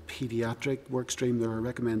 in the paediatric work stream, there are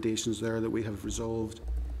recommendations there that we have resolved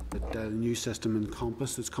that the new system in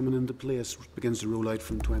Compass that's coming into place begins to roll out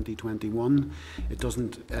from 2021. It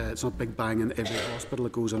doesn't, it's not big bang in every hospital.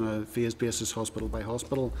 It goes on a phased basis, hospital by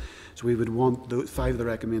hospital. So we would want 5 of the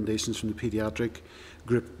recommendations from the paediatric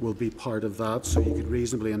group will be part of that. So you could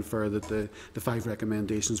reasonably infer that the 5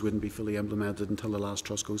 recommendations wouldn't be fully implemented until the last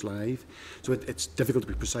trust goes live. So it's difficult to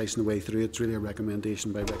be precise in the way through. It's really a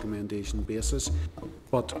recommendation by recommendation basis.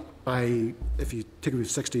 But if you take away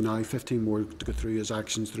 60 now, 15 more to go through as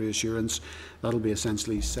actions through assurance, that'll be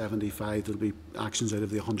essentially 75. There'll be actions out of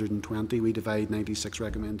the 120. We divide 96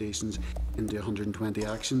 recommendations into 120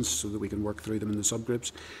 actions so that we can work through them in the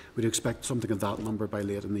subgroups. We'd expect something of that number by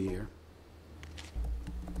late in the year.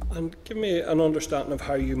 And give me an understanding of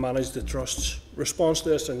how you manage the Trust's response to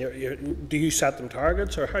this, and do you set them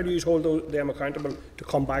targets, or how do you hold them accountable to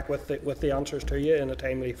come back with the answers to you in a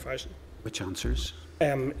timely fashion? Which answers?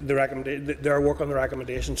 Their work on the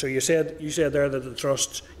recommendation. So you said there that the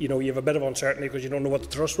Trust, you have a bit of uncertainty because you don't know what the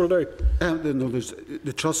Trust will do. No,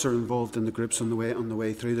 the trusts are involved in the groups on the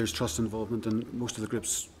way through. There's trust involvement in most of the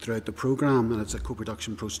groups throughout the programme, and it's a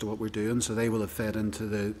co-production approach to what we're doing. So they will have fed into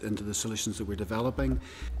the solutions that we're developing.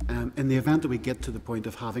 In the event that we get to the point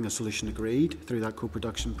of having a solution agreed through that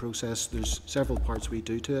co-production process, there's several parts we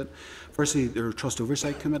do to it. Firstly, there are trust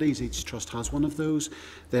oversight committees. Each trust has one of those.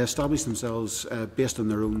 They establish themselves based on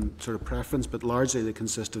their own sort of preference, but largely they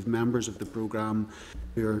consist of members of the programme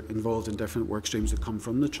who are involved in different work streams that come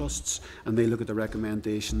from the trusts, and they look at the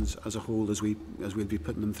recommendations as a whole as we'll be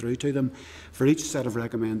putting them through to them. For each set of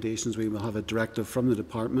recommendations, we will have a directive from the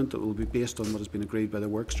department that will be based on what has been agreed by the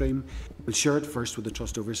work stream. We'll share it first with the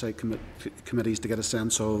trust oversight committees to get a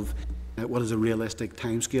sense of what is a realistic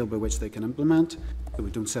timescale by which they can implement, that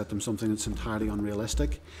we don't set them something that's entirely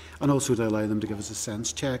unrealistic, and also to allow them to give us a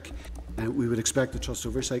sense check. We would expect the Trust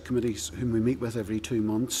Oversight Committees, whom we meet with every 2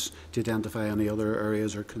 months, to identify any other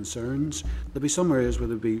areas or concerns. There'll be some areas where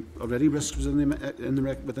there'll be already risks within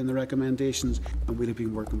the recommendations, and we'll have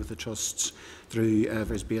been working with the trusts through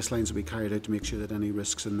various baselines that we carried out to make sure that any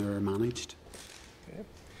risks in there are managed. Okay.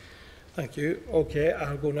 Thank you. Okay,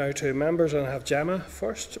 I'll go now to members, and I have Gemma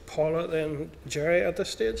first, Paula, then Jerry at this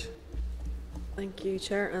stage. Thank you,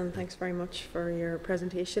 Chair, and thanks very much for your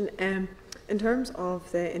presentation. In terms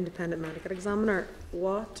of the independent medical examiner,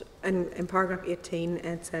 in paragraph 18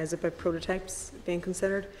 it says about prototypes being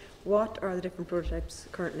considered. What are the different prototypes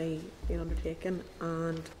currently being undertaken,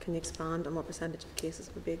 and can you expand on what percentage of cases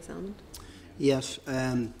would be examined? Yes,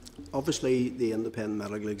 obviously the independent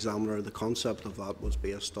medical examiner, the concept of that was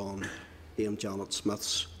based on Dame Janet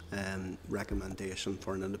Smith's recommendation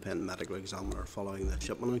for an independent medical examiner following the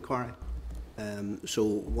Shipman inquiry. So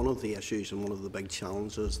one of the issues and one of the big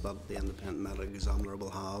challenges that the independent medical examiner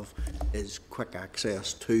will have is quick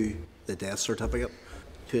access to the death certificate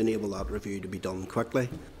to enable that review to be done quickly,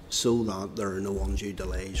 so that there are no undue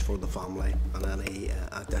delays for the family and any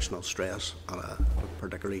additional stress at a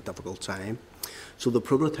particularly difficult time. So the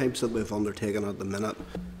prototypes that we've undertaken at the minute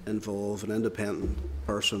involve an independent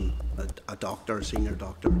person, a doctor, a senior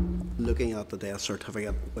doctor, looking at the death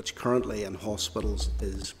certificate, which currently in hospitals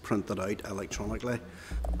is printed out electronically,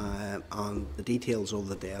 and the details of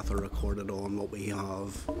the death are recorded on what we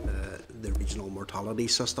have, the regional mortality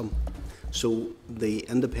system. So the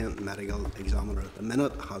independent medical examiner at the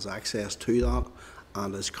minute has access to that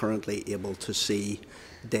and is currently able to see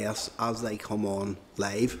deaths as they come on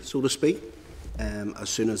live, so to speak. As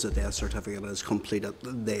soon as the death certificate is completed,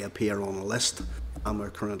 they appear on a list, and we're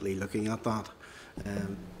currently looking at that.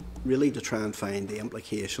 Really to try and find the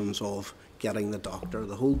implications of getting the doctor.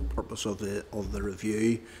 The whole purpose of the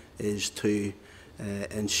review is to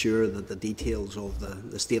ensure that the details of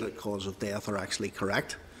the stated cause of death are actually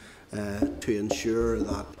correct, to ensure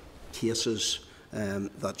that cases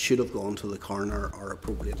that should have gone to the coroner are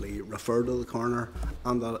appropriately referred to the coroner,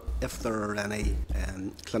 and that if there are any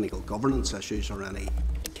clinical governance issues or any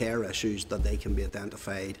care issues, that they can be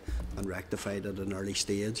identified and rectified at an early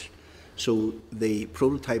stage. So the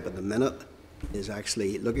prototype at the minute is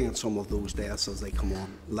actually looking at some of those deaths as they come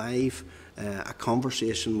on live, a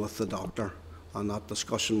conversation with the doctor, and that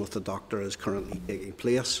discussion with the doctor is currently taking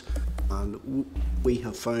place. And we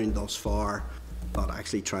have found thus far that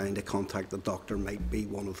actually trying to contact the doctor might be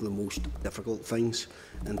one of the most difficult things,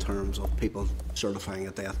 in terms of people certifying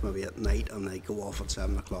a death maybe at night and they go off at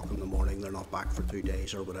 7 o'clock in the morning, they're not back for 2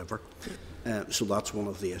 days or whatever. So that's one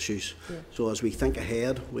of the issues. So as we think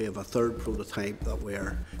ahead, we have a third prototype that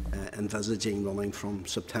we're envisaging running from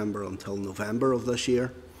September until November of this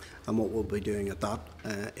year. And what we'll be doing at that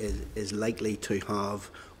is likely to have,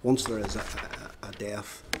 once there is a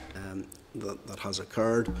death that has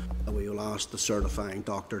occurred, we will ask the certifying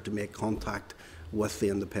doctor to make contact with the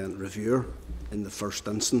independent reviewer in the first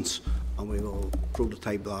instance, and we will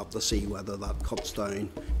prototype that to see whether that cuts down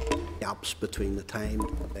gaps between the time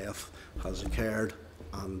the death has occurred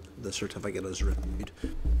and the certificate is reviewed.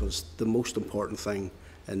 Because the most important thing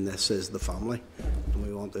in this is the family, and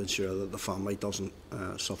we want to ensure that the family doesn't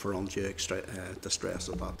suffer undue distress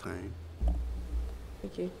at that time.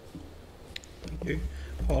 Thank you. Thank you.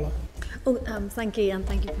 Paula? Oh, thank you, and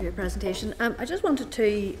thank you for your presentation. I just wanted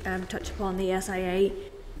to touch upon the SAI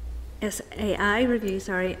review,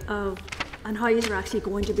 and how you're actually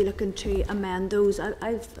going to be looking to amend those.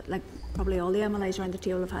 I've, like probably all the MLAs around the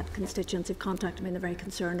table, have had constituents who've contacted me, and they're very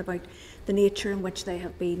concerned about the nature in which they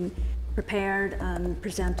have been prepared and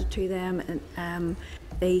presented to them, and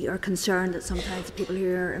they are concerned that sometimes the people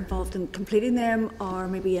who are involved in completing them are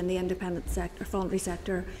maybe in the independent sector, voluntary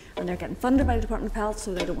sector, and they're getting funded by the Department of Health,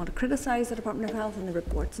 so they don't want to criticise the Department of Health and the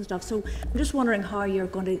reports and stuff. So I'm just wondering how you're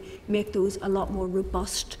going to make those a lot more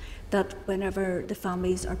robust, that whenever the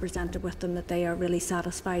families are presented with them, that they are really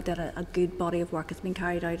satisfied that a good body of work has been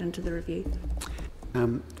carried out into the review.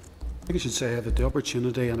 I think I should say I have the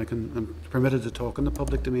opportunity, and I'm permitted to talk in the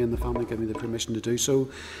public domain, and the family gave me the permission to do so.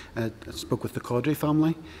 I spoke with the Caudry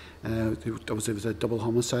family. It was a double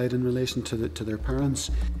homicide in relation to their parents.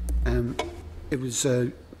 It was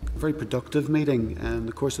a very productive meeting, and in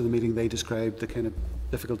the course of the meeting they described the kind of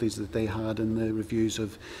difficulties that they had in the reviews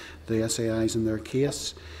of the SAIs in their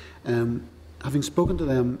case. Having spoken to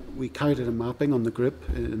them, we carried out a mapping on the group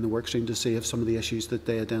in the workstream to see if some of the issues that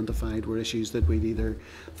they identified were issues that we'd either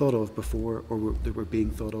thought of before or that were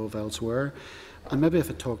being thought of elsewhere. And maybe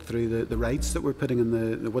if I talk through the rights that we're putting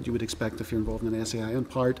in what you would expect if you're involved in an SAI in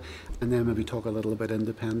part, and then maybe talk a little about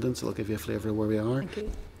independence. It'll give you a flavour of where we are. Thank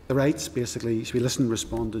you. The rights basically should be listened,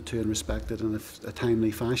 responded to and respected in a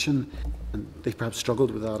timely fashion, and they perhaps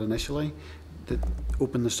struggled with that initially. The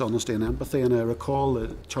openness, honesty and empathy, and I recall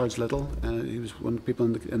that Charles Little, he was one of the people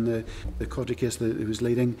in the Caudry case that he was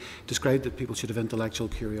leading, described that people should have intellectual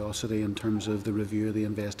curiosity in terms of the review of the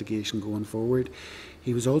investigation going forward.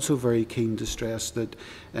 He was also very keen to stress that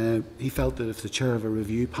he felt that if the chair of a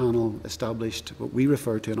review panel established what we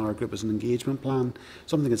refer to in our group as an engagement plan,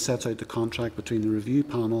 something that sets out the contract between the review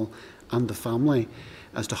panel and the family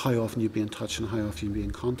as to how often you'd be in touch and how often you'd be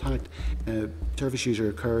in contact. Service user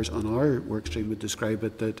occurs on our workstream would describe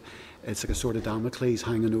it that it's like a sort of Damocles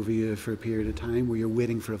hanging over you for a period of time where you're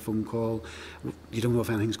waiting for a phone call, you don't know if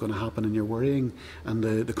anything's going to happen and you're worrying. And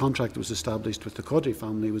the contract that was established with the Caudry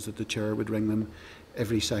family was that the chair would ring them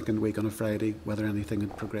every second week on a Friday, whether anything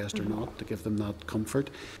had progressed or not, to give them that comfort.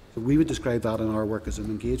 So we would describe that in our work as an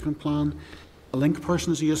engagement plan. A link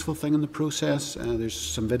person is a useful thing in the process. There's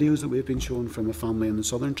some videos that we've been shown from a family in the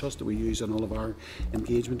Southern Trust that we use in all of our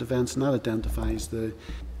engagement events, and that identifies the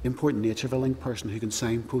important nature of a link person who can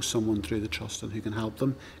signpost someone through the trust and who can help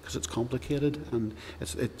them, because it's complicated and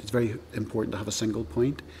it's very important to have a single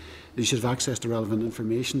point. You should have access to relevant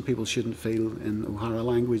information. People shouldn't feel in O'Hara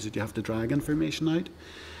language that you have to drag information out.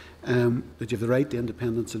 That you have the right to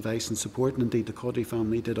independence, advice and support, and indeed the Caudry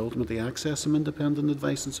family did ultimately access some independent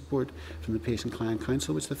advice and support from the Patient Client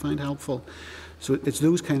Council, which they found helpful. So it's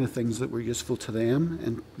those kind of things that were useful to them.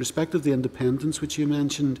 In respect of the independence which you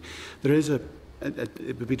mentioned, there is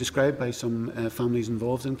it would be described by some families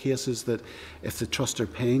involved in cases that if the trust are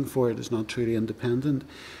paying for it, it's not truly independent.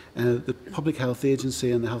 The Public Health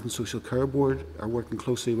Agency and the Health and Social Care Board are working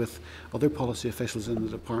closely with other policy officials in the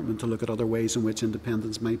department to look at other ways in which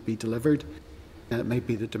independence might be delivered. It might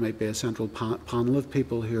be that there might be a central panel of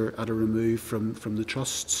people who are at a remove from the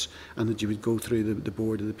trusts, and that you would go through the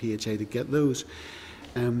board of the PHA to get those.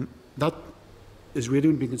 That is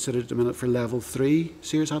really being considered at the minute for level 3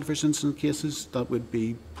 serious adverse incident cases. That would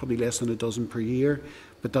be probably less than a dozen per year,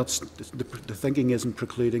 but that's the thinking isn't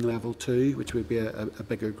precluding level 2, which would be a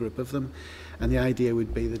bigger group of them. And the idea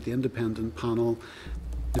would be that the independent panel,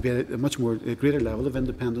 to be a greater level of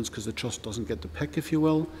independence, because the trust doesn't get to pick, if you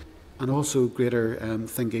will, and also greater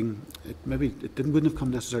thinking. Wouldn't have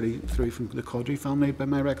come necessarily through from the Codry family by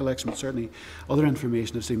my recollection, but certainly other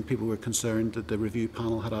information I've seen, people were concerned that the review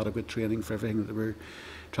panel had adequate training for everything that they were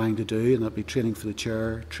trying to do, and that'd be training for the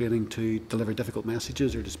chair, training to deliver difficult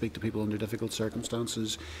messages or to speak to people under difficult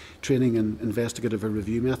circumstances, training in investigative or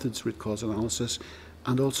review methods, root cause analysis,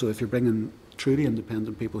 and also if you're bringing truly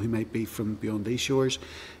independent people who might be from beyond these shores,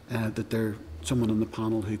 that they're someone on the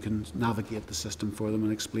panel who can navigate the system for them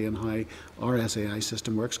and explain how our SAI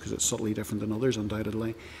system works, because it's subtly different than others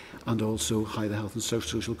undoubtedly, and also how the health and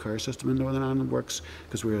social care system in Northern Ireland works,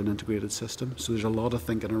 because we're an integrated system. So there's a lot of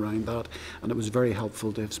thinking around that, and it was very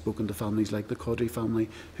helpful to have spoken to families like the Codry family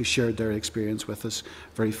who shared their experience with us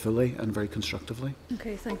very fully and very constructively.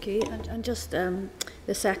 Okay, thank you. And just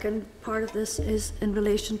the second part of this is in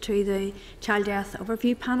relation to the child death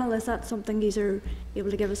overview panel. Is that something you are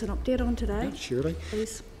able to give us an update on today? Yeah, surely.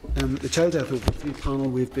 Please. The Child Death Overview Panel,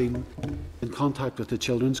 we've been in contact with the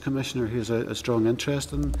Children's Commissioner, who has a strong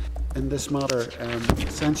interest in this matter.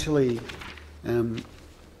 Essentially, we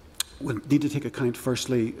need to take account,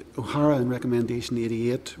 firstly, O'Hara in Recommendation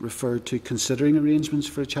 88 referred to considering arrangements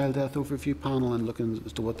for a Child Death Overview Panel and looking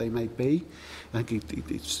as to what they might be. I think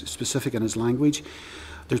it's specific in his language.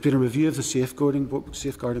 There's been a review of the Safeguarding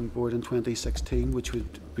Board in 2016, which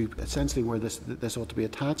would be essentially where this ought to be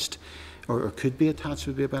attached, or could be attached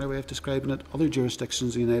would be a better way of describing it. Other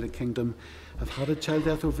jurisdictions in the United Kingdom have had a Child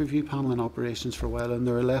Death Overview Panel in operations for a while, and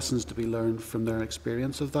there are lessons to be learned from their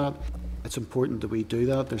experience of that. It's important that we do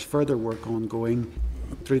that. There's further work ongoing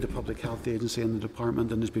through the Public Health Agency and the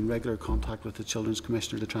Department, and there's been regular contact with the Children's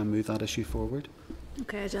Commissioner to try and move that issue forward.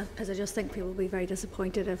 Okay, I just think people will be very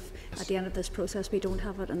disappointed if at the end of this process we don't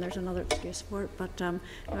have it and there's another excuse for it, but I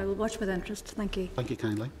will watch with interest. Thank you. Thank you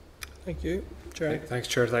kindly. Thank you. Chair. Thanks,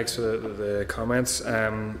 Chair. Thanks for the comments.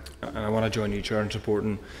 And I want to join you, Chair, in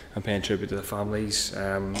supporting and paying tribute to the families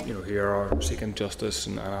who are seeking justice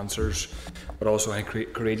and answers, but also I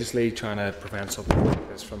think courageously trying to prevent something like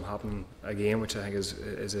this from happening again, which I think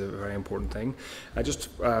is a very important thing. I just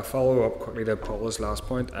follow up quickly to Paula's last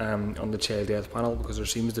point on the child death panel, because there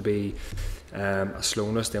seems to be a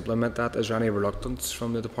slowness to implement that. Is there any reluctance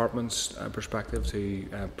from the department's perspective to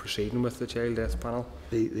proceeding with the child death panel?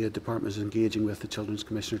 The department is engaging with the Children's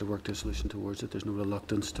Commissioner to work to a solution towards it. There's no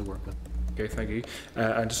reluctance to work with. Okay, thank you.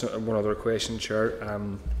 And just one other question, Chair.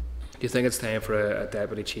 Do you think it's time for a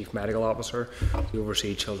Deputy Chief Medical Officer to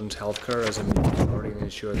oversee children's healthcare as a priority and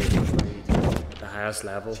ensure that it's at the highest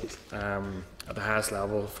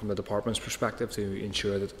level, from the department's perspective, to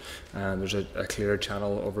ensure that there's a clear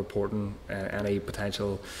channel of reporting any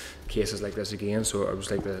potential cases like this again? So I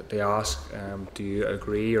was like to ask, do you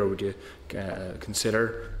agree, or would you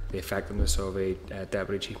consider the effectiveness of a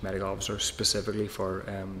Deputy Chief Medical Officer specifically for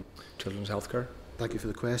children's healthcare? Thank you for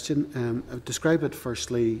the question. I would describe it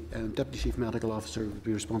firstly, Deputy Chief Medical Officer would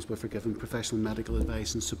be responsible for giving professional medical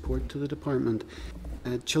advice and support to the department.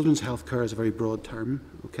 Children's healthcare is a very broad term,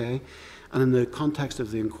 okay? And in the context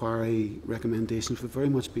of the inquiry recommendations, we've very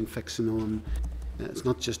much been fixing on, it's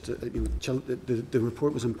not just, the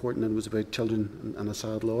report was important and it was about children and a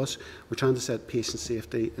sad loss. We're trying to set patient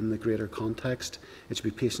safety in the greater context. It should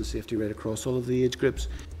be patient safety right across all of the age groups.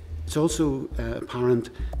 It's also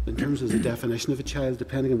apparent in terms of the definition of a child,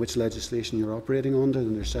 depending on which legislation you're operating under,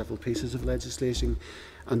 and there's several pieces of legislation,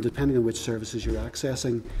 and depending on which services you're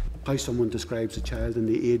accessing, how someone describes a child and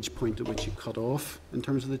the age point at which you cut off in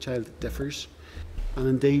terms of the child differs. And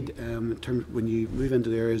indeed, when you move into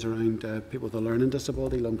the areas around people with a learning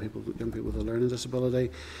disability, young people with a learning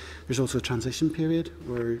disability, there's also a transition period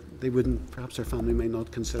where they wouldn't, perhaps their family might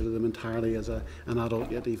not consider them entirely as an adult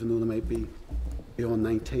yet, even though they might be beyond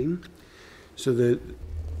 19. So the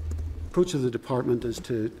approach of the department is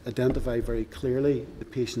to identify very clearly the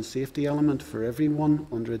patient safety element for everyone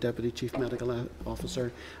under a Deputy Chief Medical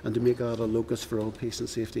Officer, and to make that a locus for all patient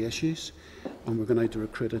safety issues. And we're going out to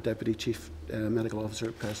recruit a Deputy Chief Medical Officer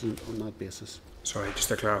at present on that basis. Sorry, just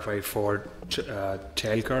to clarify, for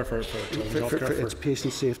childcare, for children's healthcare? It's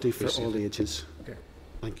patient safety for all ages. Okay.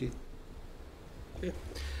 Thank you. Okay.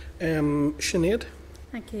 Sinead?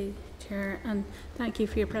 Thank you, Chair, and thank you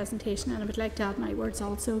for your presentation. And I would like to add my words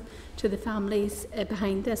also to the families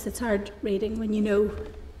behind this. It's hard reading when you know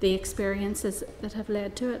the experiences that have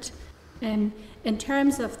led to it. In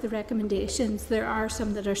terms of the recommendations, there are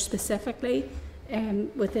some that are specifically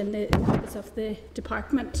within the office of the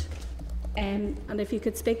department, and if you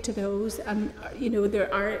could speak to those, and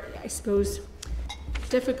there are, I suppose,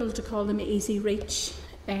 difficult to call them easy reach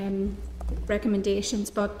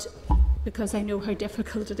recommendations, but because I know how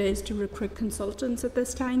difficult it is to recruit consultants at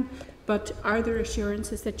this time. But are there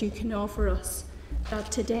assurances that you can offer us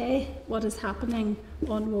that today what is happening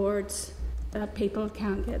on wards that people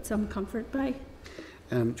can get some comfort by?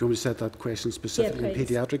 Do you want me to set that question specifically in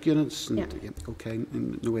paediatric units? And, okay,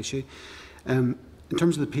 no issue. In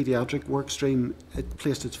terms of the paediatric work stream, it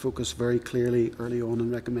placed its focus very clearly early on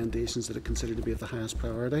on recommendations that it considered to be of the highest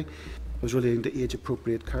priority. It was relating to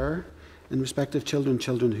age-appropriate care in respect of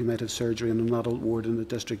children who might have surgery in an adult ward in the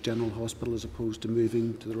District General Hospital as opposed to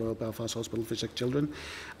moving to the Royal Belfast Hospital for Sick Children,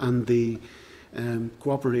 and the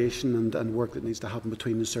cooperation and work that needs to happen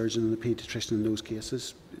between the surgeon and the paediatrician in those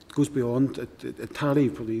cases. It goes beyond, entirely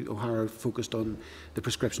probably O'Hara focused on the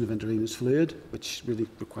prescription of intravenous fluid, which really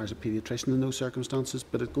requires a paediatrician in those circumstances,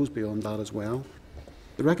 but it goes beyond that as well.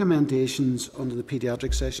 The recommendations under the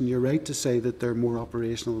paediatric session, you're right to say that they're more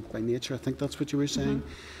operational by nature. I think that's what you were saying.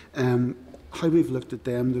 How we've looked at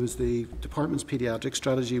them, there was the department's paediatric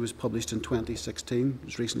strategy was published in 2016. It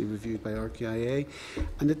was recently reviewed by RQIA,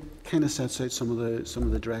 and it kind of sets out some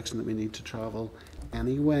of the direction that we need to travel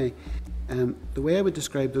anyway. The way I would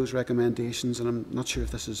describe those recommendations, and I'm not sure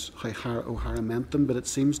if this is how O'Hara meant them, but it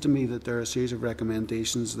seems to me that there are a series of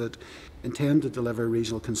recommendations that intend to deliver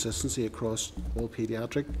regional consistency across all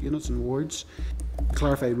paediatric units and wards,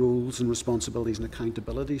 clarify rules and responsibilities and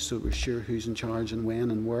accountability so that we're sure who's in charge and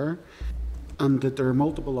when and where, and that there are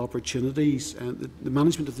multiple opportunities. The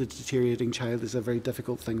management of the deteriorating child is a very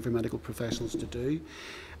difficult thing for medical professionals to do.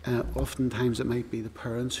 Oftentimes it might be the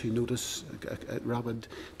parents who notice a rapid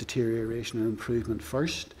deterioration or improvement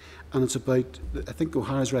first, and it's about, I think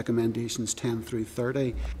O'Hara's recommendations 10 through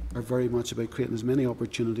 30 are very much about creating as many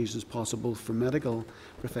opportunities as possible for medical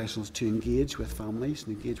professionals to engage with families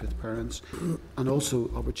and engage with parents, and also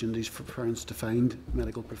opportunities for parents to find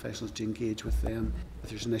medical professionals to engage with them. If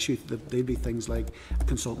there's an issue, there'd be things like a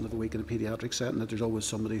consultant of the week in a paediatric setting, that there's always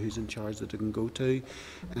somebody who's in charge that they can go to.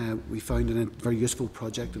 We found a very useful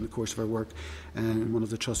project in the course of our work in one of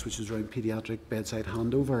the trusts, which was around paediatric bedside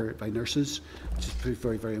handover by nurses, which is proved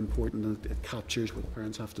very, very important, and it captures what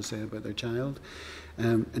parents have to say about their child.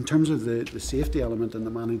 In terms of the safety element and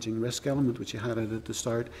the managing risk element, which you highlighted at the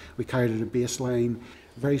start, we carried out a baseline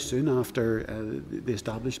very soon after the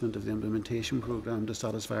establishment of the implementation programme to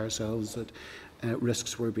satisfy ourselves that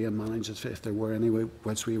risks were being managed, if there were any,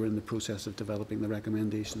 whilst we were in the process of developing the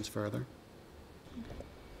recommendations further.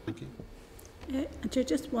 Thank you.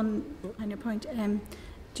 Just one final point.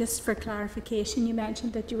 Just for clarification, you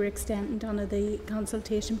mentioned that you were extending on the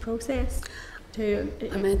consultation process.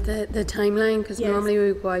 I meant the timeline, because normally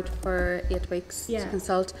we go out for 8 weeks to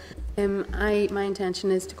consult. My intention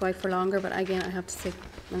is to go out for longer, but again I have to seek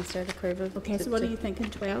Ministerial approval. Okay, so what are you thinking,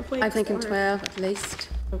 12 weeks? I'm thinking 12 at least,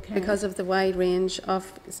 because of the wide range of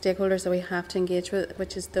stakeholders that we have to engage with,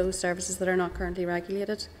 which is those services that are not currently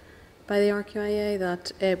regulated by the RQIA,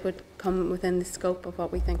 that it would come within the scope of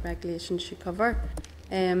what we think regulations should cover.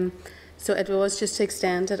 So it was just to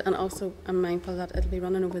extend it, and also I'm mindful that it'll be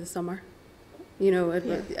running over the summer. You know,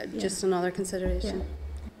 just another consideration. Yeah.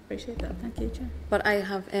 Appreciate that. Thank you, Chair. But I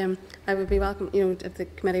have, I would be welcome, you know, if the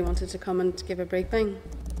committee wanted to come and give a briefing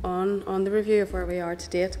on the review of where we are to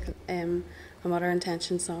date and what our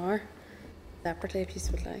intentions are, separately, if you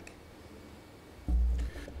would like.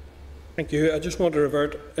 Thank you. I just want to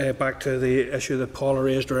revert back to the issue that Paula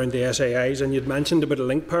raised around the SAIs, and you'd mentioned about a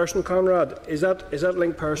link person, Conrad. Is that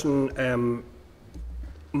link person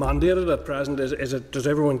mandated at present? Does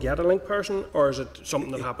everyone get a link person, or is it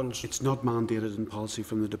something that happens? It's not mandated in policy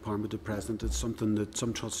from the department at present. It's something that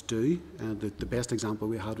some trusts do. The best example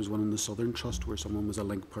we had was one in the Southern Trust, where someone was a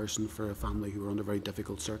link person for a family who were under very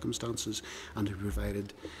difficult circumstances, and who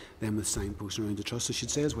provided them with signposts around the trust. I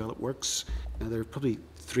should say as well, it works. There are probably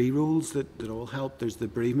 3 roles that all help. There's the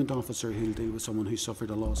bereavement officer who'll deal with someone who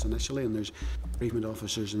suffered a loss initially, and there's bereavement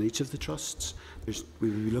officers in each of the trusts. We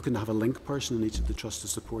will be looking to have a link person in each of the trusts to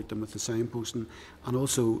support them with the signposting, and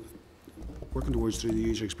also working towards, through the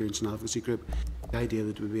user experience and advocacy group, the idea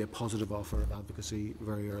that there would be a positive offer of advocacy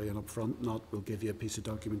very early and up front, not we'll give you a piece of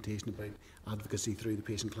documentation about advocacy through the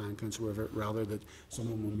patient client counsel, rather that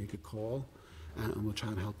someone will make a call and we'll try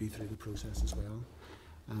and help you through the process as well.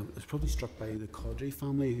 I was probably struck by the Caudry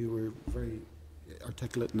family, who were very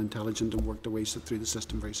articulate and intelligent and worked their way through the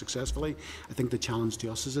system very successfully. I think the challenge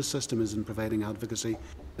to us as a system is in providing advocacy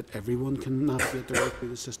that everyone can navigate their way through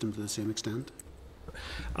the system to the same extent.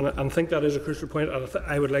 And I think that is a crucial point, and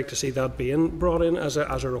I would like to see that being brought in as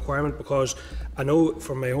a requirement, because I know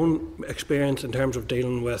from my own experience in terms of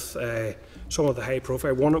dealing with some of the high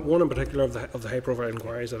profile, one in particular of the high profile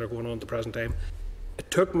inquiries that are going on at the present time, It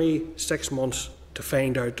took me 6 months to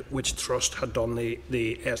find out which trust had done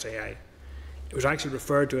the SAI. It was actually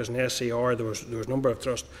referred to as an SCR. There was a number of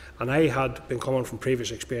trusts, and I had been coming from previous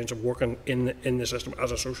experience of working in the system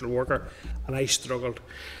as a social worker, and I struggled.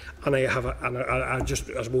 And I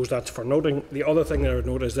suppose that's for noting. The other thing that I would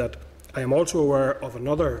note is that I am also aware of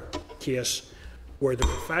another case where the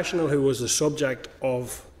professional who was the subject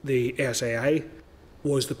of the SAI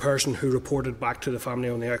was the person who reported back to the family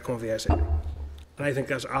on the outcome of the SAI. And I think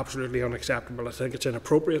that's absolutely unacceptable. I think it's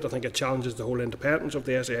inappropriate. I think it challenges the whole independence of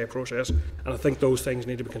the SAI process, and I think those things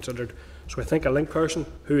need to be considered. So I think a link person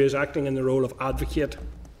who is acting in the role of advocate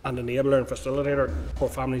and enabler and facilitator for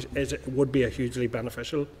families would be a hugely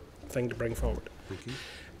beneficial thing to bring forward. Thank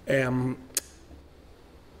you.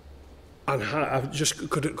 And I just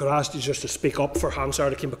could ask you just to speak up for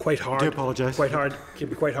Hansard. It can be quite hard. I do apologise. It can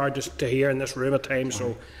be quite hard just to hear in this room at times,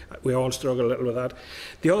 so we all struggle a little with that.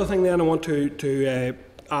 The other thing then I want to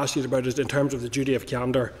ask you about is in terms of the duty of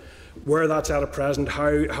candour, where that's at present,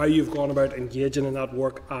 how you've gone about engaging in that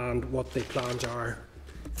work, and what the plans are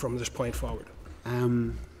from this point forward.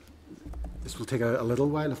 This will take a little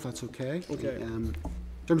while, if that's okay. Okay. In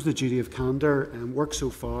terms of the duty of candour, work so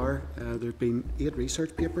far, there have been 8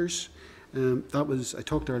 research papers. I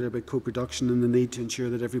talked earlier about co-production and the need to ensure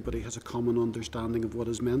that everybody has a common understanding of what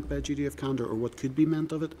is meant by duty of candour, or what could be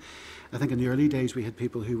meant of it. I think in the early days we had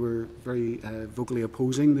people who were very vocally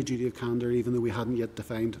opposing the duty of candour, even though we hadn't yet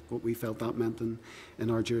defined what we felt that meant in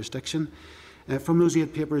our jurisdiction. From those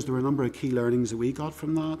 8 papers, there were a number of key learnings that we got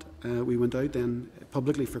from that. We went out then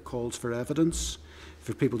publicly for calls for evidence,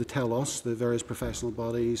 for people to tell us, the various professional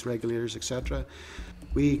bodies, regulators, etc.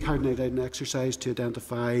 We carried out an exercise to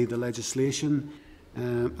identify the legislation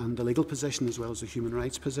and the legal position, as well as the human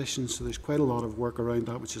rights position. So there's quite a lot of work around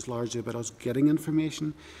that, which is largely about us getting information.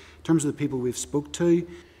 In terms of the people we've spoke to,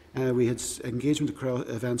 we had engagement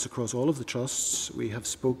events across all of the trusts. We have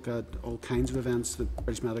spoke at all kinds of events, the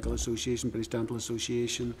British Medical Association, British Dental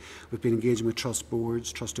Association. We've been engaging with trust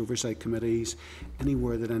boards, trust oversight committees.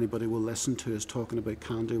 Anywhere that anybody will listen to us talking about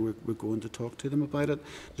candour, we're going to talk to them about it.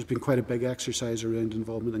 There's been quite a big exercise around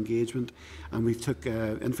involvement engagement, and we took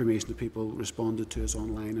information that people responded to us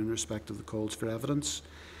online in respect of the calls for evidence.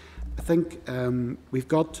 I think we've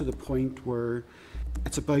got to the point where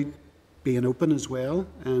it's about being open as well.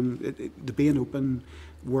 The being open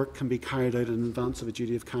work can be carried out in advance of a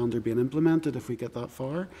duty of candour being implemented if we get that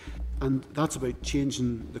far. And that's about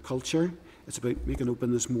changing the culture. It's about making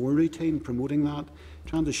openness more routine, promoting that,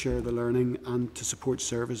 trying to share the learning, and to support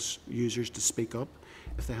service users to speak up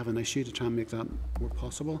if they have an issue, to try and make that more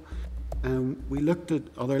possible. We looked at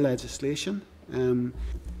other legislation.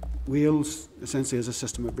 Wales essentially has a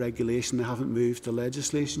system of regulation. They haven't moved to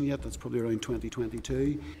legislation yet. That's probably around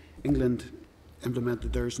 2022. England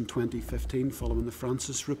implemented theirs in 2015 following the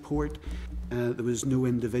Francis report. There was no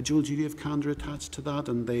individual duty of candour attached to that,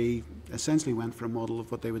 and they essentially went for a model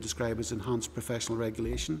of what they would describe as enhanced professional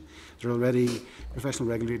regulation. There are already professional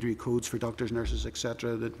regulatory codes for doctors, nurses,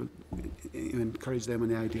 etc. that would encourage them in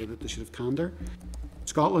the idea that they should have candour.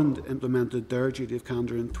 Scotland implemented their duty of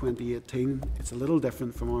candour in 2018. It's a little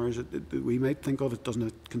different from ours. We might think of it,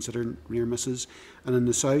 doesn't consider near misses. And in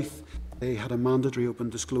the south, they had a mandatory open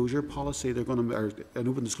disclosure policy. They're going to, or an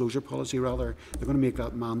open disclosure policy rather. They're going to make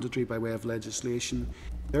that mandatory by way of legislation.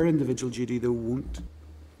 Their individual duty, though, won't.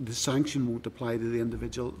 The sanction won't apply to the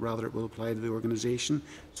individual. Rather, it will apply to the organisation.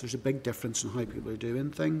 So there's a big difference in how people are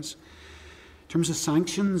doing things. In terms of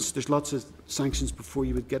sanctions, there's lots of sanctions before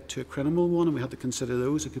you would get to a criminal one, and we had to consider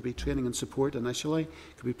those. It could be training and support initially,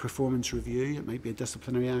 it could be performance review, it might be a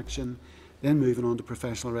disciplinary action, then moving on to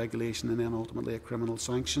professional regulation, and then ultimately a criminal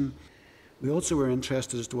sanction. We also were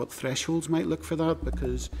interested as to what thresholds might look for that,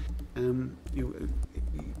 because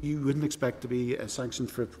you wouldn't expect to be sanctioned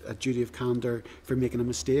for a duty of candour for making a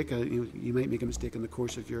mistake. You might make a mistake in the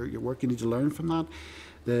course of your work. You need to learn from that.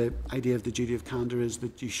 The idea of the duty of candour is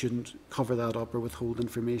that you shouldn't cover that up or withhold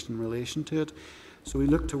information in relation to it. So we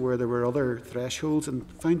looked to where there were other thresholds and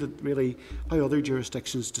found that really how other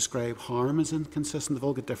jurisdictions describe harm is inconsistent. They've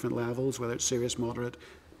all got different levels, whether it's serious, moderate,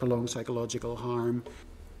 prolonged psychological harm.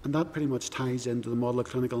 And that pretty much ties into the model of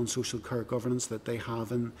clinical and social care governance that they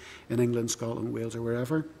have in England, Scotland, Wales or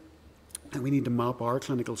wherever. And we need to map our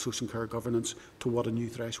clinical social care governance to what a new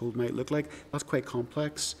threshold might look like. That's quite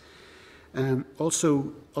complex.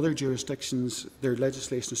 Also, other jurisdictions, their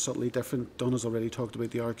legislation is subtly different. Don has already talked about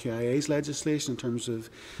the RQIA's legislation in terms of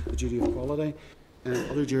the duty of quality.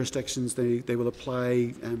 Other jurisdictions, they will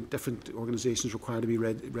apply, different organisations required to be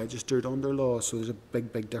registered under law, so there's a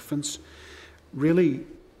big difference. Really,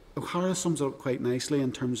 O'Hara sums it up quite nicely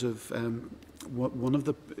in terms of what one of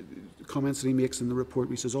the comments that he makes in the report.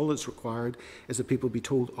 He says all that's required is that people be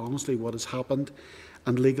told honestly what has happened,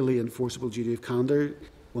 and legally enforceable duty of candour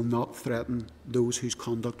will not threaten those whose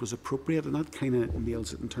conduct was appropriate, and that kind of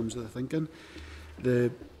nails it in terms of the thinking.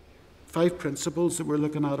 The 5 principles that we're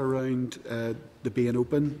looking at around the being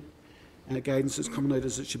open guidance that's coming out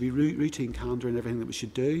is it should be routine candour in everything that we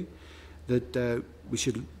should do, that there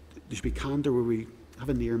should be candour where we have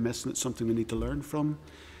a near miss and it's something we need to learn from.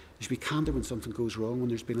 There should be candour when something goes wrong, when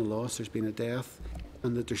there's been a loss, there's been a death,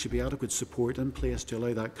 and that there should be adequate support in place to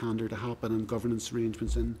allow that candour to happen and governance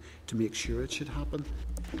arrangements in to make sure it should happen.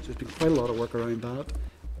 So there's been quite a lot of work around that.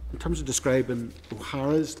 In terms of describing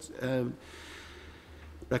O'Hara's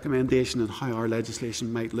recommendation and how our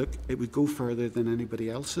legislation might look, it would go further than anybody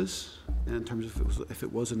else's in terms of if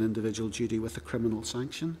it was an individual duty with a criminal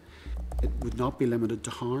sanction. It would not be limited to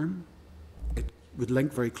harm. It would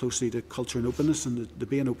link very closely to culture and openness, and the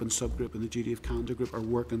Being Open subgroup and the Duty of Candour group are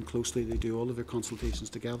working closely. They do all of their consultations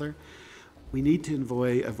together. We need to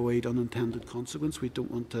avoid unintended consequence. We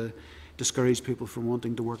don't want to discourage people from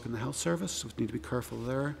wanting to work in the health service, so we need to be careful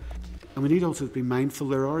there. And we need also to be mindful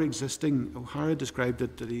there are existing, O'Hara described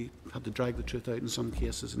it that he had to drag the truth out in some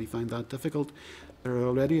cases and he found that difficult. There are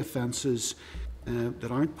already offences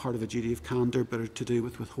that aren't part of a duty of candour but are to do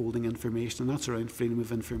with withholding information, and that's around freedom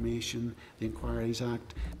of information, the Inquiries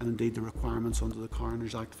Act, and indeed the requirements under the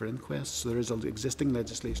Coroner's Act for inquests. So there is existing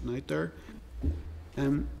legislation out there.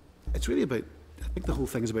 It's really about, I think the whole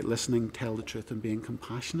thing is about listening, tell the truth and being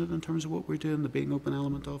compassionate in terms of what we're doing, the being open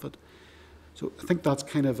element of it. So I think that's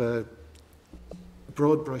kind of a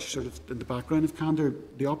broad brush sort of in the background of candour.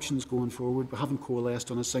 The options going forward, we haven't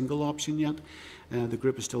coalesced on a single option yet. The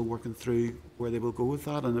group is still working through where they will go with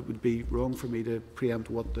that, and it would be wrong for me to preempt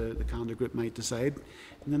what the candour group might decide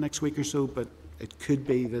in the next week or so, but it could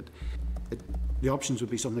be that the options would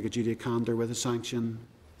be something like a duty of candour with a sanction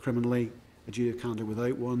criminally, a duty of candour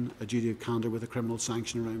without one, a duty of candour with a criminal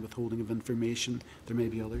sanction around withholding of information. There may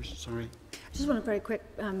be others, sorry. I just want to very quick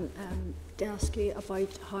to ask you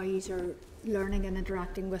about how you are learning and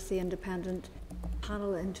interacting with the independent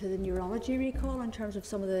panel into the neurology recall in terms of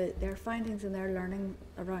some of their findings and their learning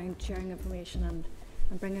around sharing information and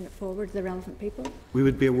bringing it forward to the relevant people. We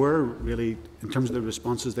would be aware, really, in terms of the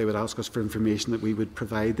responses they would ask us for information that we would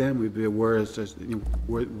provide them. We'd be aware as to,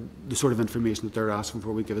 the sort of information that they're asking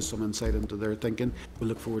for would give us some insight into their thinking. We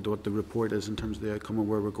look forward to what the report is in terms of the outcome and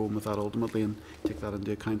where we're going with that ultimately, and take that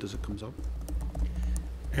into account as it comes up.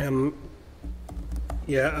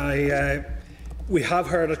 We have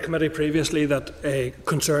heard at committee previously that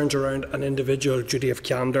concerns around an individual duty of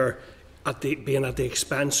candour being at the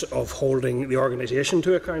expense of holding the organisation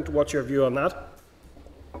to account. What's your view on that?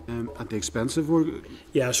 At the expense of?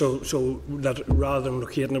 Yeah, so that rather than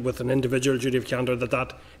locating it with an individual duty of candour,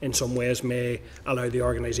 that in some ways may allow the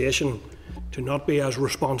organisation to not be as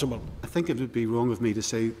responsible. I think it would be wrong of me to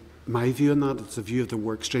say my view on that. It's a view of the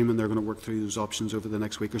work stream, and they're going to work through those options over the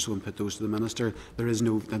next week or so and put those to the Minister. There is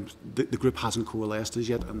no, the group hasn't coalesced as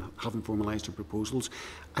yet and haven't formalised their proposals.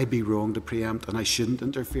 I'd be wrong to preempt, and I shouldn't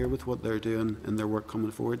interfere with what they're doing in their work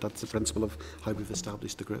coming forward. That's the principle of how we've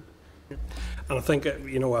established the group. And I think,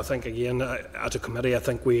 again, as a committee, I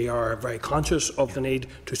think we are very conscious of the need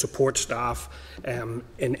to support staff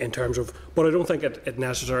in terms of, but I don't think it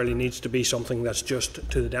necessarily needs to be something that's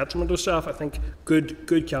just to the detriment of staff. I think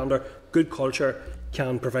good candour, good culture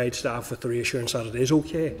can provide staff with the reassurance that it is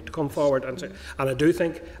okay to come forward and say, and I do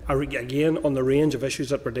think, again, on the range of issues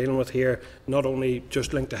that we're dealing with here, not only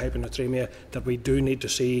just linked to hyponatraemia, that we do need to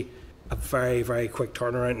see a very, very quick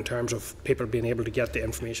turnaround in terms of people being able to get the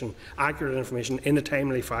information, accurate information, in a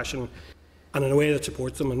timely fashion, and in a way that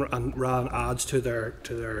supports them and rather adds to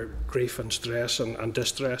their grief and stress and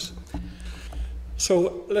distress.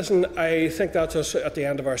 So, listen, I think that's us at the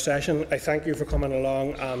end of our session. I thank you for coming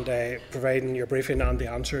along and providing your briefing and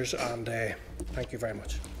the answers, and thank you very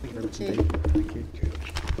much. Thank you very much indeed. Thank you.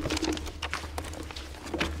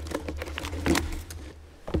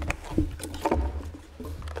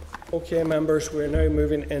 Okay, members, we're now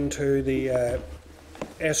moving into the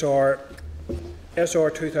SR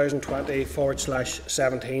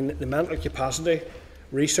 2020/17, the Mental Capacity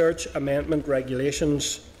Research Amendment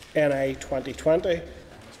Regulations NI 2020,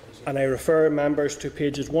 and I refer members to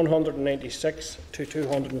pages 196 to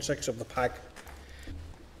 206 of the pack.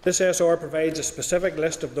 This SR provides a specific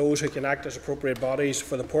list of those who can act as appropriate bodies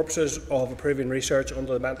for the purposes of approving research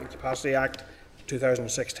under the Mental Capacity Act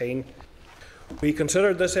 2016. We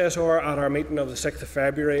considered this SR at our meeting of the 6th of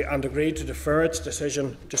February and agreed to defer its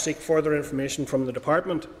decision to seek further information from the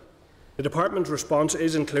Department. The Department's response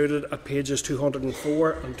is included at pages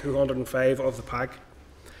 204 and 205 of the pack.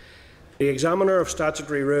 The Examiner of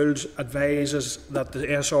Statutory Rules advises that the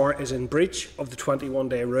SR is in breach of the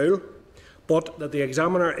 21-day rule, but that the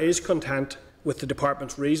Examiner is content with the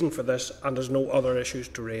Department's reason for this and has no other issues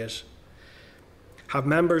to raise. Have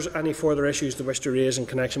members any further issues they wish to raise in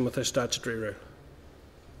connection with this statutory rule?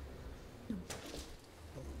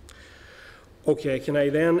 Okay, can I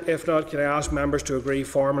then, if not, can I ask members to agree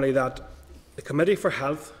formally that the Committee for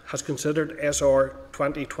Health has considered SR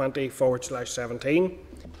 2020/17,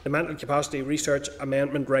 the Mental Capacity Research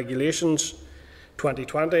Amendment Regulations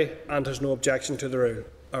 2020, and has no objection to the rule?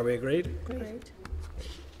 Are we agreed? Agreed.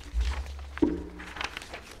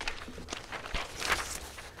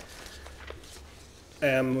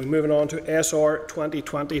 We're moving on to SR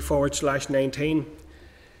 2020/19,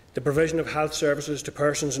 the provision of health services to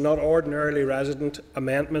persons not ordinarily resident,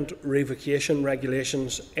 Amendment Revocation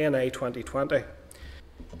Regulations NA 2020.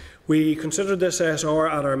 We considered this SR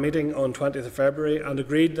at our meeting on 20th of February and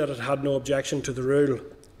agreed that it had no objection to the rule,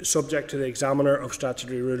 subject to the Examiner of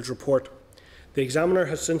Statutory Rules report. The Examiner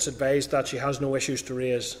has since advised that she has no issues to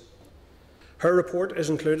raise. Her report is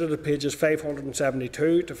included at pages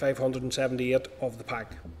 572 to 578 of the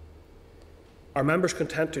pack. Are members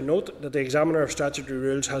content to note that the Examiner of Statutory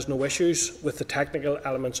Rules has no issues with the technical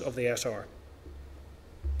elements of the SR?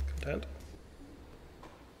 Content?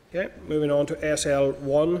 Okay, moving on to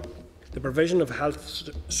SL1, the provision of health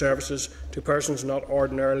services to persons not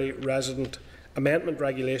ordinarily resident, Amendment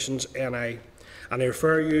Regulations NI. And I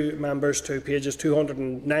refer you, members, to pages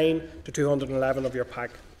 209 to 211 of your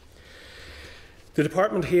pack. The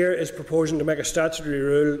Department here is proposing to make a statutory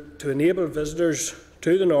rule to enable visitors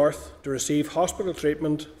to the North to receive hospital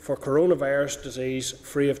treatment for coronavirus disease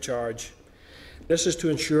free of charge. This is to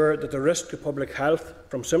ensure that the risk to public health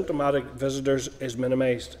from symptomatic visitors is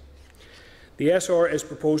minimised. The SR is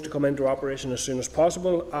proposed to come into operation as soon as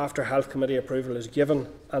possible after Health Committee approval is given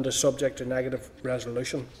and is subject to negative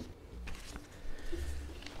resolution.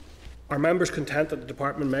 Are members content that the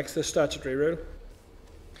Department makes this statutory rule?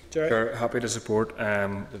 Sure, happy to support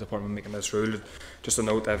the Department making this rule. Just a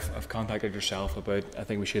note, I've contacted yourself about, I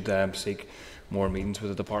think we should seek more meetings with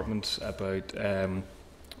the Department about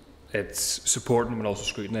its supporting but also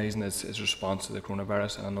scrutinising its response to the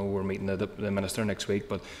coronavirus. And I know we're meeting the Minister next week,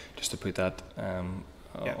 but just to put that on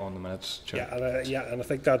the minutes. Sure. Yeah, and I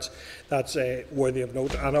think that's worthy of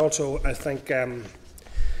note. And also, I think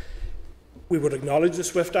we would acknowledge the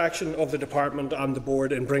swift action of the Department and the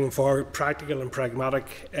Board in bringing forward practical and pragmatic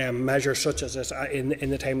measures such as this in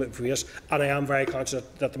the time that we face. And I am very conscious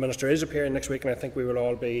that the Minister is appearing next week, and I think we will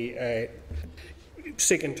all be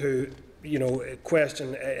seeking to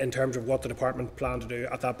question in terms of what the Department plan to do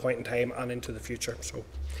at that point in time and into the future. So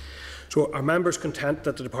are members content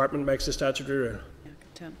that the Department makes the statutory rule? Yeah,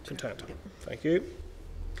 content. Thank you.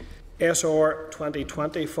 SR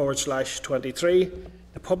 2020/23.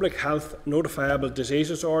 The Public Health Notifiable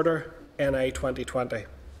Diseases Order, NI 2020.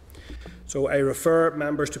 So I refer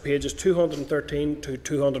members to pages 213 to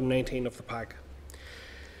 219 of the pack.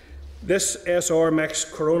 This SR makes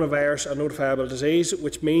coronavirus a notifiable disease,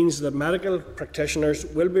 which means that medical practitioners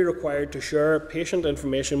will be required to share patient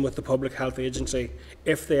information with the Public Health Agency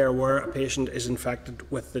if they are aware a patient is infected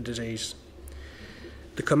with the disease.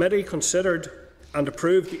 The Committee considered and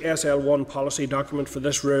approved the SL1 policy document for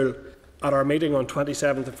this rule at our meeting on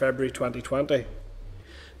 27th of February 2020.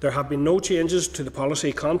 There have been no changes to the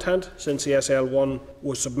policy content since the SL1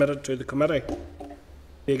 was submitted to the Committee.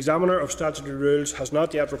 The Examiner of Statutory Rules has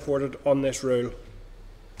not yet reported on this rule.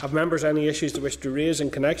 Have members any issues they wish to raise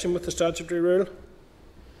in connection with the statutory rule?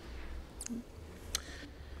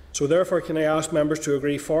 So therefore, can I ask members to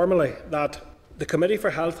agree formally that the Committee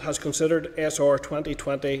for Health has considered SR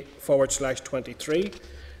 2020/23,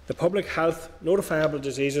 the Public Health Notifiable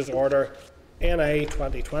Diseases Order, NI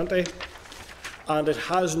 2020, and it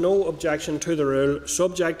has no objection to the rule,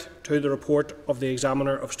 subject to the report of the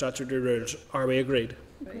Examiner of Statutory Rules. Are we agreed?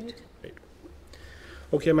 Agreed. Right.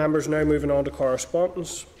 Okay, members, now moving on to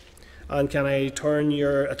correspondence. And can I turn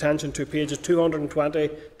your attention to pages 220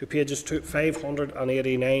 to pages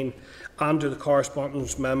 589 and to the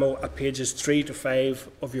correspondence memo at pages 3 to 5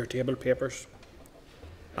 of your table papers.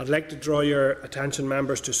 I'd like to draw your attention,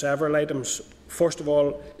 members, to several items. First of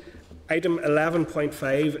all, item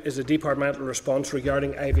 11.5 is a departmental response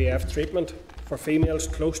regarding IVF treatment for females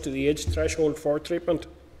close to the age threshold for treatment,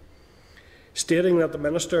 stating that the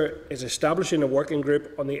Minister is establishing a working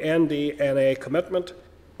group on the NDNA commitment,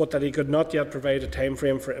 but that he could not yet provide a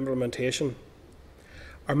timeframe for implementation.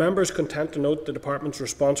 Are members content to note the Department's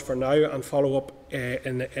response for now and follow up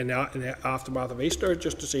in the aftermath of Easter,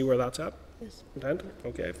 just to see where that's at? Yes. Content?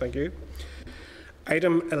 Okay, thank you.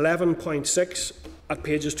 Item 11.6 at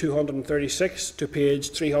pages 236 to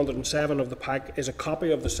page 307 of the pack is a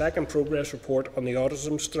copy of the second progress report on the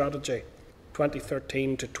autism strategy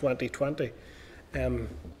 2013 to 2020. Do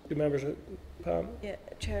members, Pam? Yeah,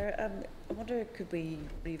 Chair, I wonder could we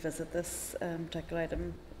revisit this particular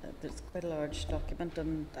item? There's quite a large document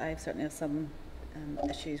and I've certainly have some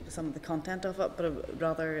issues with some of the content of it, but I would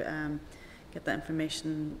rather get that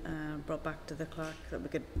information brought back to the clerk, that we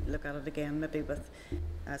could look at it again, maybe with,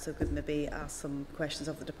 so we could maybe ask some questions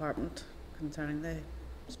of the department concerning the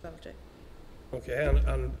strategy. Okay,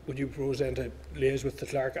 and would you propose then to liaise with the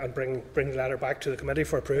clerk and bring the letter back to the committee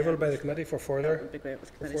for approval by the committee for further? That would be great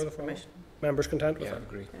with committee's information. Members content with that? I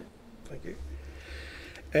agree. Thank you.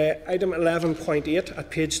 Item 11.8 at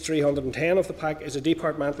page 310 of the pack is a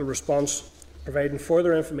departmental response providing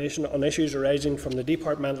further information on issues arising from the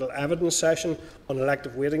departmental evidence session on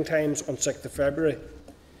elective waiting times on 6th of February.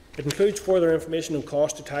 It includes further information on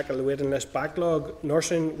costs to tackle the waiting list backlog,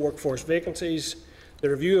 nursing workforce vacancies, the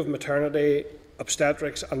review of maternity,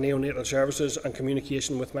 obstetrics and neonatal services, and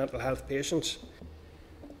communication with mental health patients.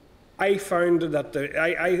 I found that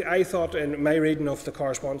I thought in my reading of the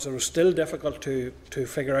correspondence it was still difficult to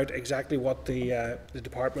figure out exactly what the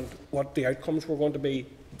department, what the outcomes were going to be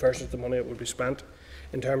versus the money that would be spent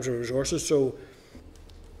in terms of resources. So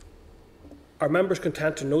are members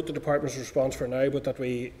content to note the department's response for now, but that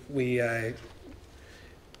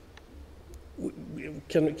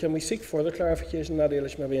can we seek further clarification on that,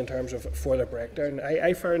 Eilish, maybe in terms of further breakdown?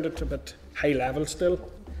 I found it a bit high level still.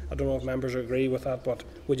 I don't know if members agree with that, but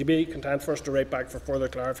would you be content for us to write back for further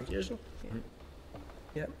clarification?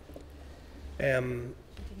 Yeah.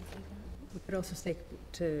 We could also seek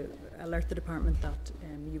to alert the department that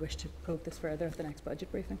you wish to probe this further at the next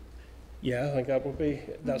budget briefing. Yeah, I think that would be,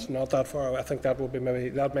 that's not that far away. I think that would be maybe,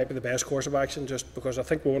 that might be the best course of action, just because I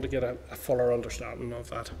think we want to get a fuller understanding of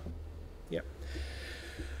that. Yeah.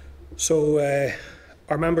 So,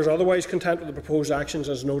 are members otherwise content with the proposed actions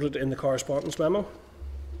as noted in the correspondence memo?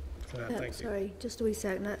 Sorry, just a wee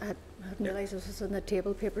second. I hadn't realised this was in the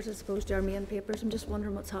table papers as opposed to our main papers. I'm just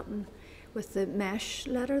wondering what's happened with the MESH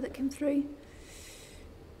letter that came through.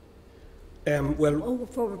 Well,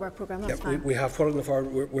 forward work programme. That's fine. We have put it in the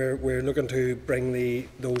forward. We're looking to bring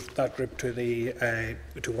that group to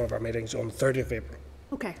to one of our meetings on the 30th of April.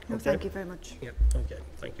 Okay. No, thank you very much. Yeah. Okay.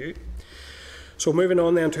 Thank you. So moving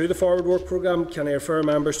on then to the forward work programme, can I refer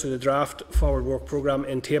members to the draft forward work programme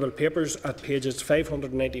in table papers at pages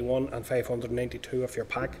 591 and 592 of your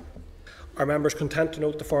pack? Are members content to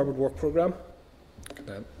note the forward work programme?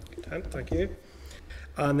 Content. Content. Thank you.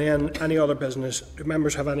 And then any other business? Do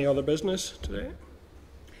members have any other business today?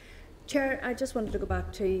 Chair, I just wanted to go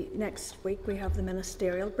back to next week. We have the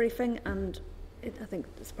ministerial briefing, and I think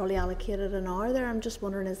it's probably allocated an hour there. I'm just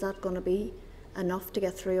wondering, is that going to be enough to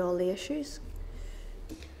get through all the issues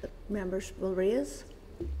that members will raise?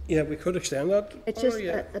 Yeah, we could extend that. It's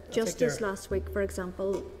just Justice last week, for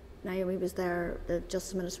example, Naomi was there, the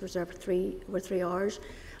Justice Minister was there for 3 hours,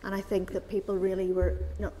 and I think that people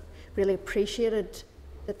really appreciated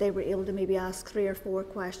that they were able to maybe ask 3 or 4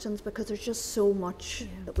 questions, because there's just so much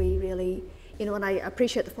that we really, and I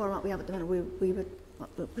appreciate the format we have at the minute. We would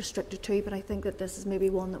restrict it to, but I think that this is maybe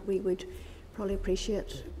one that we would probably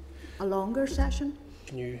appreciate a longer session.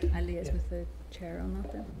 Can you? I'll liaise with the chair on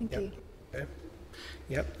that then. Thank you. Okay.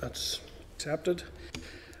 Yep, that's accepted.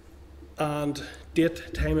 And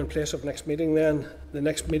date, time and place of next meeting then. The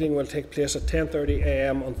next meeting will take place at 10:30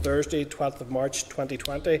 a.m. on Thursday, 12th of March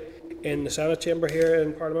 2020 in the Senate Chamber here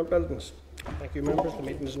in Parliament Buildings. Thank you, members. The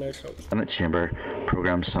meeting is now closed. Senate Chamber,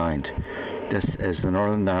 programme signed. This is the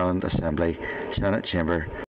Northern Ireland Assembly, Senate Chamber.